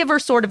world to give her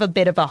sort of a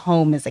bit of a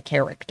home as a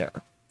character.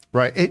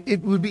 Right.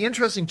 It would be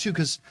interesting, too,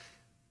 because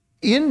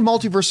in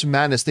Multiverse of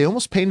Madness, they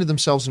almost painted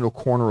themselves into a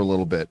corner a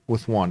little bit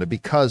with Wanda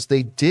because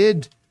they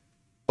did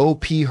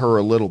OP her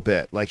a little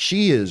bit. Like,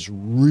 she is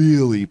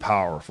really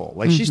powerful.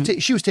 Like,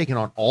 she was taking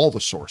on all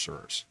the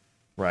sorcerers,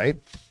 right?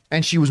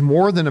 And she was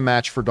more than a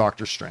match for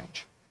Doctor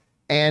Strange.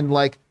 And,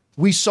 like,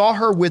 we saw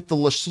her with the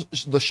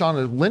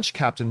Lashana Lynch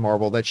Captain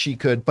Marvel that she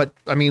could, but,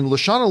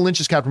 Lashana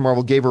Lynch's Captain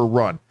Marvel gave her a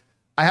run.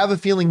 I have a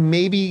feeling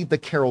maybe the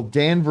Carol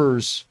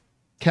Danvers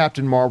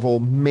Captain Marvel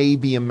may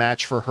be a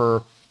match for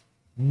her.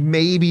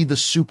 Maybe the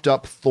souped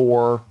up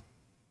Thor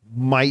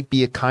might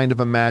be a kind of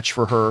a match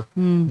for her.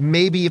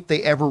 Maybe if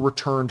they ever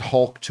returned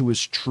Hulk to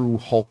his true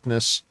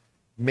Hulkness,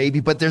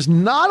 maybe, but it's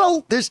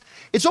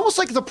almost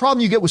like the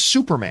problem you get with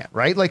Superman,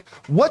 right? Like,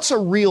 what's a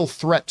real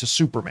threat to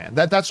Superman?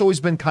 That's always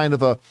been kind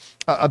of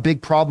a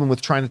big problem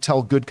with trying to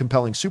tell good,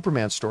 compelling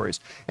Superman stories.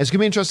 And it's gonna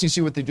be interesting to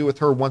see what they do with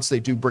her once they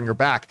do bring her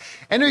back.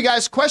 Anyway,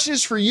 guys, question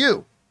is for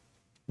you.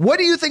 What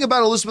do you think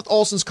about Elizabeth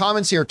Olsen's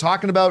comments here,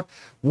 talking about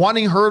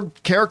wanting her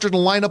character to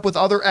line up with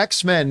other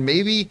X-Men,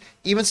 maybe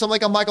even something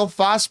like a Michael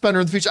Fassbender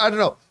in the future? I don't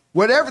know.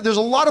 Whatever. There's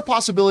a lot of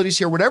possibilities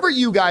here. Whatever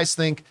you guys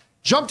think,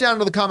 jump down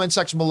to the comment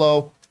section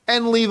below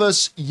and leave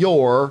us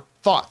your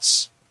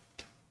thoughts.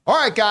 All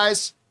right,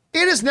 guys.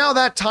 It is now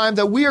that time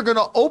that we are going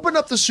to open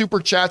up the super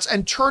chats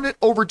and turn it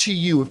over to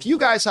you. If you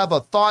guys have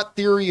a thought,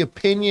 theory,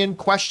 opinion,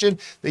 question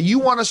that you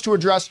want us to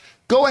address,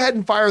 go ahead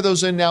and fire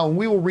those in now and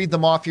we will read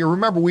them off here.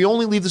 Remember, we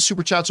only leave the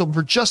super chats open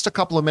for just a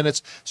couple of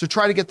minutes, so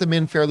try to get them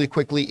in fairly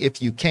quickly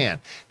if you can.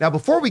 Now,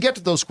 before we get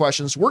to those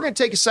questions, we're going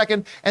to take a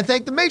second and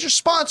thank the major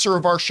sponsor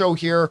of our show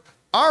here,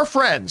 our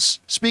friends,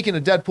 speaking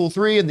of Deadpool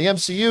 3 and the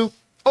MCU,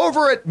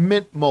 over at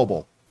Mint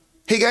Mobile.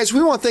 Hey guys,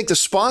 we want to thank the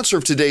sponsor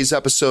of today's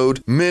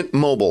episode, Mint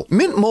Mobile.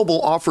 Mint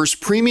Mobile offers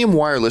premium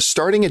wireless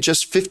starting at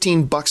just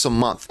 $15 a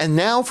month. And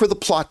now for the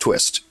plot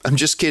twist. I'm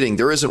just kidding,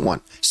 there isn't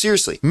one.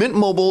 Seriously, Mint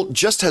Mobile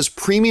just has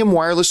premium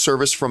wireless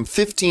service from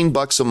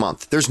 $15 a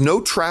month. There's no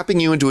trapping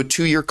you into a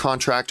 2-year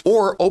contract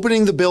or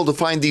opening the bill to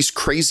find these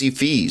crazy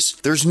fees.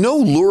 There's no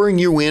luring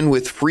you in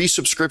with free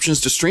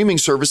subscriptions to streaming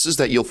services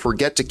that you'll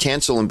forget to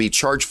cancel and be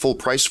charged full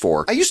price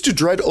for. I used to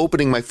dread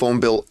opening my phone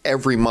bill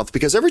every month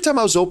because every time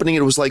I was opening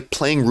it, it was like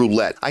playing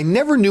roulette. I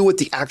never knew what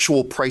the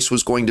actual price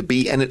was going to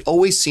be, and it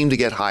always seemed to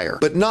get higher.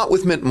 But not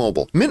with Mint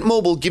Mobile. Mint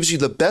Mobile gives you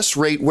the best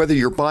rate whether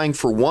you're buying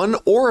for one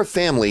or a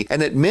family,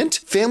 and at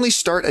Mint, families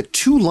start at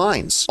 2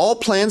 lines. All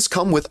plans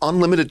come with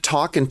unlimited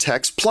talk and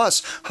text,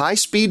 plus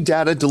high-speed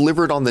data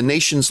delivered on the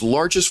nation's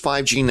largest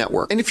 5G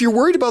network. And if you're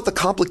worried about the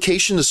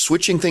complication of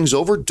switching things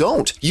over,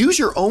 don't. Use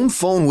your own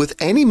phone with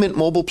any Mint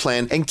Mobile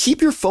plan and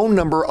keep your phone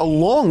number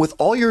along with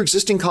all your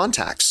existing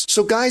contacts.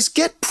 So guys,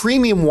 get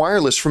premium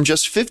wireless from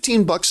just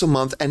 $15 a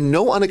month and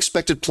no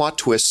unexpected plot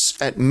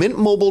twists at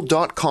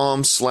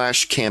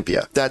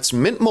mintmobile.com/Campia. That's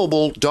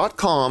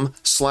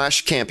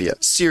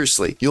mintmobile.com/Campia.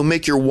 Seriously, you'll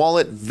make your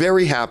wallet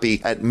very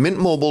happy at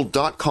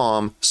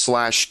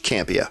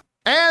mintmobile.com/Campia.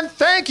 And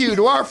thank you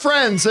to our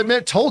friends at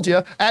Mint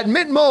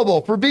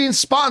Mobile for being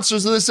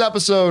sponsors of this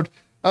episode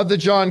of the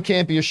John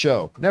Campia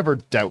Show. Never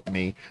doubt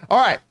me. All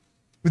right.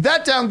 With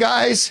that down,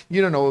 guys,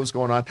 you don't know what was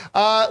going on.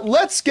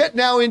 Let's get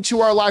now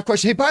into our live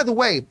question. Hey, by the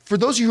way, for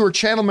those of you who are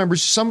channel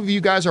members, some of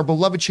you guys, our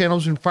beloved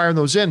channels, have been firing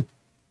those in.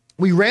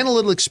 We ran a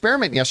little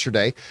experiment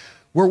yesterday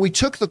where we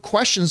took the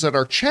questions that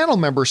our channel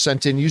members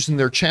sent in using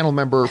their channel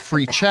member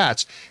free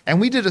chats, and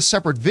we did a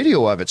separate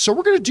video of it. So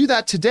we're going to do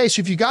that today. So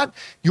if you got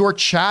your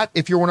chat,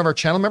 if you're one of our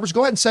channel members,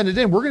 go ahead and send it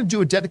in. We're going to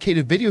do a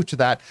dedicated video to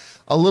that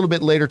a little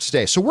bit later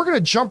today. So we're going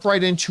to jump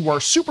right into our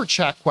super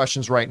chat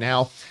questions right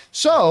now.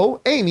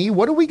 So, Amy,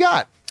 what do we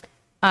got?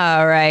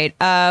 All right.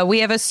 We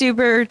have a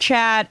super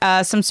chat,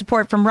 some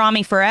support from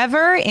Rami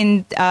Forever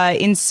in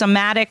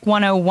Somatic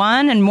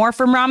 101, and more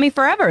from Rami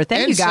Forever.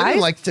 Thank you, guys.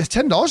 Like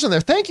 $10 on there.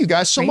 Thank you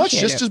guys so much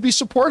just to be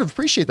supportive.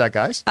 Appreciate that,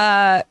 guys.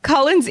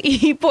 Collins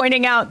E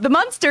pointing out the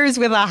Munsters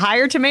with a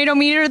higher tomato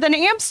meter than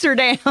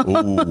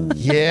Amsterdam.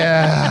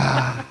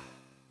 Yeah.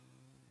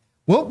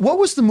 What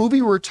was the movie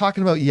we were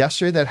talking about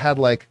yesterday that had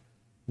like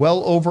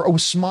well over,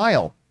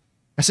 Smile.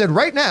 I said,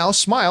 right now,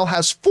 Smile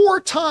has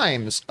 4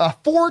 times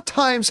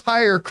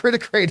higher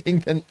critic rating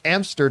than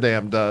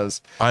Amsterdam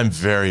does. I'm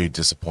very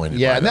disappointed.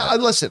 Yeah, by now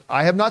that. listen,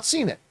 I have not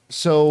seen it,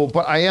 so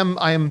but I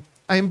am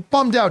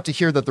bummed out to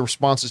hear that the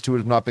responses to it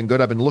have not been good.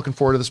 I've been looking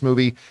forward to this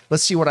movie.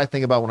 Let's see what I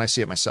think about when I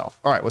see it myself.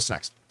 All right, what's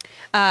next?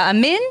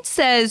 Amin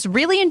says,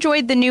 really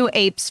enjoyed the new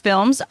Apes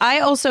films. I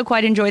also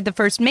quite enjoyed the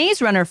first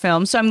Maze Runner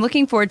film, so I'm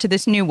looking forward to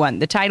this new one.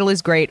 The title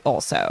is great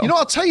also. You know,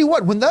 I'll tell you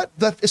what, when that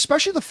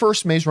especially the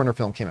first Maze Runner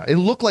film came out, it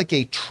looked like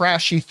a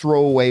trashy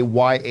throwaway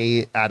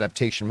YA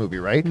adaptation movie,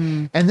 right?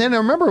 And then I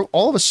remember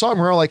all of a sudden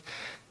we were like,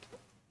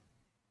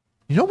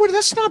 you know what,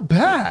 that's not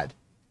bad.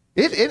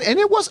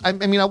 It was, I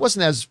mean, I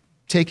wasn't as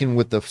taken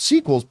with the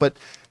sequels, but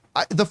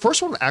the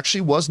first one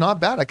actually was not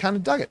bad. I kind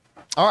of dug it.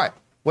 All right,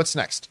 what's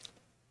next?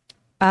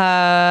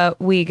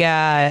 We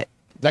got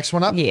next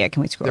one up. Yeah,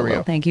 can we scroll? There we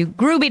go. Thank you.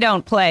 Groovy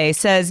Don't Play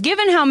says,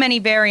 given how many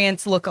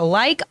variants look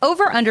alike,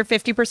 over under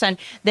 50%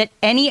 that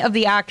any of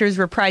the actors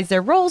reprise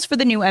their roles for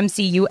the new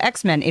MCU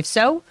X-Men. If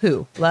so,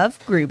 who? Love,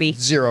 Groovy.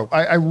 0.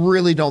 I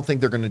really don't think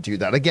they're going to do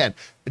that. Again,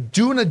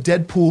 doing a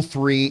Deadpool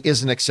 3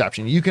 is an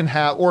exception. You can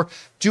have, or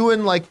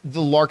doing like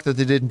the lark that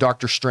they did in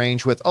Doctor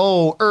Strange with,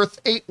 Earth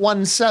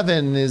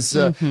 817 is,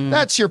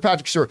 that's your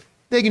Patrick Stewart.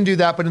 They can do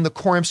that, but in the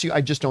core MCU,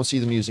 I just don't see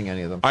them using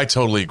any of them. I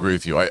totally agree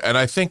with you. And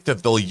I think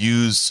that they'll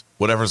use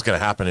whatever's going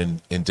to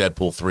happen in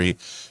Deadpool 3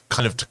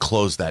 kind of to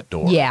close that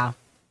door. Yeah.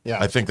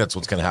 Yeah. I think that's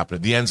what's going to happen.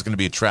 At the end is going to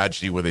be a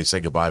tragedy where they say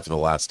goodbye for the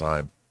last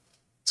time.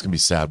 It's going to be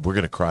sad. We're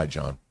going to cry,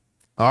 John.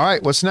 All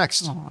right, what's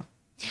next? Aww.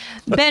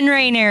 Ben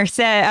Rayner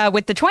said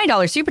with the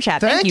 $20 super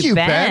chat. Thank you,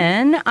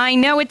 Ben. I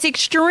know it's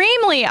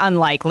extremely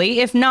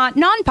unlikely, if not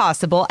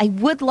non-possible. I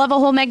would love a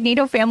whole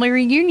Magneto family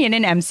reunion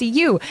in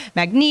MCU.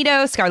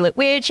 Magneto, Scarlet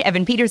Witch,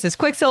 Evan Peters as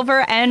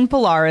Quicksilver, and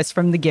Polaris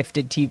from the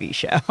Gifted TV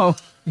show.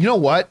 You know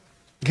what?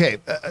 Okay,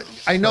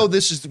 I know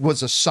this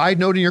was a side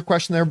note in your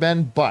question there,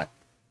 Ben, but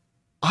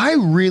I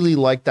really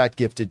like that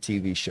Gifted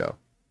TV show.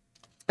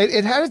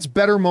 It had its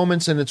better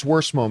moments and its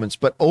worst moments,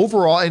 but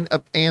overall, and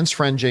Anne's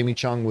friend Jamie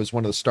Chung was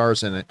one of the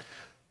stars in it.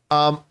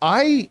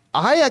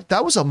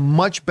 That was a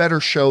much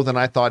better show than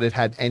I thought it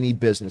had any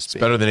business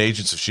being. Better than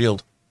Agents of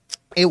S.H.I.E.L.D.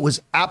 It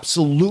was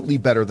absolutely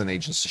better than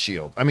Agents of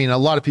S.H.I.E.L.D. I mean, a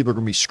lot of people are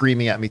going to be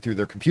screaming at me through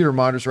their computer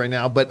monitors right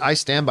now, but I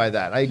stand by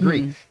that. I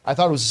agree. I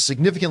thought it was a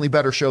significantly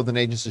better show than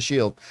Agents of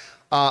S.H.I.E.L.D.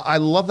 I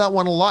love that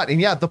one a lot. And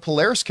yeah, the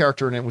Polaris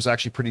character in it was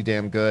actually pretty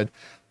damn good.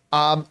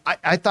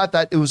 I thought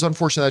that it was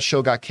unfortunate that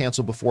show got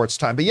canceled before its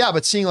time. But yeah,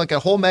 seeing like a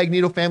whole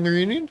Magneto family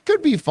reunion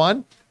could be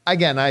fun.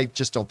 Again, I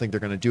just don't think they're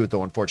going to do it,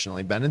 though,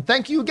 unfortunately, Ben. And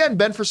thank you again,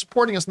 Ben, for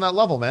supporting us on that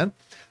level, man.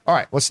 All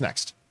right, what's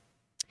next?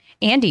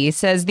 Andy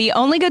says the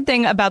only good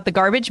thing about the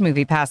garbage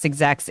Movie Pass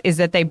execs is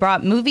that they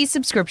brought movie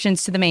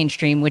subscriptions to the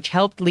mainstream, which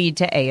helped lead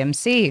to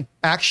AMC.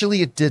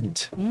 Actually, it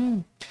didn't.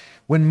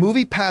 When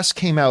Movie Pass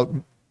came out,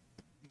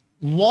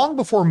 long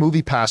before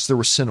Movie Pass, there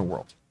was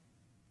Cineworld.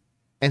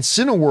 And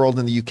Cineworld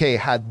in the UK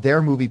had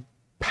their Movie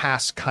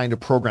Pass kind of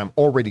program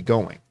already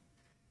going.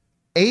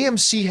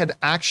 AMC had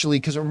actually,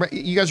 because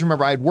you guys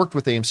remember I had worked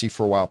with AMC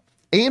for a while.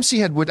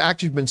 AMC would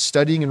actually been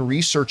studying and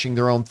researching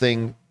their own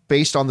thing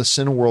based on the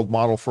Cineworld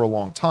model for a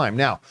long time.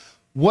 Now,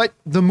 what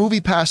the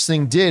Movie Pass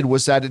thing did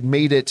was that it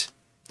made it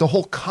the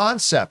whole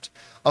concept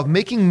of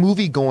making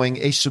movie going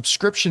a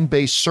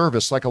subscription-based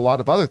service, like a lot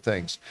of other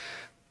things.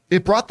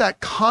 It brought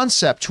that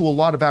concept to a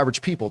lot of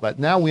average people that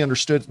now we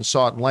understood and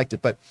saw it and liked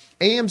it. But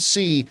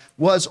AMC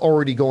was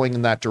already going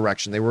in that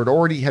direction.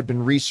 They had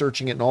been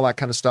researching it and all that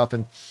kind of stuff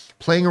and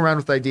playing around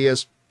with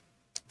ideas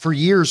for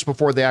years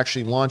before they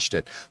actually launched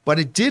it. But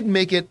it did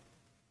make it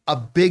a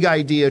big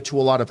idea to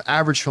a lot of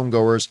average film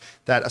goers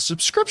that a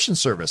subscription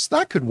service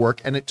that could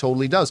work, and it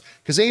totally does,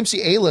 because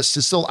AMC A-List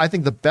is still, I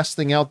think, the best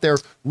thing out there.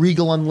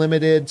 Regal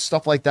Unlimited,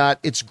 stuff like that.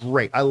 It's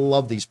great. I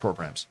love these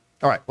programs.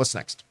 All right, what's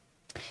next?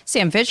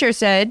 Sam Fisher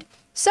said,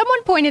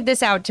 someone pointed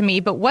this out to me,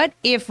 but what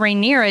if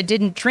Rhaenyra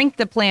didn't drink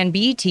the Plan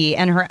B tea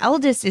and her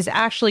eldest is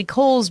actually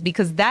Coles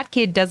because that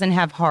kid doesn't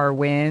have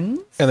Harwins?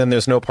 And then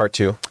there's no part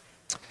 2.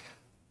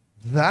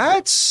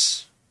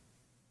 That's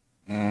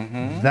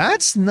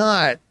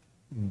not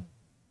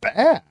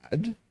bad.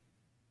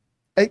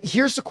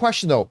 Here's the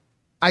question, though.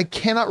 I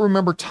cannot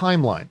remember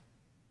timeline.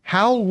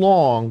 How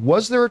long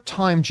was there a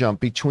time jump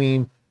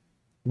between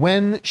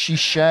when she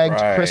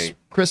shagged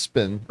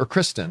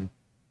Kristen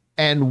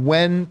and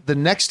when the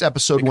next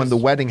episode, when the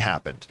wedding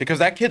happened? Because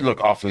that kid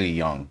looked awfully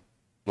young,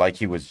 like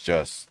he was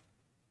just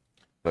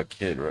a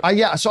kid, right?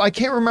 Yeah, so I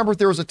can't remember if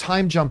there was a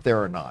time jump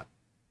there or not.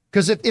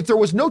 Because if there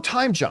was no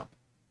time jump,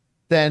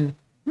 then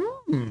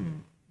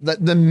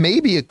then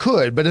maybe it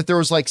could. But if there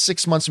was like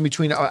 6 months in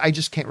between, I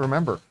just can't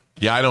remember.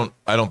 Yeah,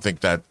 I don't think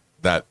that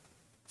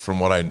from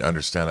what I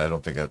understand, I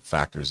don't think that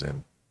factors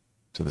in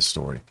to the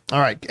story. All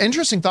right,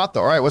 interesting thought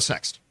though. All right, what's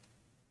next?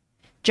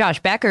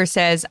 Josh Becker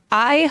says,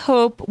 I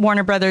hope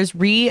Warner Brothers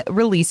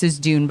re-releases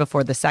Dune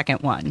before the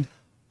second one.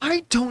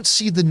 I don't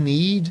see the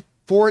need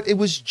for it. It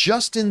was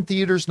just in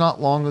theaters not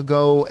long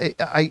ago.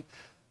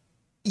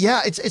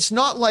 It's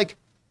not like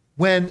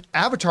when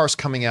Avatar's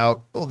coming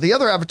out. Well, the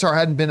other Avatar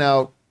hadn't been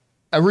out.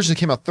 Originally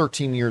came out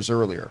 13 years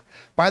earlier.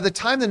 By the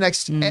time the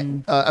next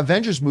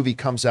Avengers movie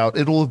comes out,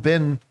 it'll have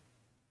been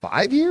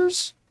 5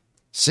 years,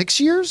 6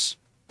 years.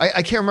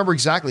 I can't remember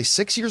exactly,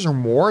 6 years or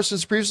more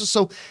since previously.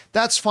 So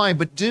that's fine.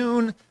 But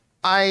Dune,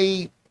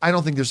 I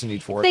don't think there's a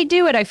need for it. If they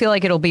do it, I feel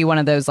like it'll be one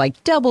of those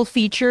like double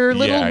feature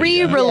little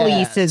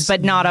re-releases,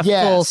 but not a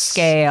full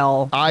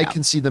scale. I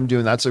can see them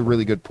doing that. That's a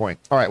really good point.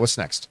 All right, what's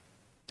next?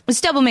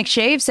 Stubble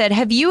McShave said,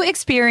 have you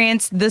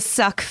experienced the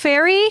suck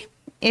fairy?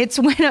 It's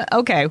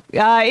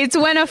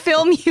when a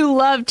film you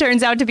love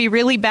turns out to be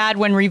really bad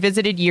when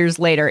revisited years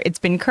later. It's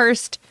been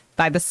cursed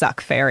by the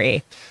suck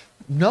fairy.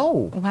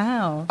 No.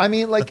 Wow. I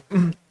mean, like,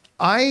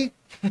 I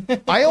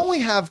only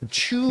have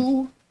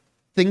 2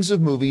 things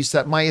of movies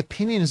that my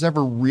opinion has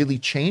ever really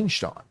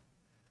changed on.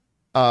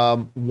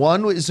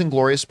 One is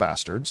Inglourious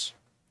Bastards,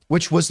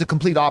 which was the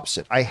complete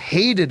opposite. I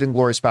hated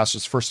Inglourious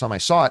Bastards the first time I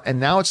saw it,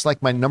 and now it's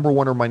like my number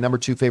 1 or my number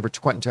 2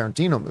 favorite Quentin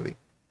Tarantino movie.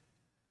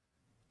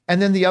 And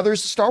then the other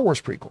is the Star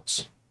Wars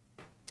prequels.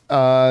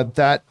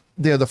 The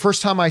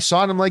first time I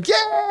saw it, I'm like,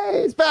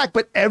 yay, it's back.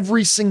 But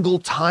every single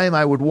time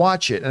I would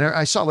watch it, and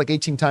I saw it like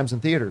 18 times in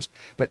theaters,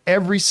 but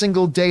every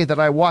single day that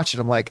I watched it,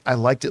 I'm like, I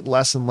liked it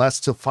less and less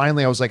till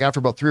finally I was like, after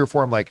about 3 or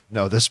 4, I'm like,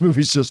 no, this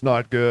movie's just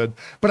not good.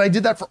 But I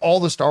did that for all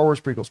the Star Wars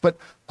prequels. But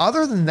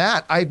other than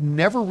that, I've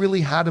never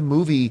really had a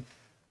movie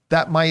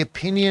that my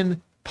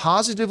opinion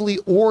positively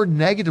or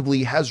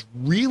negatively has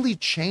really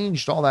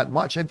changed all that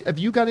much. Have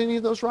you got any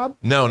of those, Rob?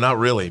 No, not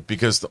really,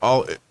 because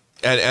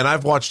and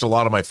I've watched a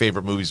lot of my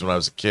favorite movies when I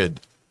was a kid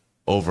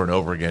over and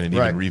over again, and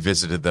even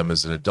revisited them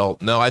as an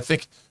adult. No, I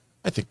think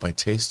my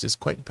taste is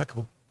quite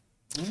impeccable.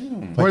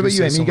 What about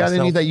you, Amy? You got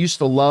any that you used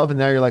to love, and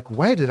now you're like,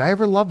 why did I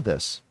ever love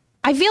this?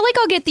 I feel like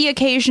I'll get the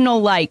occasional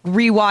like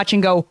rewatch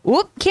and go,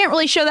 whoop, can't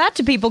really show that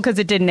to people because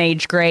it didn't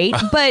age great.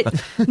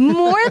 But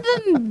more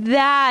than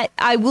that,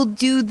 I will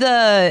do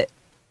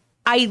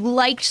I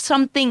liked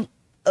something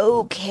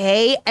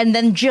okay, and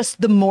then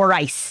just the more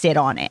I sit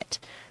on it.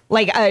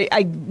 Like,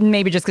 I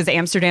maybe just because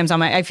Amsterdam's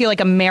on I feel like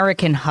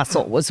American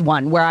Hustle was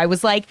one where I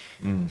was like,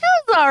 it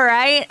was all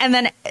right. And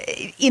then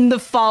in the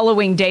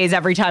following days,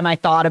 every time I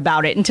thought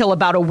about it until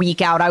about a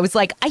week out, I was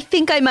like, I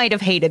think I might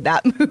have hated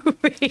that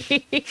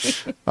movie.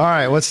 All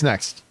right, what's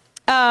next?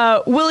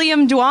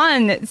 William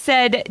Dwan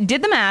said,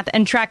 did the math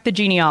and tracked the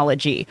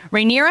genealogy.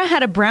 Rhaenyra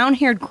had a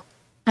brown-haired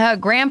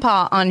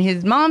grandpa on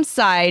his mom's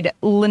side.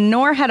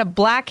 Lenore had a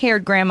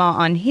black-haired grandma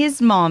on his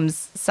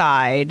mom's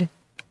side.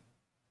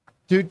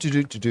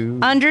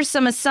 Under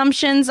some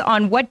assumptions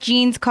on what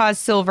genes cause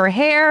silver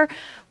hair,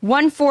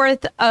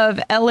 1/4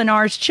 of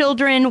Eleanor's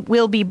children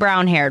will be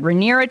brown-haired.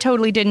 Rhaenyra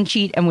totally didn't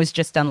cheat and was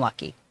just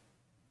unlucky.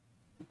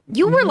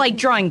 You were like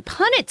drawing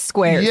Punnett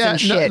squares and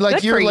shit. like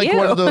Good you're for like you.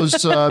 one of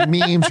those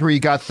memes where you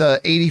got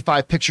the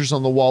 85 pictures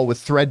on the wall with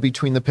thread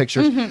between the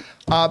pictures.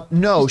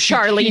 No, she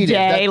Charlie cheated.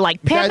 Day,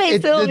 like Pepe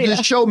Sylvia.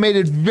 The show made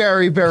it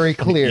very, very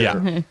clear.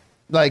 Yeah.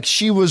 Like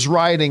she was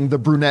riding the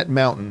brunette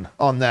mountain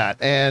on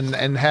that and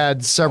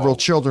had several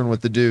children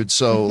with the dude.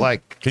 So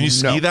like, Can you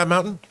no. ski that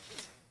mountain?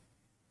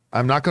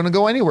 I'm not going to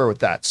go anywhere with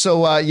that.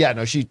 So yeah,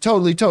 no, she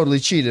totally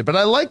cheated. But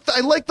I like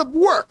the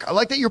work. I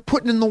like that you're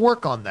putting in the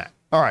work on that.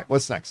 All right,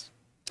 what's next?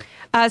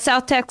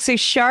 South Texas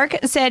Shark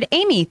said,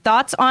 Amy,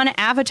 thoughts on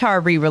Avatar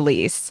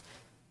re-release?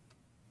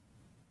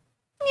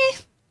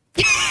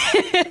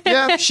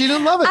 Yeah, she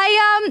didn't love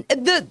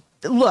it.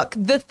 Look,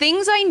 the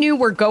things I knew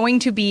were going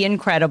to be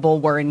incredible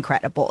were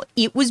incredible.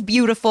 It was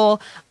beautiful.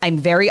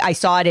 I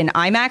saw it in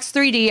IMAX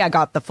 3D. I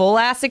got the full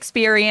ass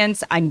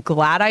experience. I'm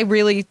glad I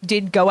really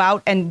did go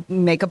out and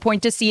make a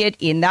point to see it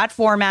in that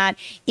format.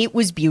 It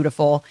was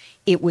beautiful.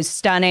 It was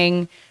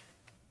stunning.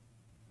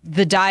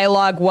 The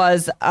dialogue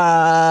was,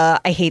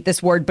 I hate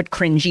this word, but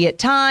cringy at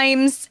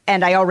times.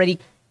 And I already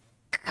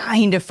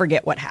kind of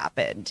forget what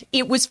happened.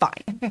 It was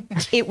fine.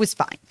 It was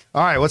fine.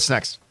 All right, what's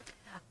next?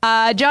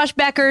 Josh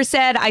Becker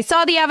said, I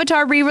saw the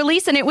Avatar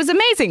re-release and it was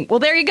amazing. Well,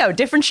 there you go.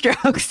 Different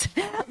strokes.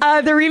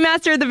 The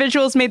remaster of the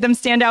visuals made them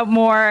stand out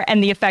more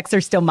and the effects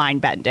are still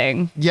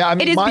mind-bending. Yeah, I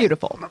mean, it is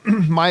beautiful.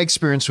 My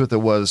experience with it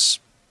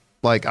was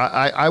like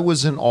I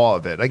was in awe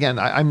of it. Again,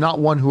 I'm not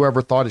one who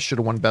ever thought it should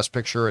have won Best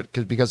Picture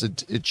because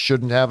it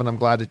shouldn't have, and I'm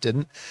glad it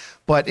didn't.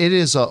 But it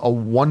is a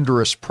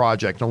wondrous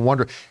project,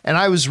 and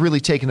I was really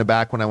taken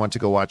aback when I went to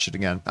go watch it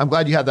again. I'm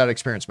glad you had that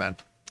experience, man.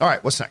 All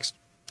right, what's next?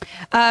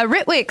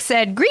 Ritwick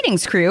said,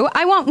 greetings, crew.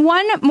 I want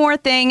one more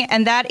thing,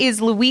 and that is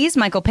Louise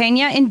Michael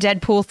Pena in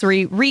Deadpool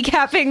 3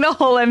 recapping the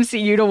whole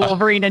MCU to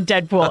Wolverine and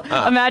Deadpool.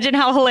 Imagine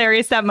how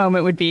hilarious that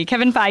moment would be.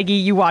 Kevin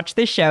Feige, you watch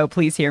this show.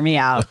 Please hear me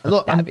out.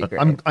 Look, That'd be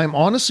great. I'm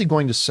honestly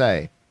going to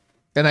say,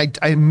 and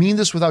I mean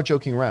this without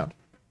joking around,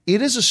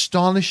 it is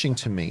astonishing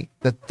to me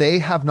that they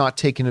have not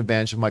taken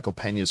advantage of Michael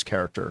Pena's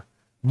character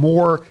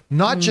more,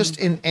 not just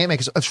in Ant-Man,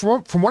 because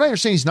from what I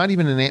understand, he's not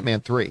even in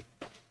Ant-Man 3.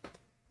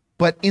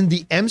 But in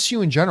the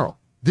MCU in general,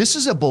 this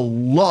is a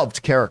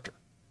beloved character.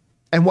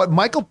 And what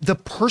the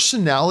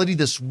personality,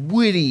 this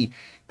witty,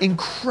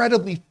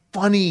 incredibly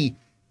funny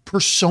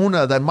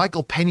persona that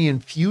Michael Pena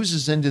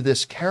infuses into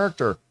this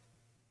character,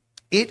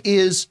 it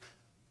is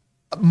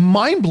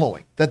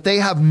mind-blowing that they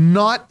have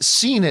not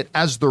seen it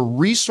as the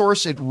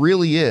resource it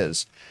really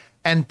is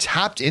and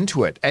tapped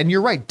into it. And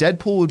you're right,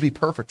 Deadpool would be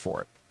perfect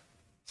for it.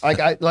 They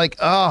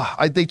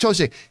totally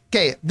say,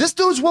 okay, this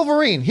dude's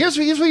Wolverine. Here's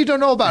what you don't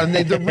know about him.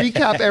 They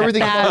recap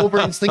everything about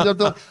Wolverine's things.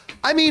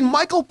 I mean,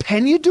 Michael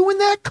Pena doing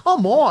that?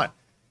 Come on.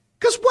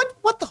 Because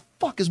what the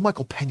fuck is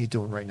Michael Pena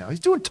doing right now?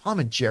 He's doing Tom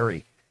and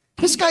Jerry.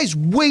 This guy's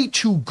way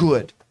too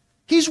good.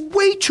 He's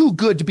way too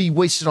good to be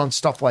wasted on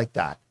stuff like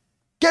that.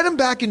 Get him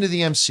back into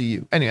the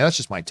MCU. Anyway, that's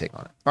just my take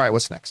on it. All right,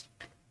 what's next?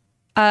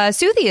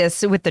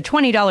 Suthius with the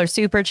 $20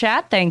 super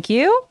chat, thank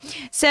you,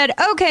 said,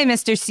 okay,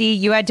 Mr. C,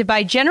 you had to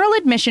buy general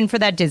admission for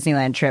that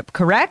Disneyland trip,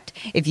 correct?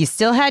 If you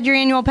still had your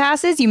annual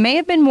passes, you may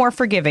have been more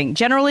forgiving.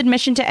 General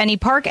admission to any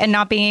park and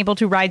not being able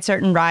to ride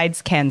certain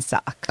rides can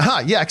suck.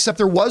 Yeah, except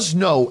there was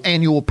no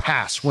annual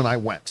pass when I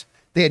went.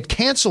 They had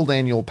canceled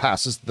annual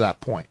passes at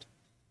that point.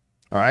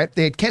 All right,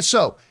 they had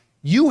so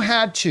you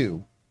had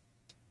to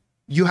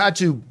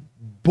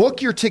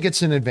book your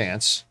tickets in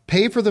advance,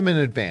 pay for them in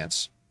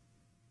advance.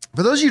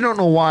 For those of you who don't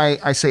know why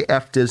I say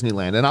F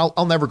Disneyland, and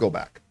I'll never go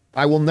back.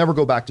 I will never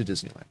go back to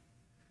Disneyland.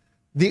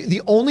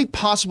 The only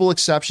possible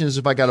exception is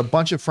if I got a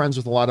bunch of friends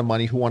with a lot of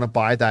money who want to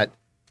buy that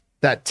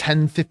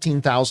 $10,000,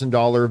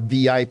 $15,000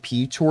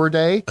 VIP tour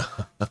day.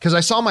 Because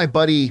I saw my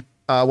buddy,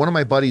 one of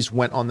my buddies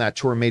went on that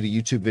tour and made a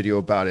YouTube video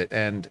about it,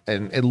 and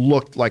it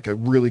looked like a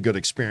really good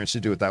experience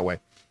to do it that way.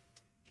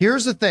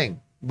 Here's the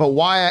thing, but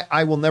why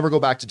I will never go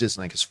back to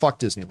Disneyland, because fuck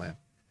Disneyland.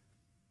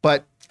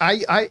 But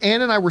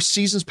Ann and I were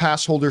seasons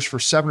pass holders for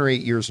 7 or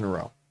 8 years in a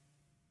row.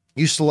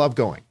 Used to love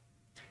going.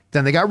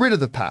 Then they got rid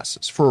of the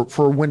passes for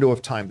a window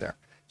of time there.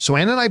 So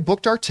Ann and I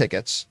booked our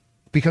tickets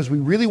because we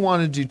really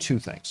wanted to do two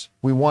things.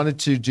 We wanted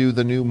to do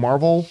the new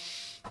Marvel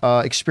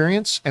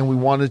experience, and we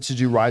wanted to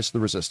do Rise of the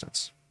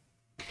Resistance.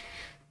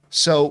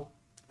 So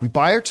we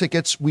buy our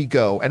tickets, we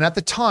go. And at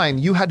the time,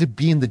 you had to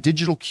be in the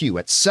digital queue.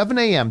 At 7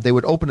 a.m., they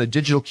would open a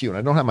digital queue. And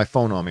I don't have my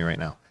phone on me right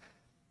now.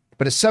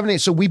 But at 7 a.m.,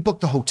 so we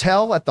booked the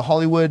hotel at the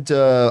Hollywood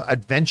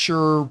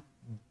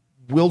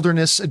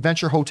Wilderness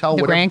Adventure Hotel.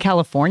 The Grand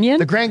Californian?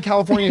 The Grand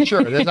Californian,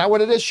 sure. Is that what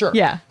it is? Sure.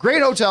 Yeah.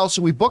 Great hotel.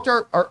 So we booked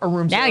our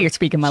rooms. Now there. you're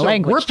speaking my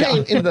language, We're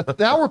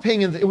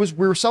paying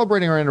we were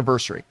celebrating our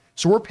anniversary.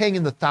 So we're paying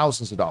in the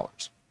thousands of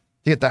dollars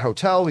to get that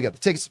hotel. We got the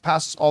tickets, the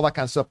passes, all that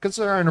kind of stuff because it's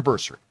our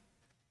anniversary.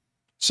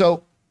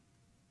 So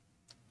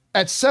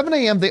at 7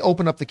 a.m., they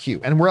open up the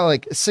queue, and we're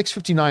like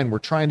 6:59. We're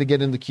trying to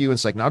get in the queue, and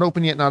it's like not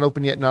open yet, not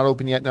open yet, not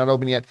open yet, not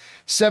open yet.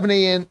 7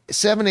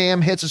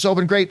 a.m. hits, it's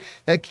open, great.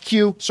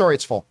 Queue, sorry,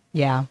 it's full.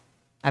 Yeah,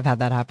 I've had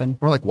that happen.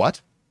 We're like,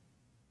 what?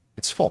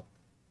 It's full.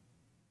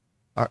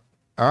 All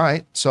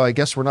right, so I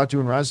guess we're not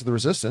doing Rise of the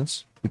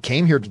Resistance. We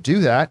came here to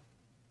do that.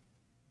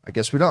 I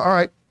guess we don't. All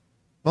right.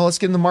 Well, let's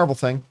get in the Marvel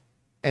thing.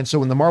 And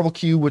so in the Marvel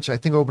queue, which I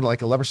think opened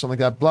like 11 or something like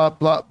that, blah,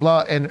 blah,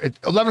 blah. And at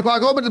 11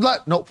 o'clock open, blah,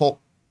 no, full.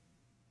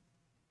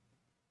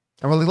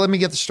 And we're like, let me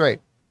get this straight.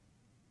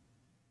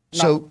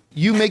 So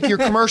you make your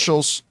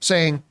commercials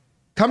saying,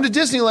 come to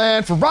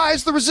Disneyland for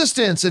Rise the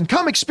Resistance and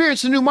come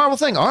experience the new Marvel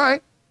thing. All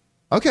right.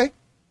 Okay.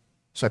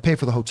 So I pay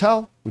for the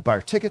hotel. We buy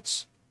our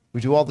tickets.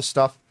 We do all the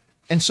stuff.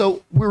 And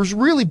so we were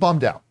really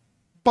bummed out.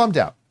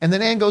 And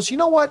then Ann goes, you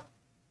know what?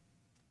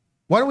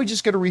 Why don't we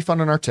just get a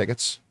refund on our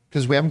tickets?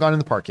 Because we haven't gone in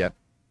the park yet.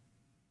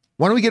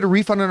 Why don't we get a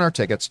refund on our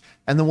tickets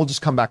and then we'll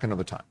just come back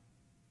another time?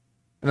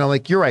 And I'm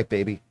like, you're right,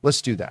 baby.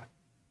 Let's do that.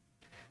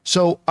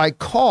 So I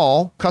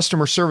call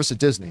customer service at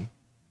Disneyland.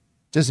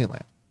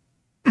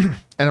 And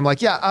I'm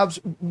like, yeah,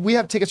 we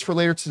have tickets for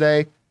later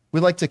today. We'd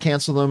like to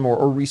cancel them or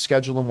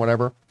reschedule them,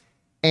 whatever.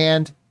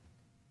 And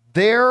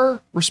their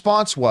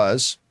response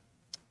was,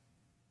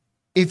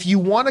 if you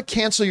want to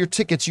cancel your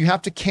tickets, you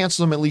have to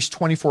cancel them at least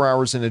 24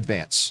 hours in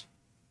advance.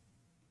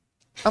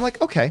 I'm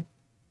like, okay.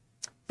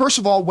 First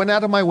of all, went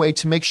out of my way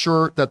to make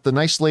sure that the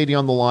nice lady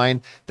on the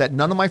line, that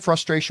none of my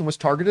frustration was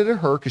targeted at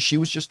her because she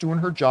was just doing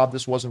her job.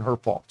 This wasn't her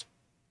fault.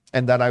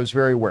 And that I was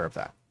very aware of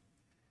that.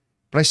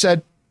 But I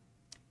said,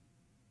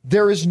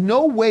 there is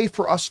no way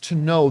for us to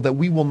know that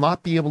we will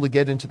not be able to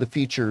get into the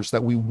features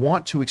that we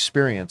want to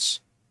experience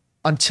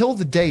until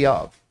the day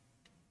of.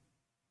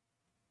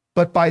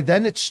 But by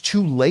then it's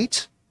too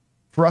late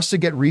for us to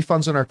get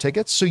refunds on our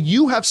tickets. So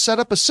you have set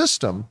up a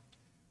system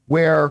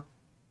where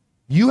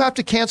you have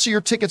to cancel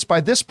your tickets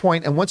by this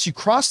point, and once you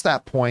cross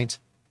that point,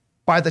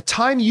 by the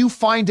time you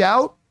find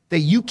out that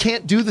you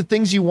can't do the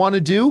things you want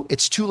to do,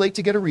 it's too late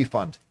to get a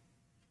refund.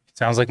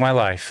 Sounds like my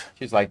life.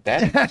 She's like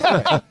that.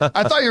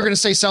 I thought you were going to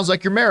say sounds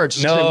like your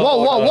marriage. No,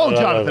 Whoa,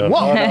 Jonathan.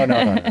 Whoa.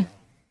 No.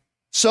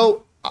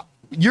 So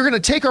you're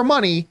going to take our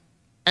money,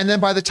 and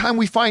then by the time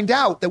we find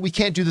out that we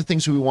can't do the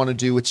things we want to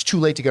do, it's too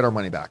late to get our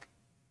money back.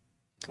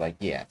 Like,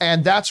 yeah.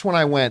 And that's when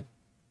I went,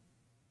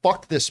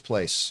 fuck this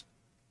place.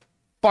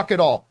 Fuck it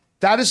all.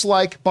 That is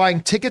like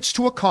buying tickets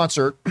to a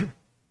concert,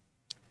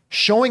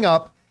 showing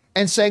up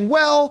and saying,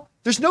 well,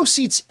 there's no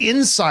seats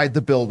inside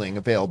the building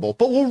available,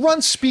 but we'll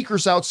run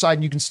speakers outside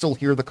and you can still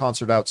hear the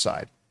concert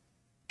outside.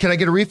 Can I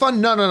get a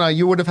refund? No.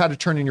 You would have had to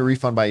turn in your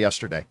refund by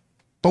yesterday.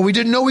 But we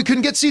didn't know we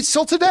couldn't get seats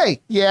till today.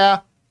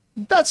 Yeah,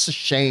 that's a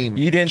shame.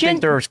 You didn't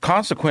think there was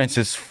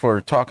consequences for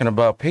talking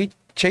about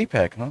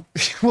Chapek, huh?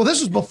 Well,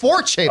 this was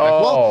before Chapek.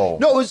 Oh. Well,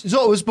 no,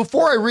 it was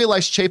before I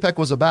realized Chapek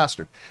was a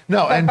bastard.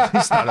 No, and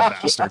he's not a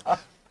bastard.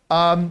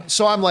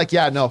 So I'm like,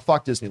 yeah, no,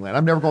 fuck Disneyland.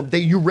 I'm never going.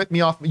 You rip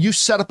me off. You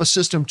set up a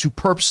system to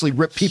purposely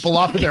rip people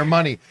off of their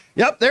money.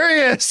 Yep, there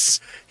he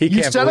is.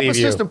 You set up a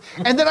system.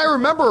 And then I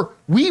remember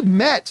we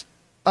met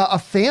a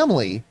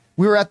family.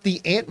 We were at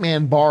the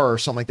Ant-Man bar or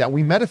something like that.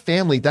 We met a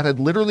family that had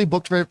literally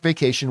booked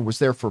vacation, was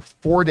there for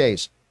 4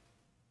 days.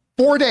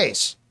 4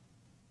 days.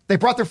 They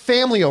brought their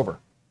family over.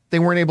 They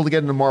weren't able to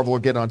get into Marvel or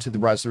get onto the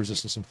Rise of the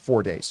Resistance in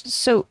 4 days.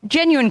 So,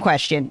 genuine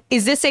question.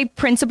 Is this a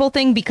principal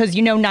thing? Because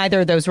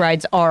neither of those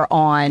rides are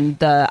on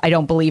I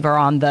don't believe are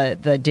on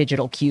the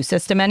digital queue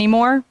system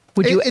anymore.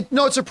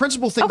 No, it's a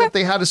principal thing that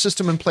they had a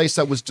system in place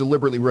that was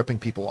deliberately ripping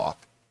people off.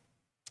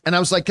 And I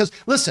was like, because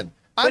listen,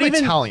 I'm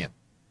Italian.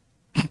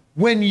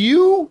 When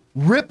you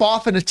rip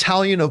off an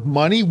Italian of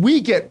money, we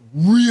get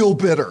real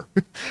bitter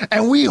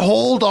and we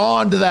hold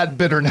on to that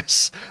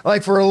bitterness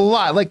like for a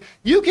lot. Like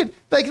you can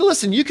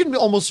listen, you can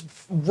almost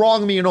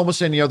wrong me in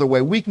almost any other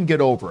way. We can get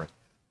over it.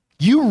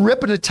 You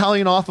rip an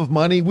Italian off of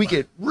money, we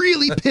get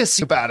really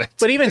pissy about it.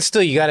 But even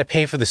still, you got to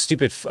pay for the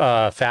stupid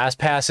fast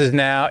passes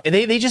now.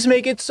 They just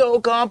make it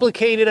so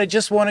complicated. I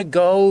just want to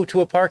go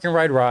to a park and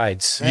ride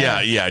rides.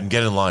 Yeah, and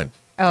get in line.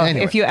 Oh,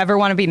 Anyway. If you ever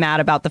want to be mad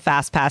about the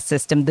Fast Pass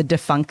system, the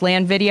Defunct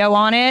Land video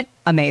on it,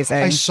 amazing.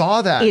 I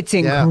saw that. It's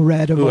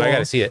incredible. Ooh, I got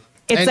to see it.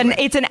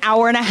 It's an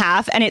hour and a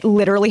half, and it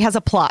literally has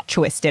a plot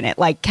twist in it.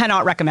 Like,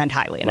 cannot recommend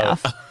highly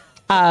enough.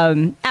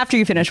 After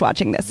you finish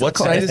watching this. What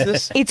site is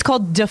this? It's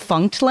called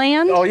Defunct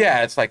Land. Oh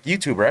yeah, it's like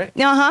YouTube, right?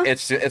 Uh-huh.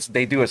 It's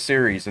they do a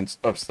series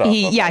of stuff.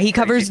 He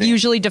covers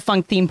usually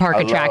defunct theme park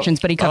attractions,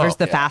 but he covers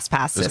the Fast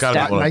Pass There's system.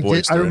 gotta be one of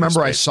Boyd's I during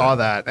remember I space saw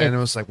then. that and it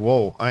was like,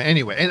 whoa.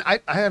 Anyway, and I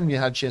haven't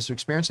even had a chance to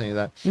experience any of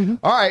that.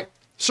 All right.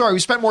 Sorry, we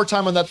spent more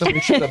time on that than we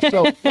should have.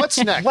 So what's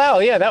next? Wow,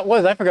 yeah,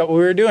 I forgot what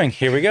we were doing.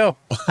 Here we go.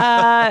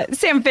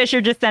 Sam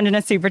Fisher just sent in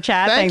a super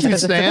chat. Thank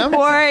Thanks you, for the Sam.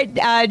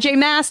 support. Jay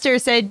Master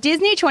said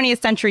Disney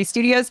 20th Century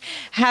Studios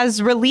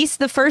has released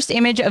the first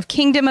image of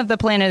Kingdom of the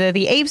Planet of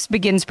the Apes,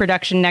 begins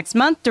production next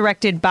month,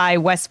 directed by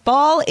Wes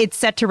Ball. It's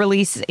set to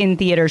release in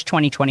theaters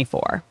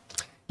 2024.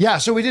 Yeah,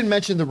 so we didn't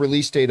mention the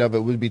release date of it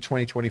would be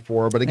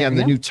 2024, but again,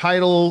 the new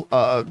title,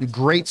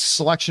 great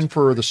selection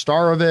for the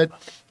star of it.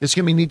 It's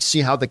going to be neat to see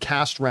how the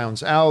cast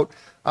rounds out.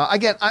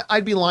 Again,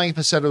 I'd be lying if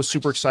I said I was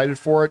super excited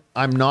for it.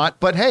 I'm not,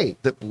 but hey,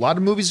 a lot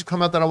of movies have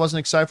come out that I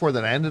wasn't excited for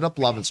that I ended up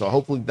loving, so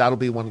hopefully that'll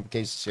be one of the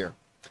cases here.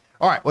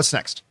 All right, what's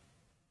next?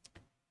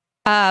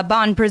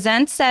 Bond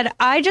Presents said,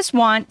 I just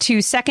want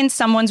to second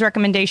someone's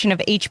recommendation of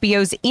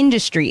HBO's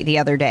Industry the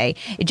other day.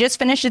 It just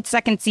finished its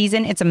second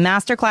season. It's a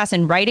masterclass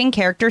in writing,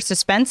 character,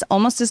 suspense,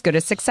 almost as good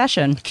as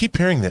Succession. Keep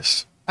hearing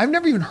this. I've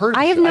never even heard of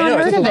I the have show. not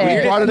heard of You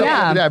it. brought it up the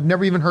Yeah. other day. I've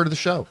never even heard of the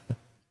show.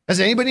 Has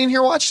anybody in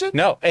here watched it?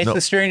 No, it's No.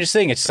 the strangest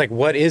thing. It's just like,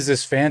 what is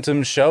this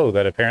phantom show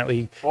that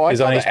apparently Well, I is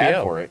saw on the ad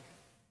HBO? for it.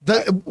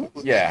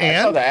 Yeah,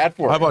 I saw the ad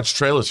for I it. watched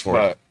trailers for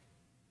it. But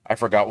I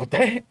forgot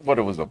what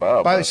it was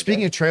about. By but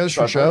speaking of trailers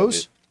so for I've heard of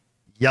shows, it.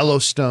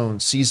 Yellowstone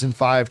season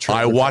 5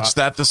 trailer. I watched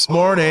that this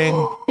morning.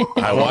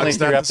 I Only watched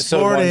through that this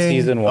episode 1, morning.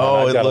 season 1. Oh,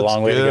 I've it got a looks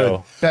long way to good.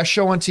 go. Best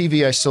show on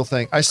TV, I still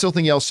think.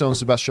 Yellowstone's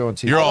the best show on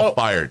TV. You're all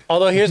fired.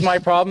 Although here's my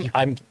problem.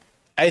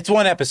 It's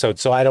one episode,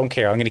 so I don't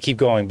care. I'm going to keep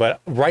going.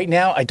 But right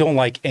now, I don't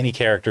like any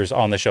characters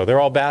on the show. They're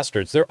all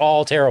bastards. They're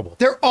all terrible.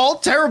 They're all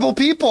terrible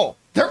people.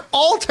 They're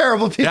all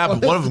terrible people. Yeah,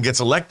 but one of them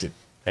gets elected.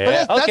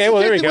 Yeah. That's Okay, the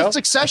well, same there we thing go. with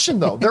Succession,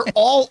 though. They're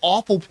all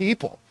awful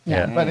people.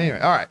 Yeah. But anyway,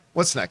 all right.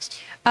 What's next?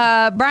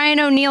 Brian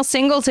O'Neill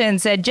Singleton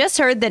said, just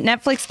heard that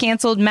Netflix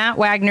canceled Matt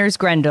Wagner's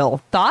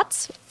Grendel.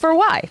 Thoughts? For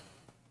why?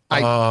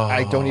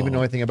 I don't even know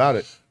anything about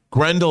it.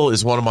 Grendel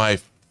is one of my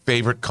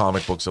favorite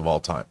comic books of all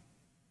time.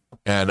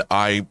 And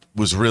I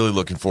was really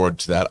looking forward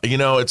to that. You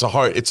know, it's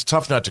a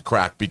tough nut to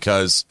crack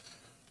because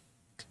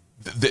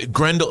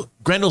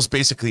Grendel's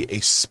basically a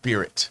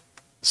spirit,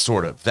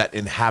 sort of, that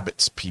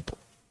inhabits people.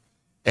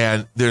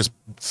 And there's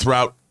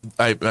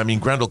I mean,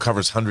 Grendel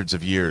covers hundreds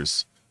of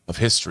years of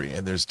history,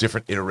 and there's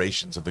different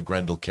iterations of the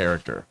Grendel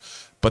character.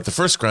 But the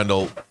first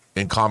Grendel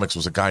in comics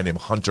was a guy named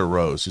Hunter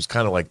Rose, who's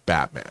kind of like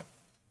Batman.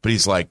 But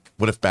he's like,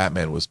 what if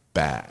Batman was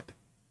bad?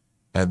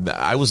 And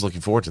I was looking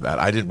forward to that.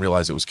 I didn't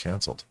realize it was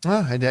canceled.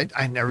 Oh,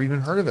 I never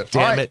even heard of it.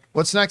 Damn All right, it.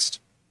 What's next?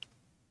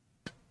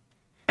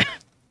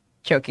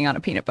 Choking on a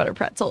peanut butter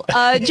pretzel.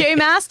 Jay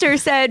Master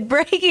said,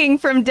 breaking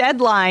from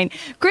Deadline,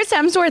 Chris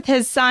Hemsworth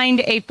has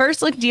signed a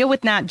first look deal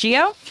with Nat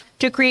Geo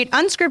to create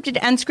unscripted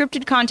and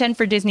scripted content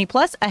for Disney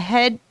Plus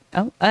ahead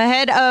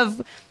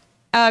of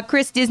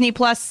Chris Disney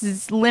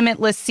Plus's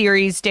Limitless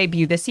series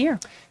debut this year.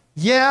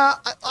 Yeah,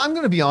 I'm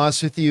going to be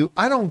honest with you.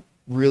 I don't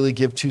really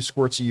give 2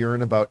 squirts of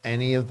urine about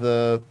any of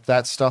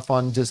that stuff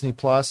on Disney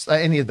Plus.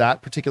 Any of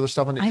that particular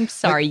stuff on. I'm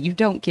sorry, you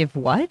don't give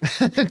what?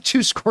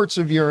 2 squirts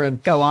of urine.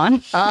 Go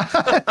on.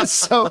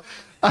 So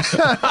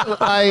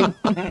I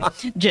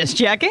Just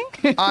checking.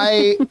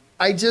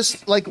 I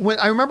just like when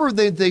I remember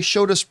they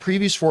showed us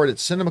previews for it at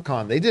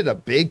CinemaCon. They did a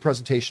big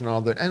presentation on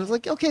all that, and I was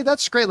like, okay,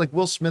 that's great. Like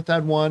Will Smith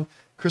had one,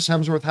 Chris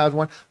Hemsworth had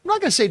one. I'm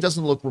not going to say it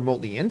doesn't look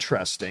remotely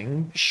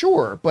interesting,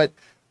 sure, but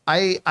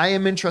I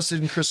am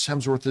interested in Chris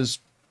Hemsworth's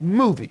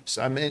movies.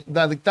 I mean,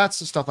 that's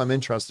the stuff I'm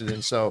interested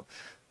in. So,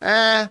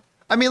 I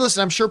mean,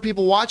 listen, I'm sure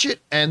people watch it,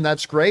 and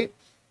that's great.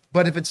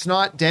 But if it's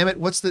not, damn it,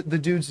 what's the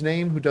dude's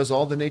name who does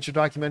all the nature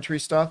documentary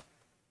stuff?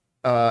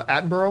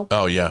 Attenborough.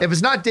 Oh, yeah. If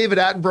it's not David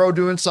Attenborough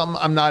doing something,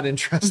 I'm not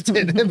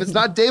interested. If it's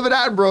not David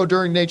Attenborough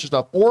doing nature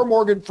stuff or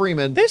Morgan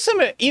Freeman. There's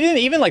some,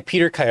 even like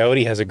Peter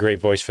Coyote has a great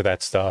voice for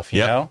that stuff, you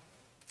Yep. know?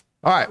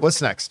 All right,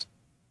 what's next?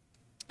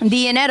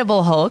 The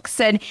Inedible Hulk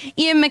said,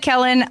 Ian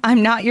McKellen,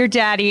 I'm not your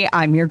daddy,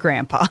 I'm your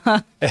grandpa.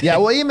 Yeah,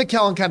 well, Ian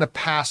McKellen kind of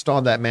passed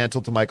on that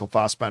mantle to Michael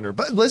Fassbender.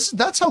 But listen,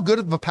 that's how good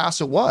of a pass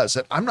it was.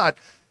 I'm not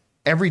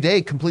every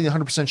day completely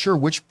 100% sure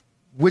which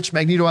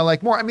Magneto I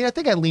like more. I mean, I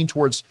think I lean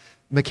towards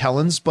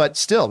McKellen's, but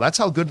still, that's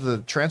how good of the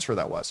transfer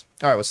that was.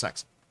 All right, what's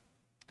next?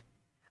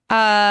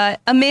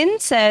 Amin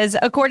says,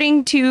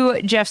 according to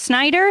Jeff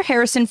Snyder,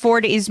 Harrison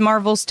Ford is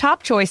Marvel's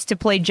top choice to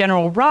play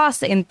General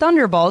Ross in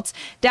Thunderbolts.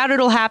 Doubt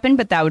it'll happen,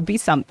 but that would be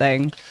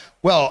something.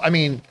 Well, I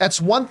mean,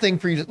 that's one thing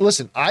for you to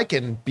listen. I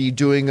can be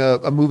doing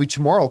a movie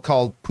tomorrow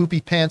called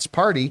Poopy Pants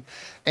Party,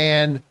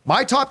 and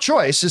my top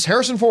choice is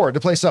Harrison Ford to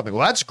play something.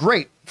 Well, that's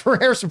great for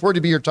Harrison Ford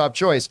to be your top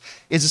choice.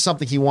 Is it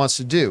something he wants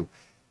to do?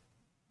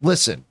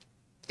 Listen,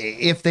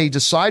 if they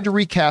decide to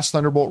recast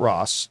Thunderbolt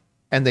Ross,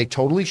 and they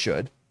totally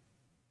should,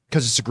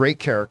 because it's a great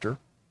character,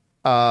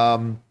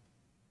 then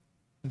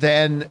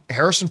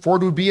Harrison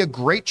Ford would be a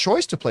great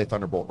choice to play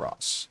Thunderbolt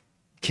Ross.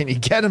 Can you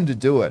get him to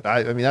do it?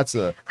 I mean, that's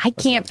I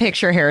can't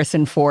picture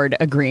Harrison Ford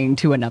agreeing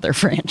to another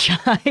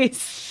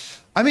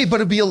franchise. I mean, but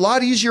it'd be a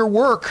lot easier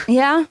work.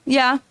 Yeah.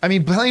 I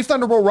mean, playing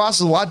Thunderbolt Ross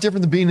is a lot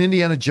different than being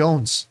Indiana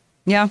Jones.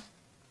 Yeah.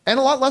 And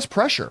a lot less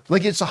pressure.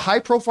 Like, it's a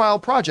high-profile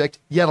project,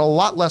 yet a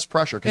lot less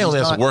pressure. He only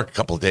has to work a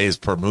couple of days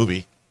per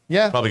movie.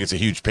 Yeah. Probably gets a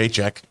huge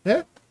paycheck.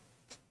 Yeah.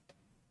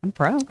 I'm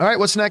pro. All right,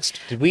 what's next?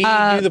 Did we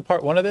do the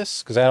part 1 of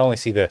this? Because I only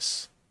see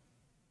this.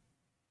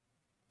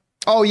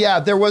 Oh,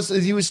 yeah,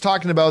 he was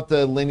talking about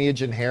the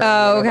lineage and hair.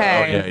 Oh, and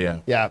whatever. okay. Oh, yeah.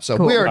 Yeah, so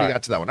Cool. we already All right.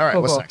 got to that one. All right,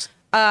 Cool, what's cool. next?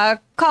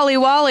 Collie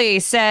Wally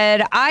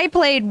said, I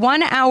played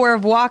 1 hour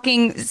of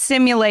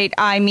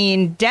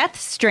Death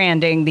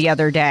Stranding the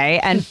other day,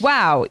 and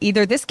wow,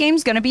 either this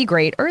game's going to be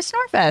great or a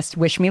Snorfest.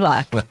 Wish me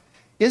luck.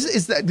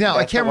 Is that now? I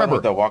That's can't the one remember.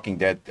 with The Walking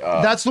Dead.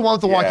 That's the one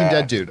with the Walking yeah.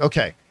 Dead dude.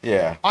 Okay.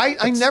 Yeah.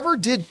 I never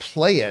did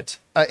play it.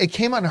 It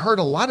came out and heard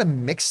a lot of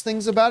mixed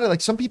things about it.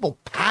 Like some people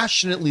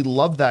passionately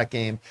loved that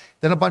game.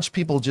 Then a bunch of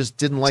people just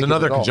didn't like It's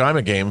another it at all.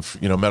 Kojima game,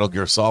 Metal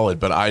Gear Solid.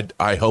 But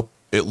I hope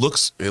It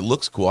looks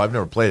cool. I've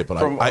never played it, but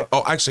I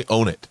actually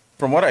own it.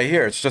 From what I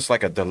hear, it's just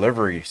like a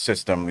delivery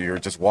system. You're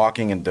just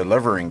walking and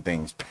delivering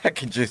things,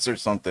 packages or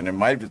something. It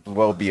might as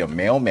well be a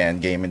mailman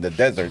game in the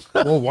desert.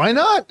 Well, why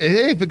not?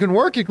 Hey, if it can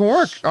work, it can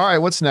work. All right,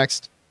 what's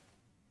next?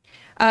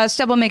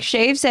 Stubble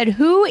McShave said,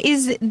 "Who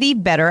is the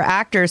better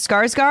actor,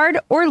 Skarsgård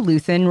or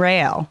Luthen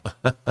Rael?"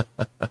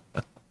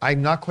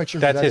 I'm not quite sure.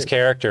 That's who his is.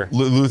 character.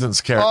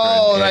 Luthen's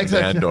character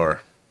in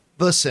Andor.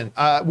 Listen,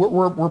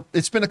 we're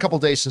it's been a couple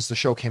days since the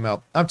show came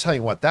out. I'm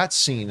telling you what, that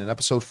scene in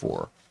episode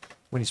 4,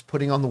 when he's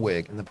putting on the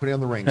wig and then putting on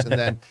the rings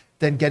and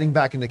then getting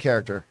back into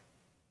character,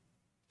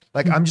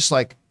 like I'm just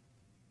like,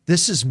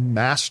 this is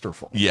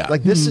masterful. Yeah,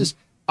 like this is.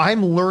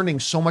 I'm learning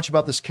so much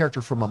about this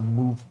character from a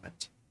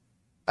movement.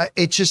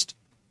 It just.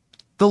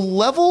 The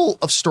level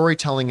of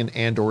storytelling in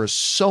Andor is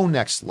so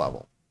next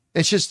level.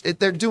 It's just,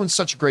 they're doing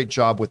such a great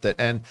job with it.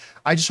 And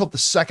I just hope the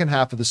second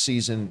half of the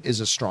season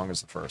is as strong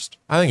as the first.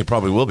 I think it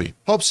probably will be.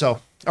 Hope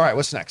so. All right,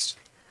 what's next?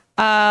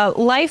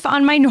 Life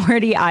on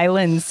Minority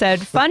Island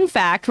said, "Fun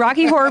fact,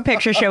 Rocky Horror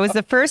Picture Show is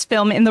the first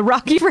film in the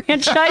Rocky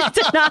franchise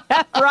to not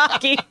have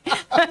Rocky."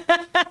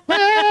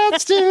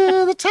 Let's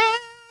do the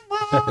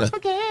time once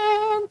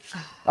again.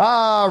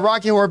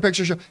 Rocky Horror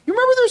Picture Show. You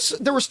remember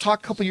there was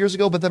talk a couple years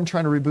ago about them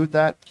trying to reboot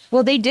that?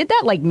 Well, they did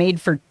that like made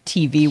for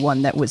TV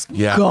one that was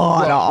Yeah.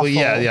 god awful. Well,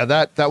 yeah,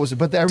 that was it.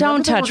 But I remember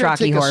Don't they were touch gonna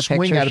Rocky take a Horror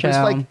swing Picture at it, but it's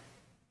Show. like,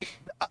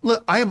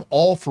 look, I am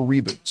all for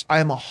reboots. I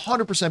am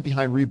 100%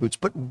 behind reboots,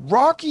 but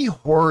Rocky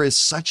Horror is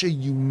such a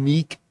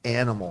unique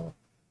animal.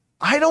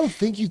 I don't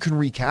think you can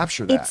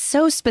recapture that. It's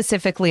so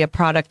specifically a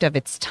product of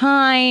its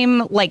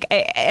time. Like,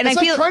 and It's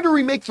I like feel trying to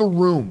remake The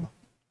Room.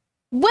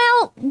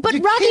 well, but You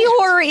Rocky can't.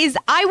 Horror is.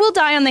 I will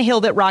die on the hill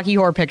that Rocky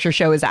Horror Picture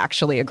Show is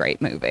actually a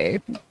great movie.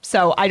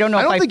 So I don't know.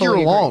 I if don't think you're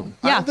fully agree. alone.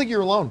 I Yeah, don't think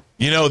you're alone.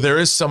 You know, there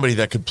is somebody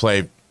that could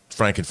play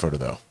Frankenfurter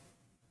though.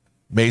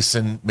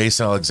 Mason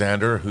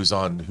Alexander,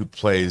 who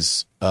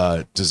plays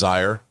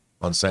Desire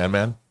on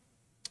Sandman,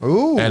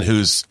 Ooh. and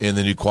who's in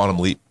the new Quantum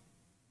Leap.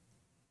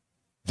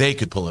 They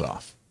could pull it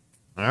off.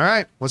 All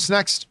right. What's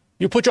next?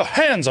 You put your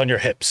hands on your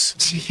hips.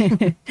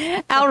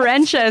 Al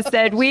Rencha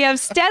said, "We have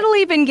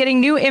steadily been getting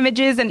new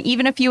images and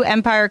even a few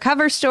Empire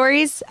cover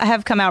stories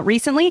have come out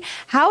recently.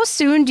 How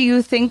soon do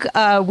you think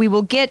we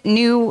will get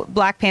new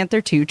Black Panther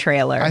 2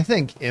 trailer?" I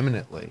think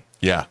imminently.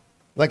 Yeah.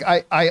 Like,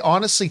 I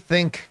honestly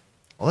think,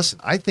 listen,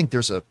 I think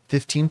there's a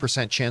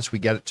 15% chance we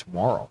get it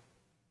tomorrow.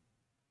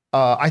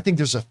 I think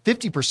there's a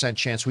 50%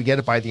 chance we get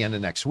it by the end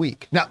of next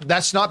week. Now,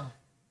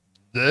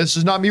 this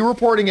is not me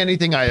reporting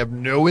anything. I have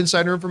no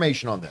insider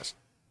information on this.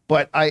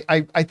 But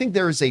I think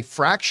there is a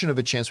fraction of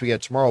a chance we get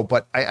it tomorrow.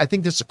 But I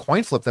think there's a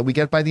coin flip that we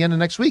get by the end of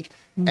next week.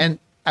 And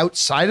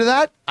outside of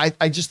that,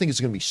 I just think it's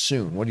going to be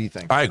soon. What do you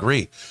think? I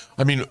agree.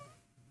 I mean,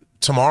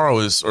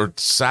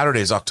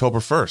 Saturday is October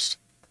 1st.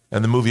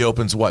 And the movie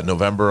opens what,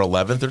 November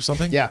 11th or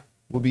something? Yeah.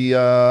 We'll be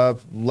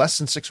less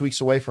than 6 weeks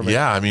away from it.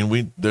 Yeah, I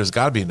mean, there's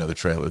got to be another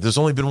trailer. There's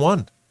only been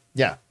one.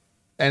 Yeah.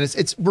 And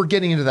we're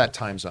getting into that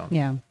time zone.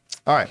 Yeah.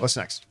 All right, what's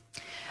next?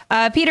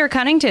 Peter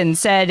Cunnington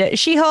said,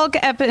 She-Hulk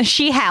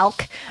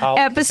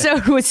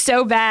episode was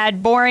so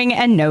bad, boring,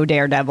 and no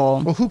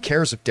Daredevil. Well, who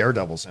cares if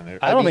Daredevil's in it?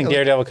 I don't mean, think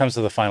Daredevil comes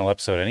to the final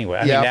episode anyway.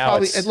 I mean, now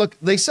probably. it's, And look,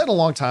 they said a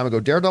long time ago,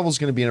 Daredevil's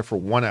going to be in it for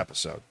one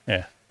episode.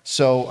 yeah.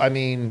 So, I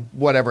mean,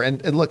 whatever.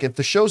 And look, if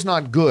the show's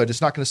not good,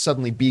 it's not going to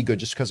suddenly be good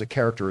just because a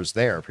character is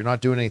there. If you're not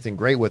doing anything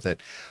great with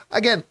it.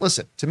 Again,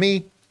 listen, to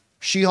me,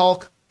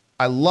 She-Hulk,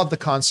 I love the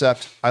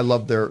concept. I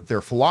love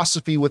their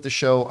philosophy with the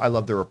show. I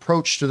love their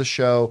approach to the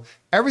show.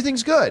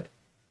 Everything's good.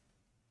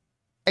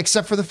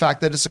 Except for the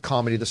fact that it's a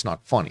comedy that's not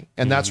funny.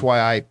 And that's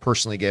why I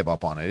personally gave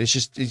up on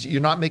it.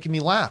 You're not making me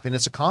laugh, and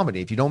it's a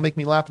comedy. If you don't make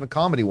me laugh in a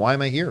comedy, why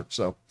am I here?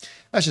 So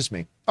that's just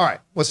me. All right,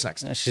 what's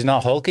next? She's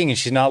not hulking and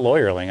she's not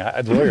lawyering.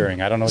 I don't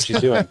know what she's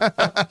doing.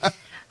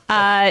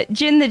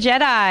 Jin the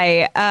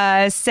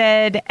Jedi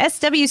said,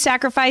 SW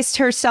sacrificed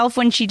herself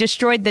when she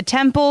destroyed the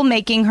temple,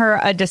 making her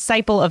a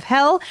disciple of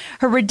hell.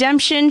 Her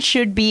redemption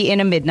should be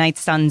in a Midnight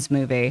Suns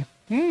movie.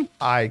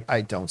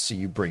 I don't see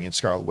you bringing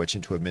Scarlet Witch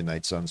into a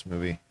Midnight Suns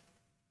movie.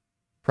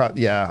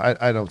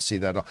 I don't see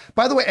that at all.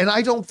 By the way, and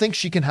I don't think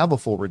she can have a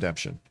full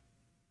redemption.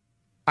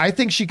 I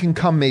think she can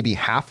come maybe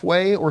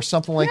halfway or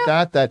something like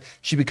that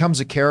she becomes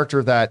a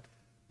character that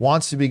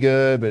wants to be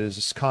good, but is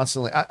just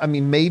constantly, I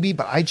mean, maybe,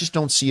 but I just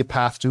don't see a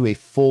path to a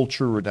full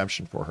true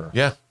redemption for her.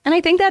 Yeah. And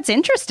I think that's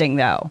interesting,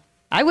 though.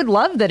 I would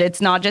love that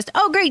it's not just,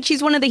 oh, great,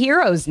 she's one of the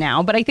heroes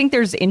now, but I think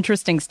there's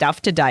interesting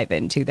stuff to dive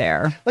into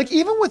there. Like,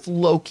 even with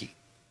Loki,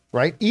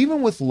 right?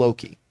 Even with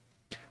Loki,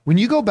 when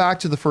you go back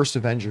to the first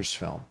Avengers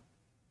film,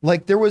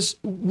 like his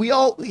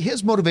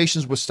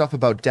motivations was stuff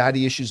about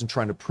daddy issues and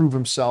trying to prove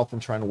himself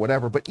and trying to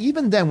whatever. But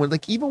even then,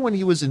 even when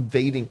he was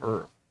invading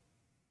Earth,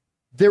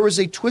 there was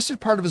a twisted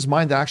part of his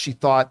mind that actually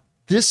thought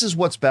this is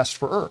what's best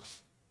for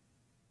Earth.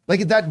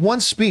 Like that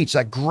one speech,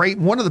 that great,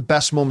 one of the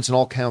best moments in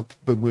all comic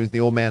book movies, the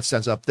old man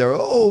stands up there,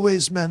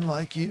 always men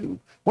like you.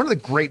 One of the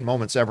great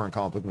moments ever in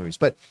comic book movies.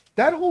 But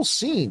that whole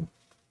scene,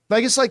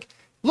 like, it's like,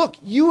 look,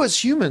 you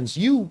as humans,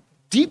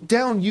 deep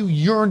down, you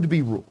yearn to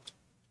be ruled.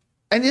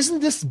 And isn't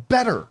this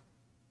better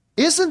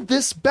Isn't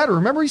this better?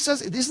 Remember, he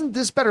says, isn't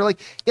this better? Like,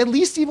 at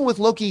least even with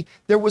Loki,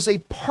 there was a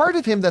part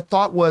of him that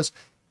thought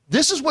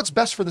this is what's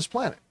best for this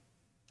planet.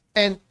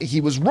 And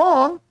he was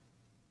wrong,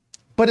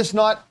 but it's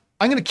not,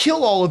 I'm going to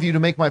kill all of you to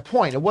make my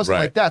point. It wasn't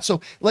like that.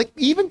 So, like,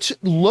 even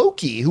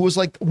Loki, who was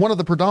like one of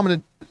the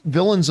predominant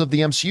villains of the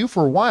MCU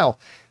for a while,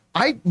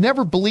 I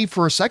never believed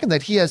for a second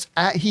that he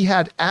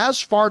had as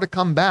far to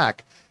come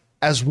back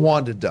as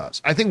Wanda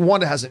does. I think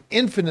Wanda has an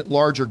infinite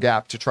larger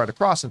gap to try to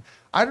cross, and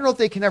I don't know if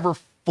they can ever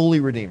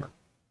fully redeem her,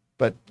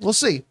 but we'll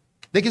see.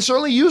 They can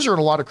certainly use her in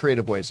a lot of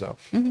creative ways, though.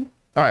 All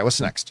right, what's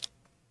next?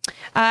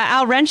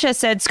 Al Rensha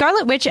said,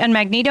 Scarlet Witch and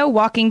Magneto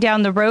walking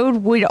down the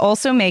road would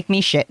also make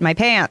me shit my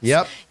pants.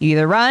 Yep. You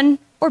either run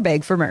or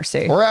beg for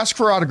mercy. Or ask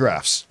for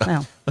autographs.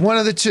 Well. One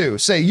of the two.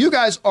 Say, you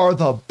guys are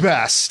the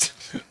best.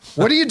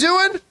 What are you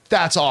doing?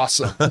 That's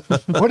awesome.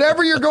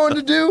 Whatever you're going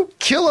to do,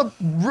 kill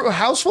a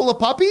house full of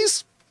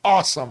puppies?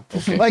 Awesome.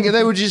 Like,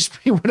 they would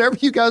just be whatever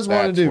you guys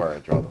want to do. That's where I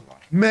draw the line.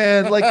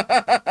 Man,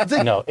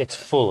 like, No, it's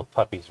full of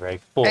puppies, Ray.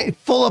 Full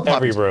of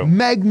every puppies. room.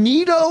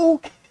 Magneto,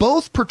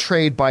 both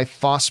portrayed by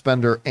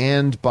Fassbender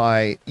and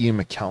by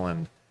Ian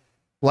McKellen.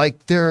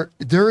 Like, there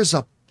is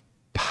a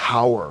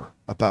power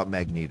about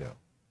Magneto.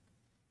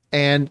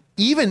 And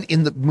even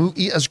in the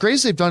movie, as great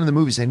as they've done in the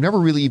movies, they've never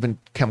really even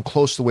come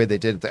close to the way they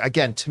did.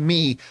 Again, to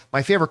me,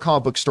 my favorite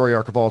comic book story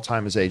arc of all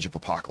time is Age of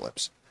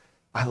Apocalypse.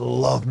 I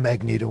love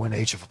Magneto in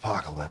Age of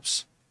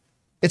Apocalypse.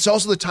 It's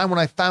also the time when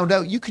I found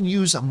out you can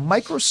use a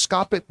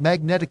microscopic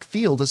magnetic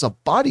field as a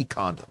body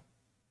condom.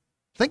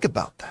 Think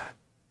about that.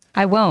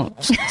 I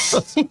won't.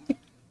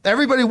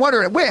 Everybody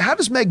wondering, wait, how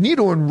does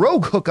Magneto and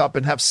Rogue hook up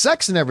and have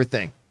sex and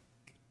everything?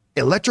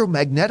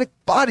 Electromagnetic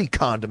body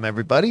condom,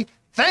 everybody.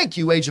 Thank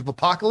you, Age of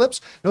Apocalypse.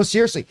 No,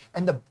 seriously.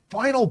 And the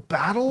final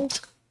battle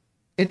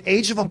in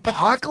Age of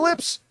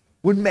Apocalypse,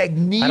 when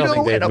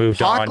Magneto and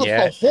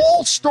Apocalypse, the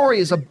whole story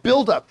is a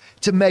buildup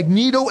to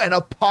Magneto and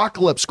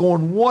Apocalypse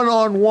going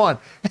one-on-one.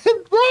 And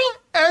the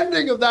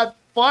ending of that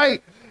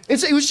fight,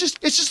 it's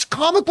just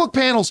comic book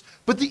panels,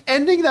 but the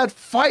ending of that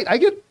fight, I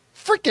get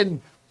freaking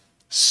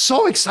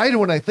so excited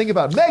when I think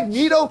about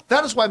Magneto.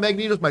 That is why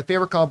Magneto is my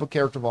favorite comic book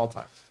character of all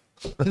time.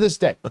 To this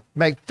day,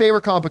 my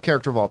favorite comic book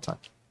character of all time.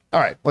 All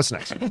right, what's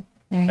next?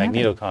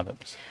 Magneto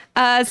condoms.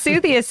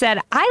 Suthia said,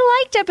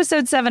 I liked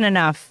episode 7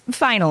 enough,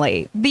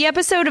 finally. The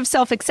episode of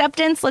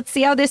self-acceptance. Let's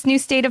see how this new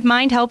state of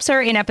mind helps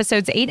her in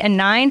episodes 8 and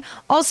 9.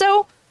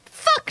 Also,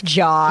 fuck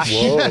Josh.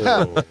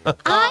 Whoa.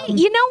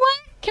 You know what?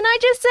 Can I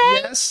just say?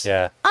 Yes.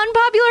 Yeah.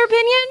 Unpopular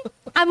opinion?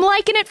 I'm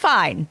liking it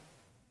fine.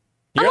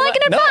 I'm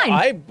liking it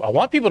fine. I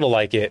want people to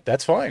like it.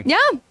 That's fine. Yeah.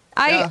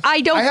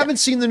 I don't. I haven't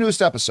seen the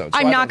newest episode. So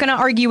I'm not going to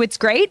argue it's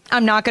great.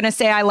 I'm not going to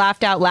say I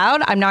laughed out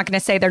loud. I'm not going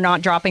to say they're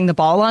not dropping the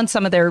ball on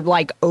some of their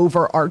like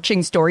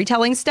overarching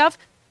storytelling stuff.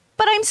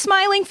 But I'm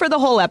smiling for the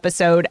whole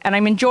episode and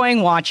I'm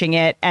enjoying watching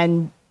it.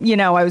 And, you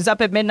know, I was up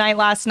at midnight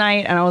last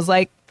night and I was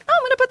like, oh,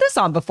 I'm going to put this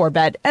on before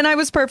bed. And I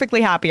was perfectly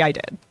happy I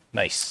did.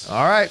 Nice.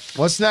 All right.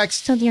 What's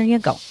next? So there you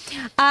go.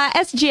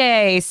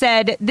 SJ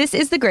said, this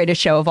is the greatest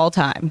show of all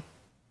time.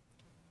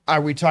 Are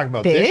we talking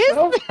about this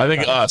show? I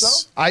think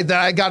us. I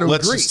got to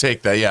Let's agree. just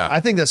take that. Yeah. I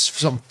think that's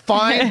some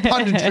fine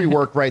punditry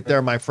work right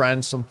there, my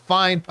friend. Some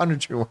fine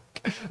punditry work.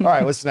 All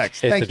right, what's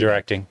next? It's the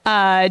directing.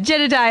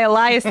 Jedediah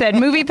Elias said,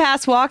 Movie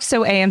Pass walked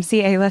so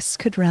AMC A-list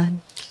could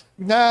run.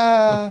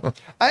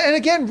 And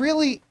again,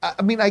 really,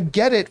 I mean, I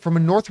get it from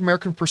a North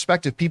American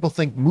perspective. People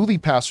think Movie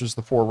Pass was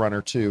the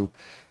forerunner to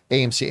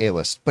AMC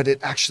A-list, but it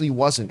actually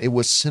wasn't. It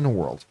was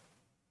Cineworld.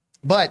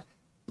 But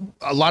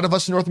a lot of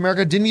us in North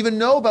America didn't even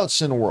know about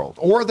Cineworld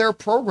or their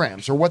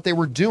programs or what they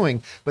were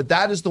doing, but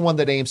that is the one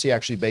that AMC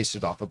actually based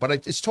it off of. But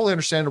it's totally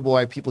understandable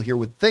why people here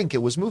would think it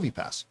was Movie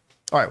Pass.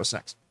 All right, what's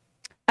next?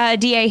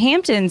 D.A.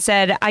 Hampton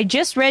said, I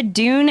just read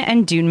Dune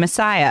and Dune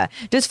Messiah.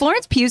 Does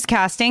Florence Pugh's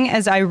casting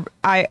as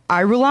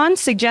Irulan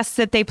suggest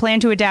that they plan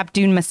to adapt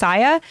Dune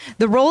Messiah?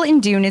 The role in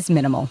Dune is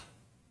minimal.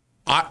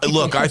 I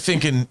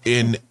think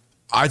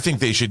I think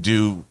they should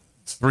do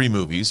 3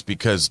 movies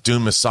because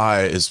Dune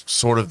Messiah is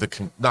sort of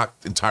not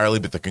entirely,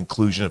 but the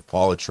conclusion of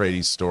Paul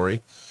Atreides'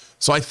 story.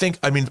 So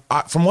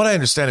from what I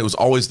understand, it was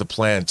always the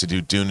plan to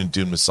do Dune and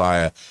Dune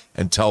Messiah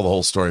and tell the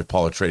whole story of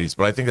Paul Atreides.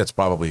 But I think that's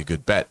probably a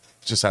good bet.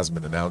 It just hasn't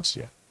been announced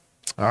yet.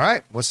 All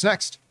right, what's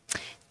next?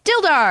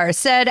 Dildar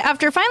said,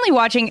 after finally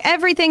watching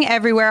Everything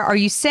Everywhere, are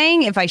you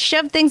saying if I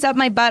shove things up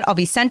my butt, I'll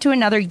be sent to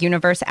another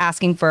universe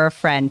asking for a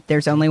friend?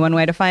 There's only one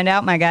way to find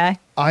out, my guy.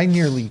 I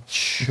nearly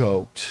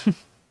choked.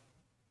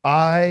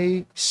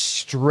 I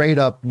straight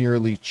up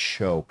nearly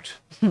choked.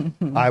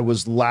 I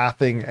was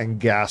laughing and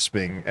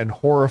gasping and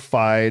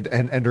horrified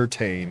and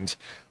entertained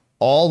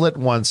all at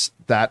once.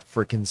 That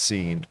freaking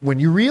scene. When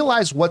you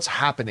realize what's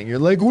happening, you're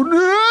like,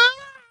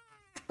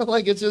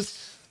 like it's just,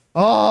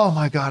 oh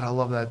my God, I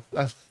love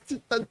that.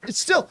 It's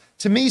still,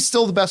 to me,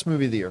 still the best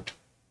movie of the year.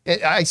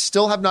 I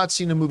still have not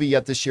seen a movie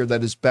yet this year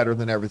that is better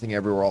than Everything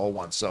Everywhere All at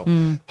Once. So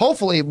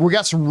hopefully we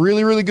got some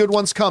really, really good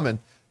ones coming.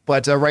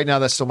 But right now,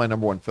 that's still my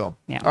number one film.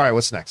 Yeah. All right,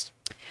 what's next?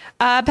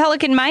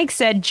 Pelican Mike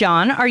said,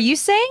 John, are you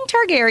saying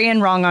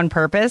Targaryen wrong on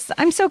purpose?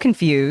 I'm so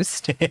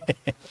confused.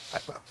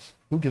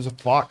 Who gives a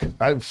fuck?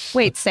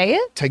 Wait, say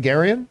it?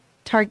 Targaryen?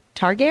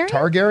 Targaryen?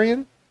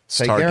 Targaryen?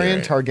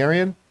 Targaryen.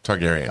 Targaryen?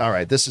 Targaryen. All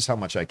right, this is how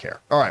much I care.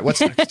 All right,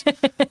 what's next?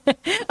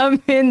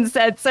 Amin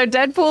said, so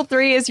Deadpool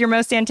 3 is your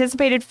most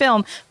anticipated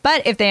film,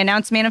 but if they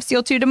announce Man of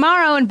Steel 2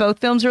 tomorrow and both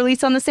films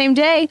release on the same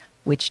day,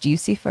 which do you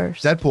see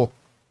first? Deadpool.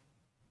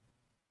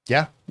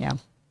 Yeah. Yeah.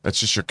 That's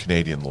just your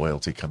Canadian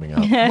loyalty coming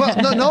out.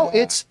 Well, no.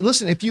 It's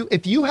listen. If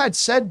you had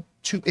said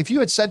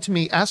to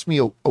me, asked me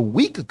a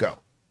week ago,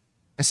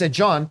 I said,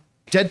 John,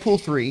 Deadpool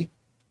 3,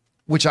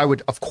 which I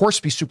would of course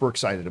be super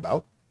excited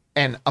about,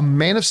 and a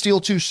Man of Steel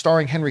 2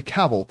 starring Henry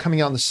Cavill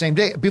coming out on the same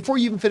day. Before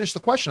you even finish the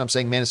question, I'm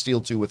saying Man of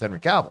Steel 2 with Henry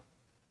Cavill.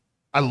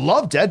 I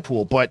love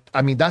Deadpool, but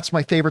I mean that's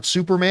my favorite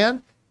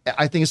Superman.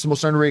 I think it's the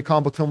most underrated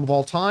comic book film of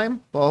all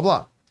time. Blah blah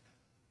blah.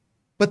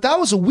 But that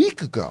was a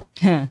week ago.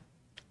 Yeah.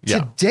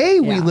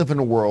 Today, we live in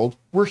a world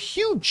where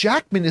Hugh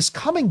Jackman is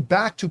coming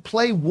back to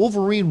play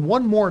Wolverine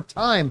one more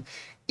time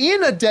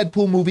in a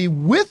Deadpool movie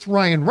with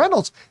Ryan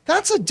Reynolds.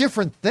 That's a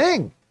different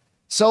thing.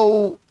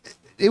 So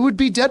it would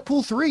be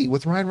Deadpool 3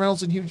 with Ryan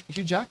Reynolds and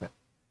Hugh Jackman.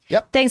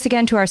 Yep. Thanks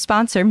again to our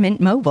sponsor,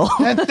 Mint Mobile.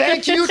 And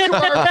thank you to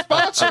our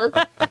sponsor,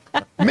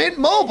 Mint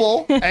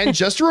Mobile. And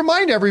just to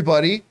remind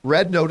everybody,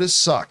 Red Notice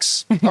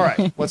sucks. All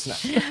right, what's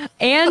next?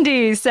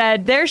 Andy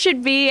said there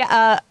should be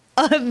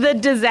the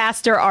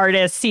Disaster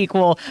Artist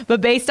sequel, but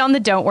based on the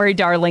Don't Worry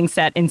Darling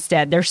set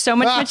instead. There's so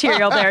much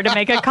material there to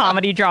make a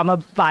comedy drama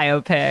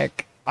biopic.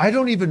 I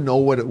don't even know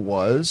what it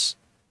was,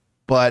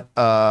 but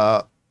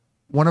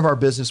one of our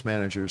business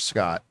managers,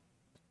 Scott,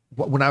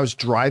 when I was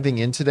driving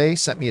in today,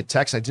 sent me a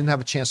text. I didn't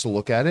have a chance to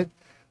look at it,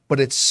 but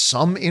it's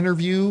some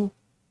interview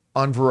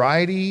on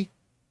Variety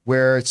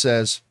where it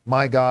says,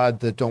 my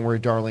God, the Don't Worry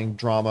Darling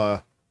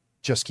drama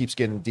just keeps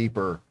getting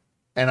deeper.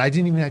 And I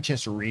didn't even have a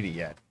chance to read it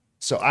yet.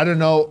 So I don't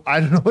know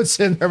what's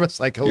in there, but it's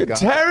like, oh You're God.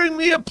 tearing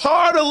me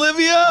apart,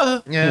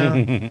 Olivia. Yeah.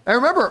 And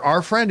remember,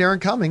 our friend Aaron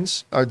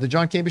Cummings, or the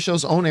John Campbell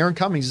Show's own Aaron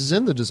Cummings, is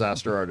in The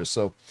Disaster Artist.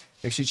 So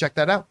make sure you check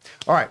that out.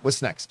 All right,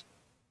 what's next?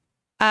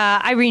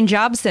 Irene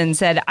Jobson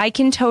said, I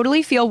can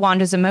totally feel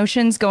Wanda's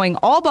emotions going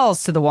all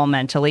balls to the wall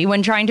mentally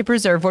when trying to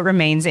preserve what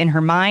remains in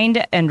her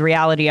mind and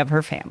reality of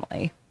her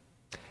family.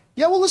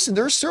 Yeah, well, listen,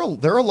 there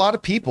are a lot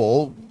of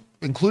people,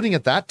 including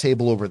at that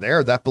table over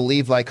there, that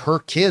believe like her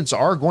kids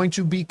are going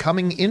to be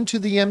coming into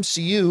the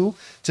MCU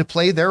to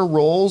play their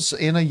roles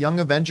in a Young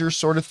Avengers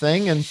sort of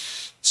thing. And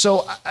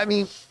so, I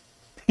mean,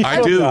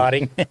 I do.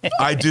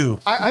 I do.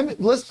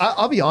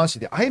 I'll be honest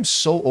with you. I am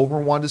so over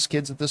Wanda's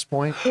kids at this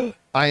point.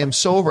 I am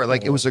so over it.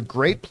 Like, it was a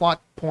great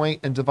plot point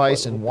and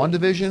device in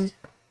WandaVision.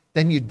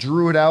 Then you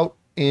drew it out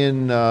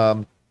in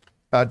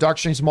Doctor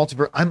Strange's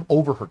Multiverse. I'm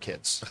over her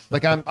kids.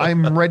 Like,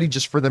 I'm ready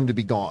just for them to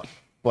be gone.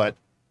 But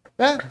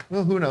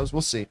well, who knows?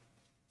 We'll see.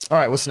 All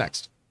right, what's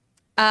next?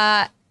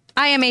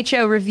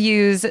 IMHO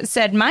Reviews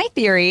said, my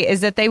theory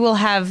is that they will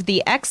have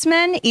the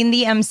X-Men in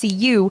the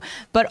MCU,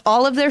 but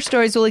all of their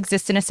stories will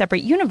exist in a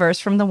separate universe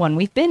from the one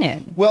we've been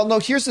in. Well, no,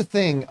 here's the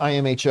thing,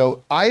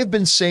 IMHO. I have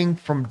been saying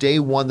from day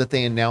one that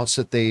they announced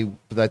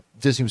that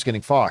Disney was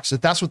getting Fox,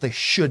 that's what they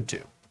should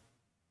do.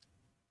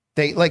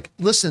 They,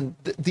 listen,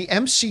 the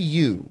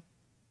MCU,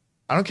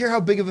 I don't care how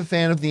big of a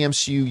fan of the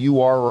MCU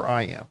you are or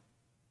I am,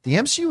 the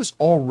MCU is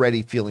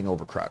already feeling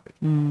overcrowded.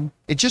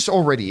 It just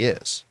already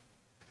is.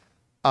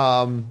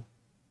 And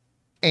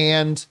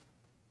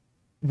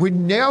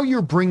now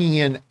you're bringing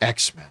in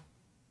X-Men,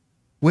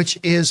 which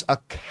is a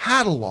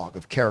catalog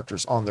of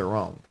characters on their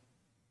own.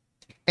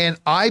 And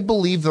I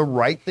believe the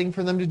right thing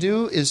for them to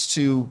do is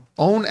to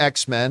own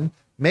X-Men,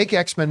 make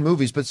X-Men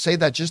movies, but say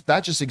that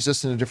just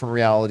exists in a different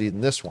reality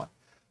than this one.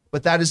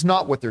 But that is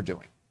not what they're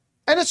doing.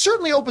 And it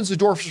certainly opens the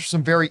door for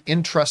some very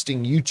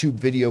interesting YouTube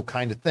video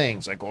kind of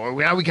things. Like, oh,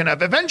 now we can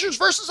have Avengers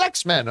versus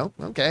X-Men. Oh,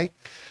 okay.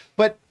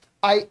 But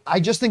I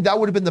just think that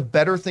would have been the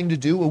better thing to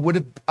do. It would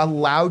have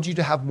allowed you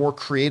to have more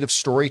creative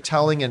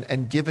storytelling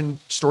and given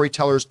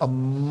storytellers a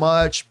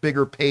much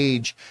bigger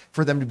page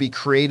for them to be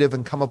creative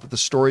and come up with the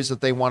stories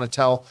that they want to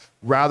tell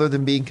rather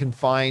than being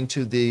confined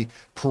to the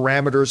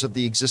parameters of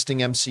the existing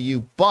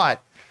MCU.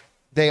 But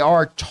they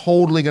are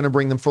totally going to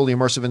bring them fully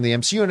immersive in the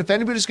MCU. And if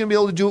anybody's going to be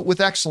able to do it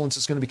with excellence,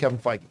 it's going to be Kevin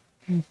Feige.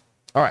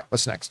 All right,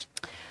 what's next?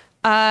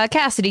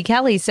 Cassidy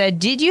Kelly said,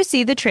 did you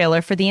see the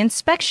trailer for The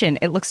Inspection?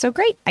 It looks so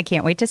great. I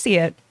can't wait to see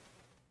it.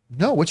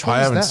 No, which one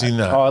I is haven't that? seen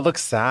that. Oh, it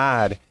looks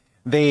sad.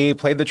 They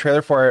played the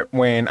trailer for it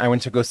when I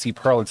went to go see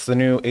Pearl. It's the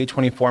new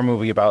A24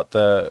 movie about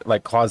the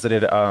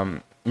closeted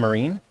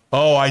Marine.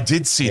 Oh, I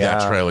did see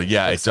that Yeah, trailer.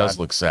 Yeah, it looks does sad.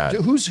 look sad.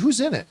 Who's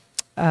in it?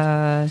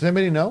 Does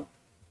anybody know?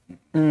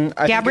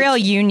 Gabrielle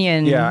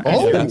Union Yeah. is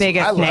Oh, the I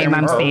biggest like name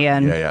I'm her.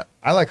 seeing. Yeah.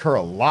 I like her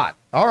a lot.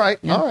 All right.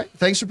 All right.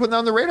 Thanks for putting that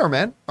on the radar,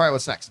 man. All right,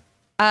 what's next?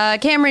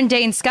 Cameron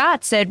Dane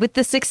Scott said, with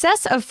the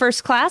success of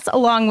First Class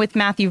along with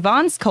Matthew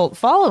Vaughn's cult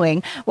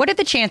following, what are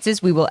the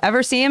chances we will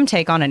ever see him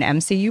take on an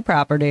MCU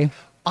property?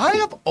 I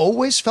have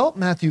always felt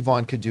Matthew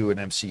Vaughn could do an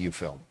MCU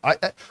film.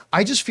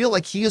 I just feel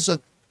like he is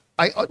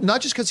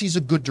not just because he's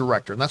a good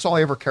director, and that's all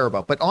I ever care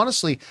about, but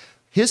honestly,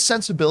 his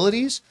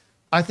sensibilities,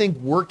 I think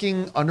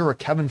working under a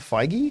Kevin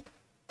Feige,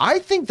 I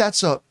think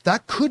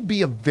that could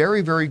be a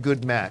very, very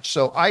good match.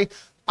 So I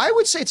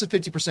would say it's a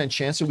 50%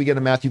 chance that we get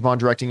a Matthew Vaughn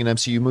directing an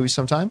MCU movie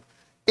sometime.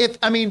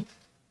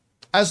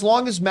 As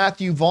long as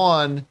Matthew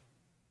Vaughn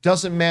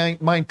doesn't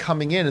mind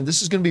coming in, and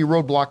this is going to be a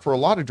roadblock for a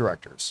lot of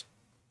directors,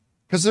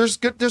 because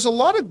there's a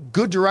lot of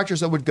good directors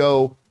that would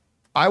go,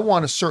 I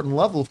want a certain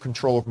level of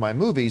control over my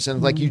movies,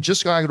 and like you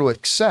just got to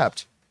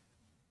accept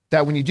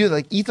that when you do,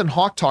 like Ethan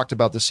Hawke talked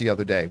about this the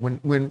other day. When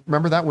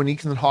remember that when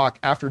Ethan Hawke,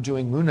 after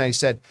doing Moon Knight, he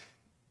said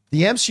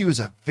the MCU is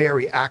a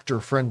very actor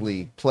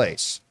friendly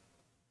place.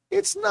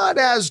 It's not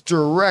as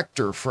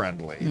director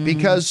friendly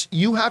because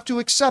you have to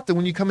accept that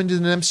when you come into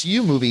an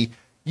MCU movie,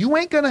 you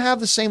ain't going to have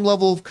the same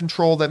level of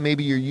control that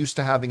maybe you're used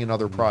to having in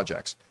other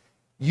projects.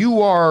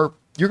 You're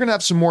going to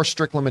have some more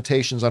strict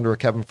limitations under a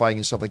Kevin Feige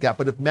and stuff like that.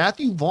 But if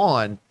Matthew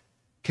Vaughn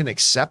can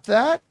accept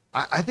that,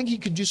 I think he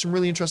could do some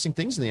really interesting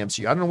things in the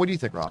MCU. I don't know. What do you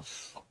think, Rob?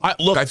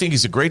 I think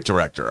he's a great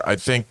director. I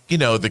think,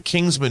 the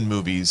Kingsman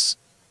movies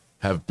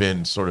have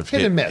been sort of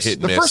hit and miss.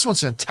 The first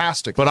one's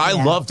fantastic. But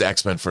I loved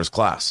X-Men First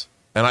Class.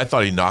 And I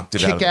thought he knocked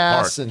it out of the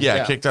park.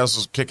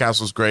 Kick-Ass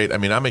was great. I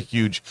mean, I'm a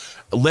huge...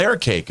 Layer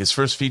Cake, his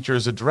first feature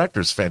as a director,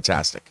 is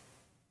fantastic.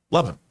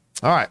 Love him.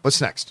 All right, what's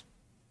next?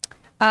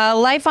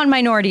 Life on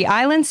Minority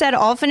Island said,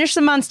 I'll finish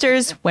the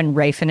Munsters when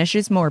Ray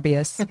finishes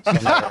Morbius.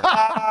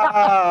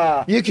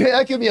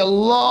 That could be a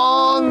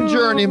long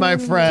journey, my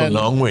friend. It's a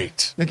long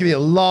wait. That could be a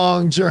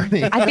long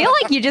journey. I feel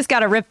like you just got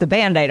to rip the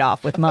Band-Aid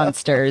off with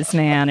Munsters,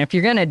 man. If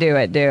you're going to do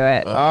it, do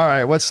it. All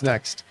right, what's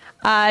next?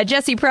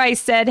 Jesse Price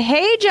said,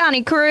 hey,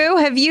 Johnny Crew,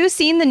 have you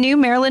seen the new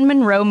Marilyn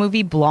Monroe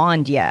movie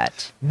Blonde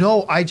yet?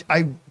 No, I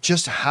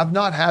just have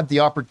not had the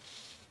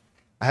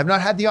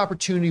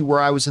opportunity where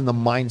I was in the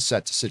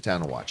mindset to sit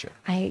down and watch it.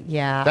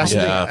 That's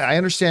the thing. I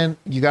understand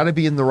you got to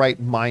be in the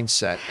right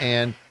mindset.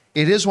 And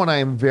it is one I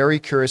am very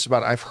curious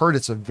about. I've heard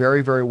it's a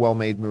very, very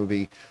well-made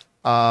movie.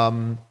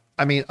 Some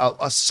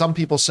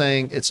people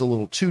saying it's a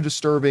little too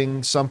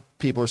disturbing. Some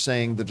people are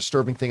saying the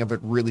disturbing thing of it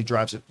really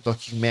drives the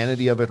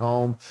humanity of it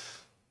home.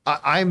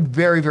 I'm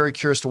very, very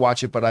curious to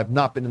watch it, but I've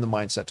not been in the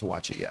mindset to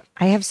watch it yet.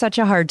 I have such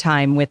a hard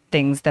time with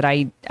things that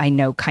I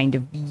know kind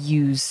of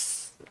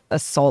use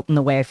assault in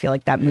the way I feel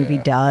like that movie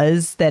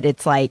does, that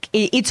it's like,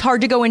 it's hard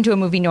to go into a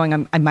movie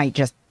knowing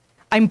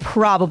I'm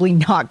probably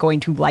not going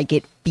to like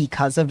it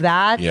because of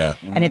that. Yeah.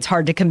 And it's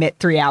hard to commit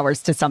 3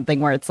 hours to something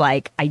where it's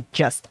like, I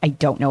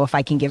don't know if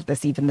I can give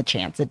this even the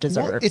chance it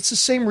deserves. Well, it's the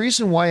same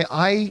reason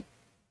why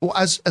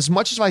as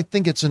much as I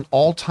think it's an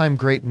all-time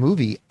great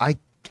movie,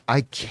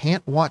 I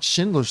can't watch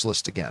Schindler's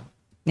List again.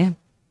 Yeah.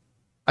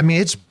 I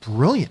mean, it's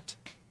brilliant.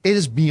 It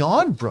is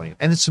beyond brilliant,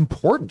 and it's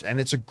important, and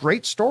it's a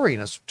great story,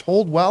 and it's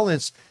told well, and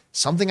it's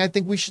something I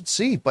think we should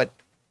see. But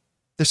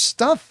there's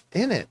stuff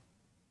in it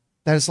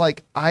that is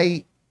like,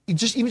 even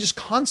just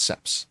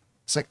concepts.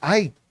 It's like,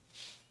 I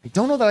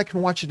don't know that I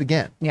can watch it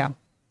again. Yeah.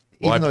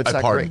 Even though it's I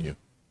that pardon great. you.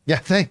 Yeah,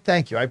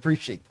 thank you. I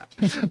appreciate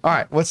that. All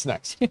right, what's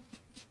next?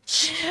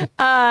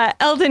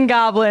 Elton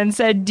Goblin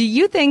said, do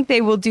you think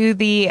they will do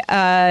the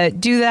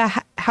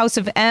House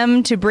of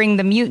M to bring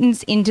the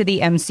mutants into the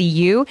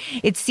MCU?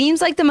 It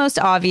seems like the most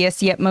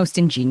obvious yet most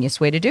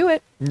ingenious way to do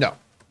it. No.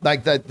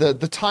 Like the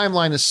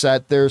timeline is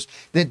set. There's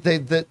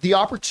the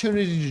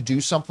opportunity to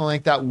do something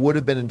like that would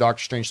have been in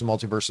Doctor Strange: The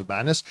Multiverse of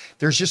Madness.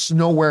 There's just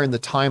nowhere in the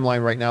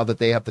timeline right now that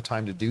they have the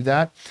time to do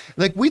that.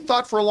 Like we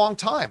thought for a long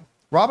time,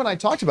 Rob and I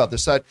talked about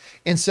this, that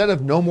instead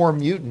of No More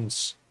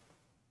Mutants,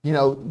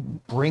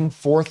 bring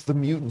forth the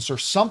mutants or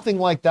something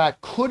like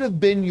that could have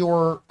been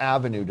your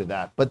avenue to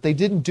that, but they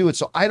didn't do it.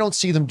 So I don't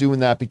see them doing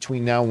that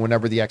between now and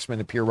whenever the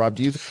X-Men appear. Rob,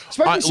 do you?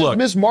 Especially since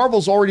Ms.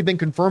 Marvel's already been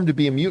confirmed to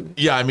be a mutant.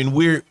 Yeah, I mean,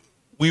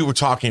 we were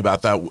talking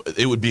about that.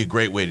 It would be a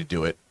great way to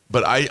do it,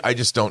 but I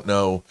just don't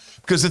know,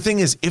 because the thing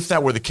is, if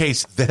that were the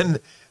case, then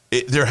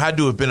there had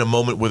to have been a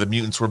moment where the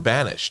mutants were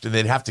banished, and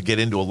they'd have to get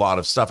into a lot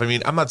of stuff. I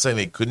mean, I'm not saying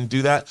they couldn't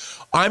do that.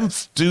 I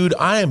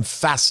am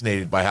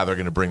fascinated by how they're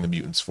going to bring the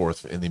mutants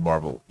forth in the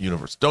Marvel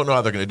universe. Don't know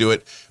how they're going to do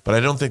it, but I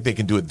don't think they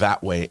can do it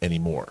that way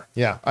anymore.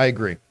 Yeah, I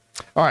agree.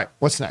 All right,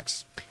 what's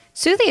next?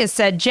 Suthia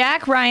said,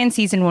 Jack Ryan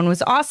season 1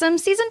 was awesome.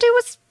 Season 2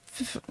 was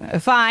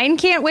fine.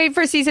 Can't wait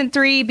for season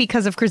 3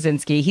 because of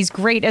Krasinski. He's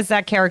great as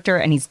that character,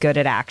 and he's good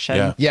at action.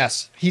 Yeah.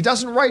 Yes, he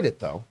doesn't write it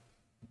though.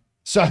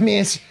 So I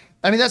mean,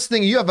 that's the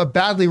thing. You have a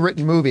badly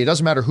written movie. It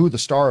doesn't matter who the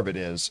star of it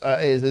is.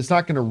 It's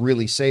not going to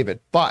really save it.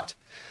 But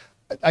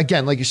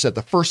again, like you said,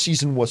 the first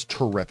season was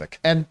terrific.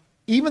 And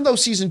even though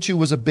season 2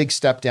 was a big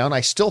step down,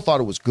 I still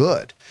thought it was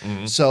good.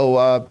 Mm-hmm.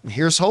 So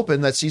here's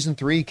hoping that season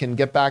 3 can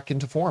get back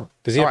into form.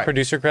 Does he have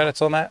producer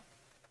credits on that?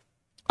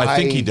 I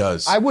think he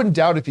does. I wouldn't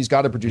doubt if he's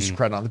got a producer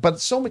credit on it.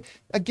 But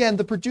again,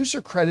 the producer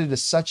credit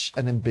is such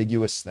an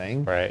ambiguous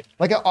thing. Right.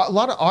 Like a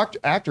lot of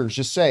actors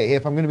just say, hey,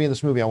 if I'm going to be in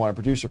this movie, I want a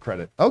producer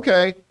credit.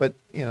 Okay. But,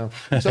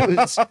 so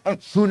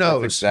who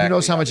knows? Exactly who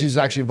knows how much he's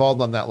actually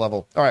involved on that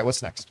level. All right,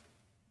 what's next?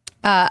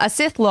 A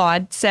Sith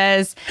Lord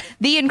says,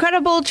 The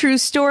Incredible True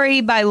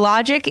Story by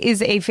Logic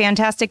is a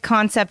fantastic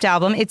concept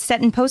album. It's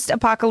set in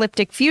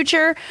post-apocalyptic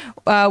future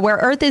where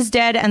Earth is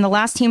dead and the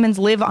last humans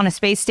live on a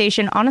space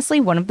station. Honestly,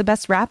 one of the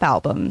best rap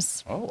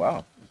albums. Oh,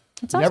 wow.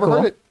 That sounds Never cool.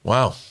 heard it.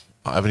 Wow.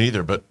 I haven't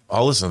either, but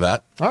I'll listen to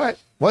that. All right.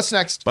 What's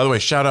next? By the way,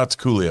 shout out to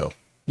Coolio.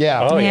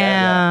 Yeah. Oh,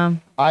 Yeah.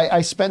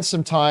 I spent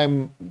some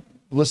time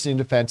listening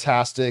to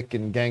Fantastic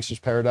and Gangster's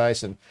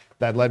Paradise, and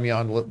that led me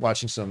on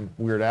watching some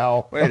Weird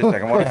Al. Wait a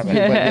second. What happened?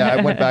 But yeah,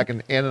 I went back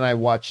and Ann and I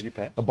watched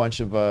a bunch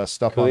of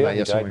stuff on Coolio, that he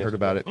yesterday. died We heard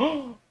about it.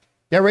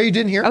 Yeah, Ray, you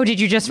didn't hear? Oh, did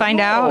you just find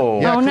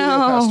out? yeah, Oh, Coolio no.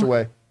 passed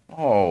away.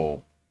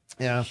 Oh.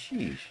 Yeah.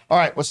 Sheesh. All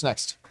right, what's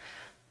next?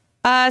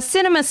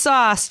 Cinema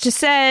Sauce just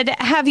said,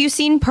 have you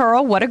seen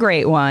Pearl? What a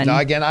great one. Now,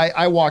 again,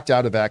 I walked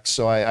out of X,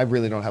 so I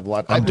really don't have a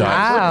lot. I'm done.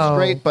 I've heard Wow. it's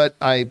great, but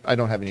I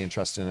don't have any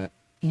interest in it.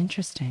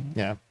 Interesting.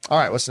 Yeah. All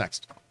right, what's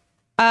next?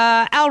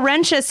 Al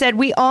Rencha said,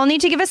 we all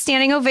need to give a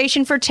standing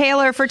ovation for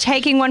Taylor for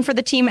taking one for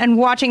the team and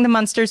watching the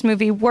Munsters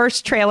movie.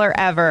 Worst trailer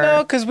ever.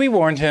 No, because we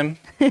warned him.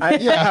 I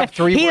have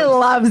three. He words.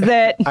 loves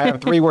it. I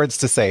have 3 words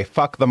to say.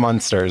 Fuck the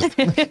monsters.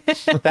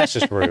 That's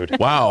just rude.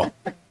 Wow.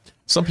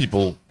 Some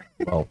people,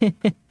 well,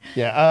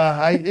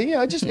 Yeah,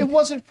 it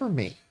wasn't for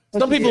me.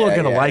 some people are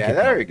going to like it.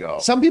 There we go.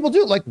 Some people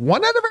do. Like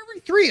 1 out of every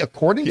 3,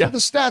 according Yeah. to the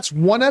stats,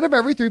 1 out of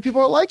every 3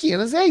 people are liking it.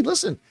 And hey,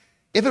 listen,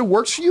 if it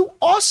works for you,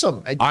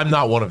 awesome. I'm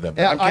not one of them.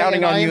 Yeah, I'm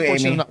counting on you,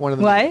 unfortunately, Amy. am not one of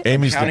them. What?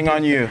 Amy's Counting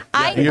on you.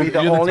 I- You're the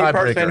You're the only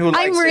person tiebreaker. who likes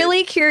I'm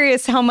really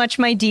curious how much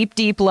my deep,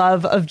 deep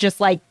love of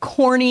just like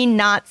corny,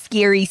 not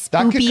scary,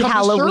 That could spooky come to serve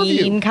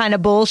Halloween you. kind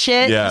of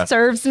bullshit Yeah.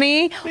 serves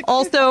me.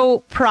 Also,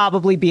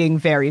 probably being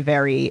very,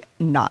 very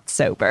not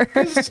sober.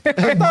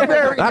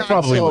 That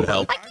probably would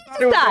help. it.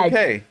 It was decide.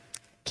 okay.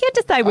 Can't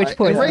decide which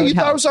poison Ray, you would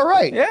thought it help. was all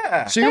right.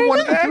 Yeah. So you're 1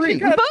 of the 3.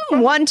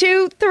 Boom. 1,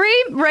 2,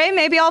 3. Ray,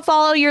 maybe I'll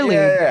follow your lead.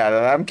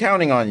 Yeah, I'm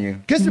counting on you.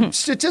 Because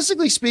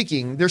statistically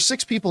speaking, there's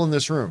 6 people in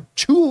this room.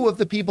 2 of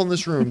the people in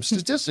this room,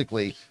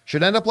 statistically,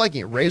 should end up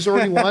liking it. Ray's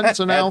already won,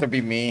 so now Have to be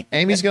me.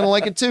 Amy's going to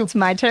like it too. It's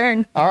my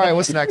turn. All right,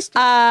 what's next?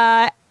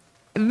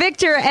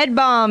 Victor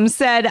Edbaum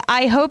said,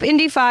 I hope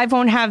Indy 5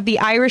 won't have the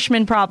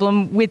Irishman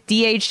problem with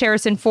de-aged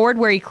Harrison Ford,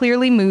 where he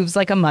clearly moves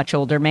like a much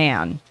older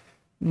man.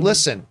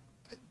 Listen,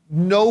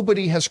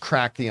 nobody has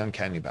cracked the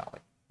uncanny valley.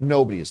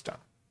 Nobody has done.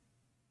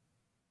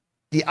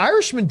 The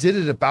Irishman did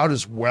it about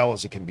as well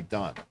as it can be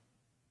done.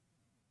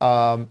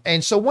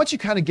 And so once you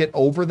kind of get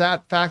over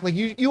that fact, like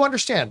you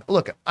understand,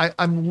 look,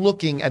 I'm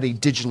looking at a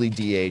digitally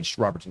de-aged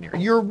Robert De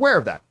Niro. You're aware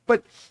of that.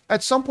 But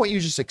at some point you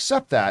just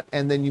accept that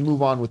and then you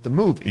move on with the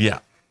movie. Yeah.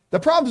 The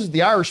problem with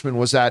The Irishman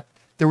was that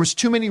there was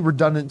too many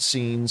redundant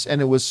scenes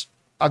and it was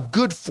a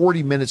good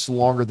 40 minutes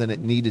longer than it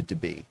needed to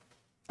be.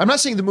 I'm not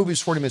saying the movie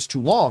was 40 minutes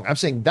too long. I'm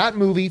saying that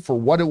movie, for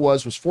what it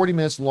was 40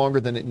 minutes longer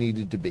than it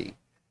needed to be.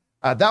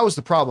 That was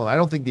the problem. I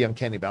don't think The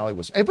Uncanny Valley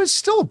was, it was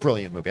still a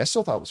brilliant movie. I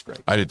still thought it was great.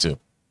 I did too.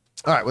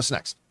 All right, what's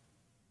next?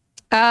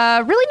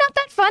 Really not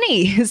that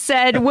funny.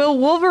 Said, will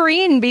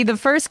Wolverine be the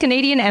first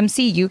Canadian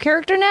MCU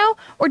character now?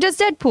 Or does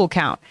Deadpool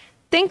count?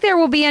 Think there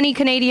will be any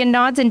Canadian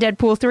nods in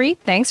Deadpool 3?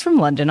 Thanks from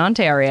London,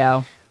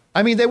 Ontario.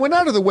 I mean, they went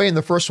out of the way in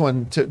the first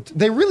one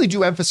they really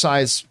do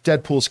emphasize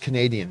Deadpool's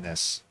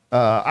Canadianness.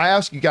 I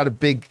asked, you got a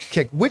big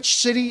kick. Which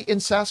city in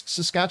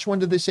Saskatchewan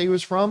did they say he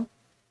was from?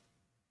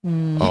 Oh,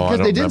 I Because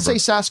don't they didn't say remember.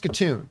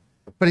 Saskatoon.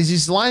 But as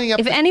he's lining up,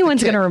 If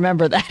anyone's going to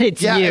remember that,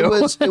 it's yeah, you.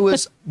 it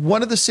was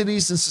one of the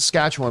cities in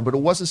Saskatchewan, but it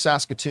wasn't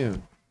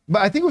Saskatoon.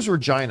 But I think it was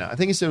Regina. I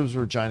think he said it was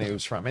Regina he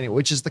was from anyway,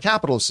 which is the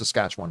capital of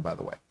Saskatchewan, by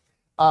the way.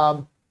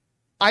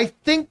 I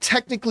think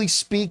technically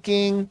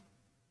speaking,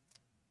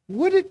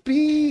 would it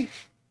be?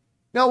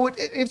 No,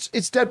 it's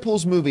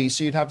Deadpool's movie,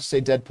 so you'd have to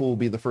say Deadpool will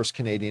be the first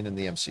Canadian in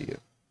the MCU.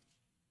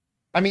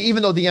 I mean,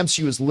 even though the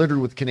MCU is littered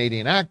with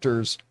Canadian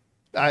actors,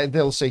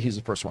 they'll say he's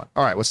the first one.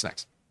 All right, what's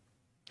next?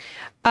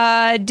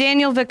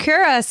 Daniel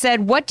Vicura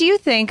said, what do you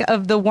think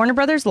of the Warner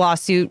Brothers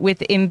lawsuit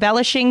with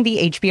embellishing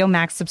the HBO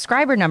Max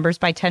subscriber numbers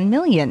by 10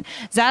 million?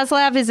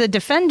 Zaslav is a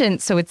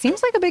defendant, so it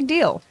seems like a big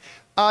deal.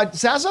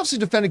 Zaslav's a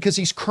defendant because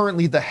he's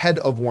currently the head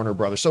of Warner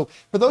Brothers. So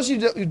for those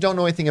of you who don't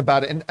know anything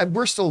about it, and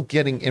we're still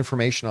getting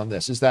information on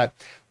this, is that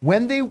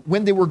when they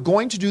were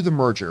going to do the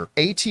merger,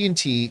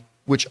 AT&T,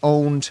 which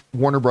owned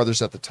Warner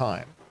Brothers at the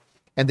time,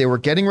 and they were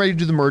getting ready to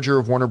do the merger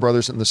of Warner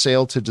Brothers and the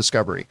sale to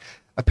Discovery,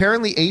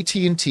 apparently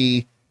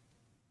AT&T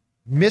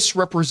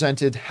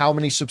misrepresented how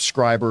many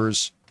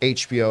subscribers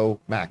HBO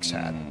Max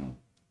had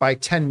by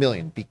 10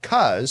 million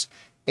because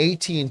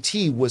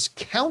AT&T was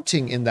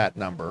counting in that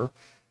number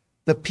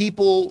the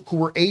people who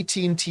were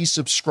AT&T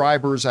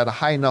subscribers at a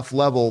high enough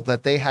level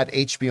that they had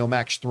HBO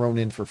Max thrown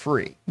in for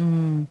free.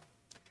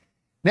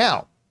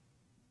 Now,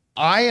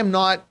 I am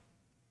not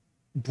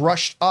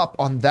brushed up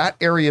on that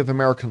area of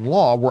American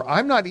law where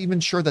I'm not even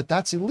sure that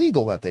that's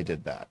illegal that they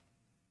did that.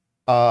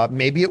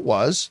 Maybe it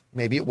was,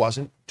 maybe it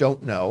wasn't,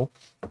 don't know.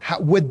 How,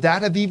 would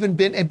that have even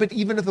been, but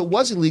even if it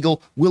was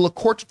illegal, will a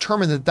court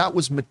determine that that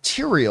was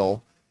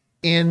material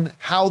in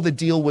how the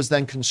deal was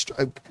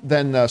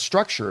then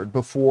structured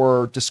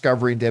before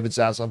Discovery and David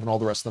Zaslav and all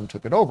the rest of them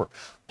took it over?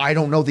 I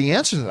don't know the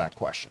answer to that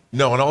question.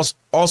 No, and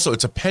also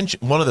it's a pension.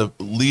 One of the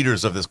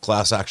leaders of this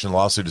class action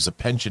lawsuit is a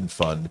pension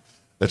fund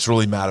that's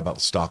really mad about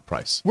the stock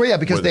price. Well, yeah,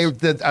 because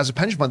as a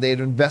pension fund, they had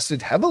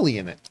invested heavily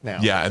in it now.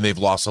 Yeah, and they've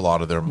lost a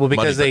lot of their Well,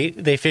 because money.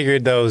 they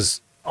figured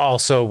those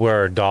also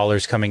were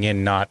dollars coming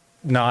in, not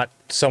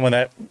someone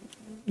that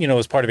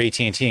was part of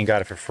AT&T and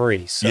got it for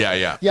free. So.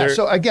 Yeah.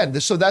 So again,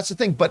 so that's the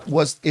thing. But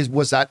was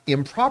that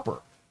improper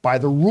by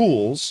the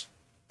rules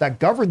that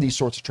govern these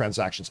sorts of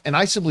transactions? And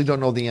I simply don't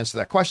know the answer to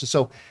that question.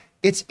 So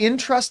it's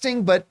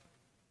interesting, but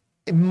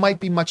it might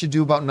be much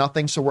ado about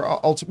nothing. So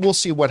we'll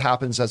see what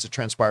happens as it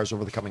transpires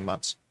over the coming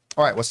months.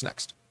 All right, what's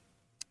next?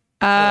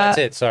 That's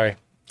it. Sorry.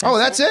 Oh,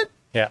 that's it?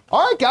 Yeah.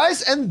 All right,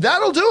 guys, and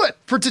that'll do it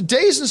for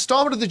today's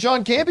installment of the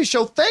John Campea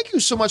Show. Thank you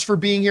so much for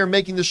being here and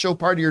making the show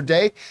part of your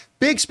day.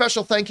 Big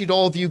special thank you to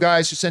all of you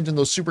guys who sent in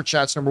those super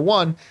chats, number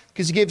one,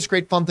 because you gave us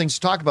great fun things to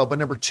talk about, but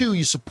number two,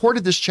 you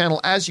supported this channel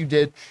as you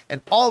did,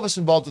 and all of us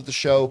involved with the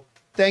show.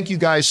 Thank you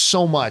guys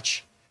so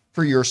much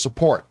for your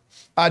support.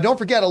 Don't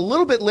forget, a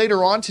little bit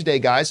later on today,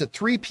 guys, at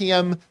 3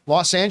 p.m.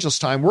 Los Angeles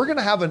time, we're going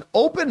to have an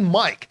open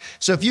mic.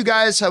 So if you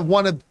guys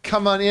want to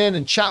come on in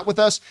and chat with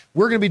us,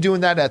 we're going to be doing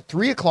that at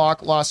 3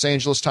 o'clock Los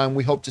Angeles time.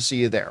 We hope to see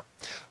you there.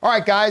 All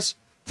right, guys,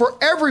 for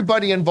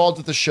everybody involved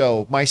with the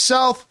show,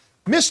 myself,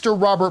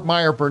 Mr. Robert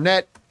Meyer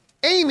Burnett,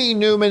 Amy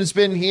Newman's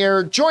been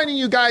here, joining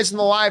you guys in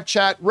the live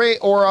chat, Ray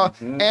Ora,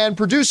 and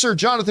producer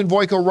Jonathan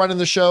Voico running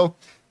the show.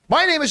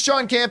 My name is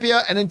John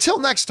Campea, and until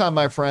next time,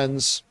 my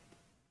friends,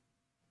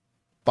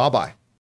 bye-bye.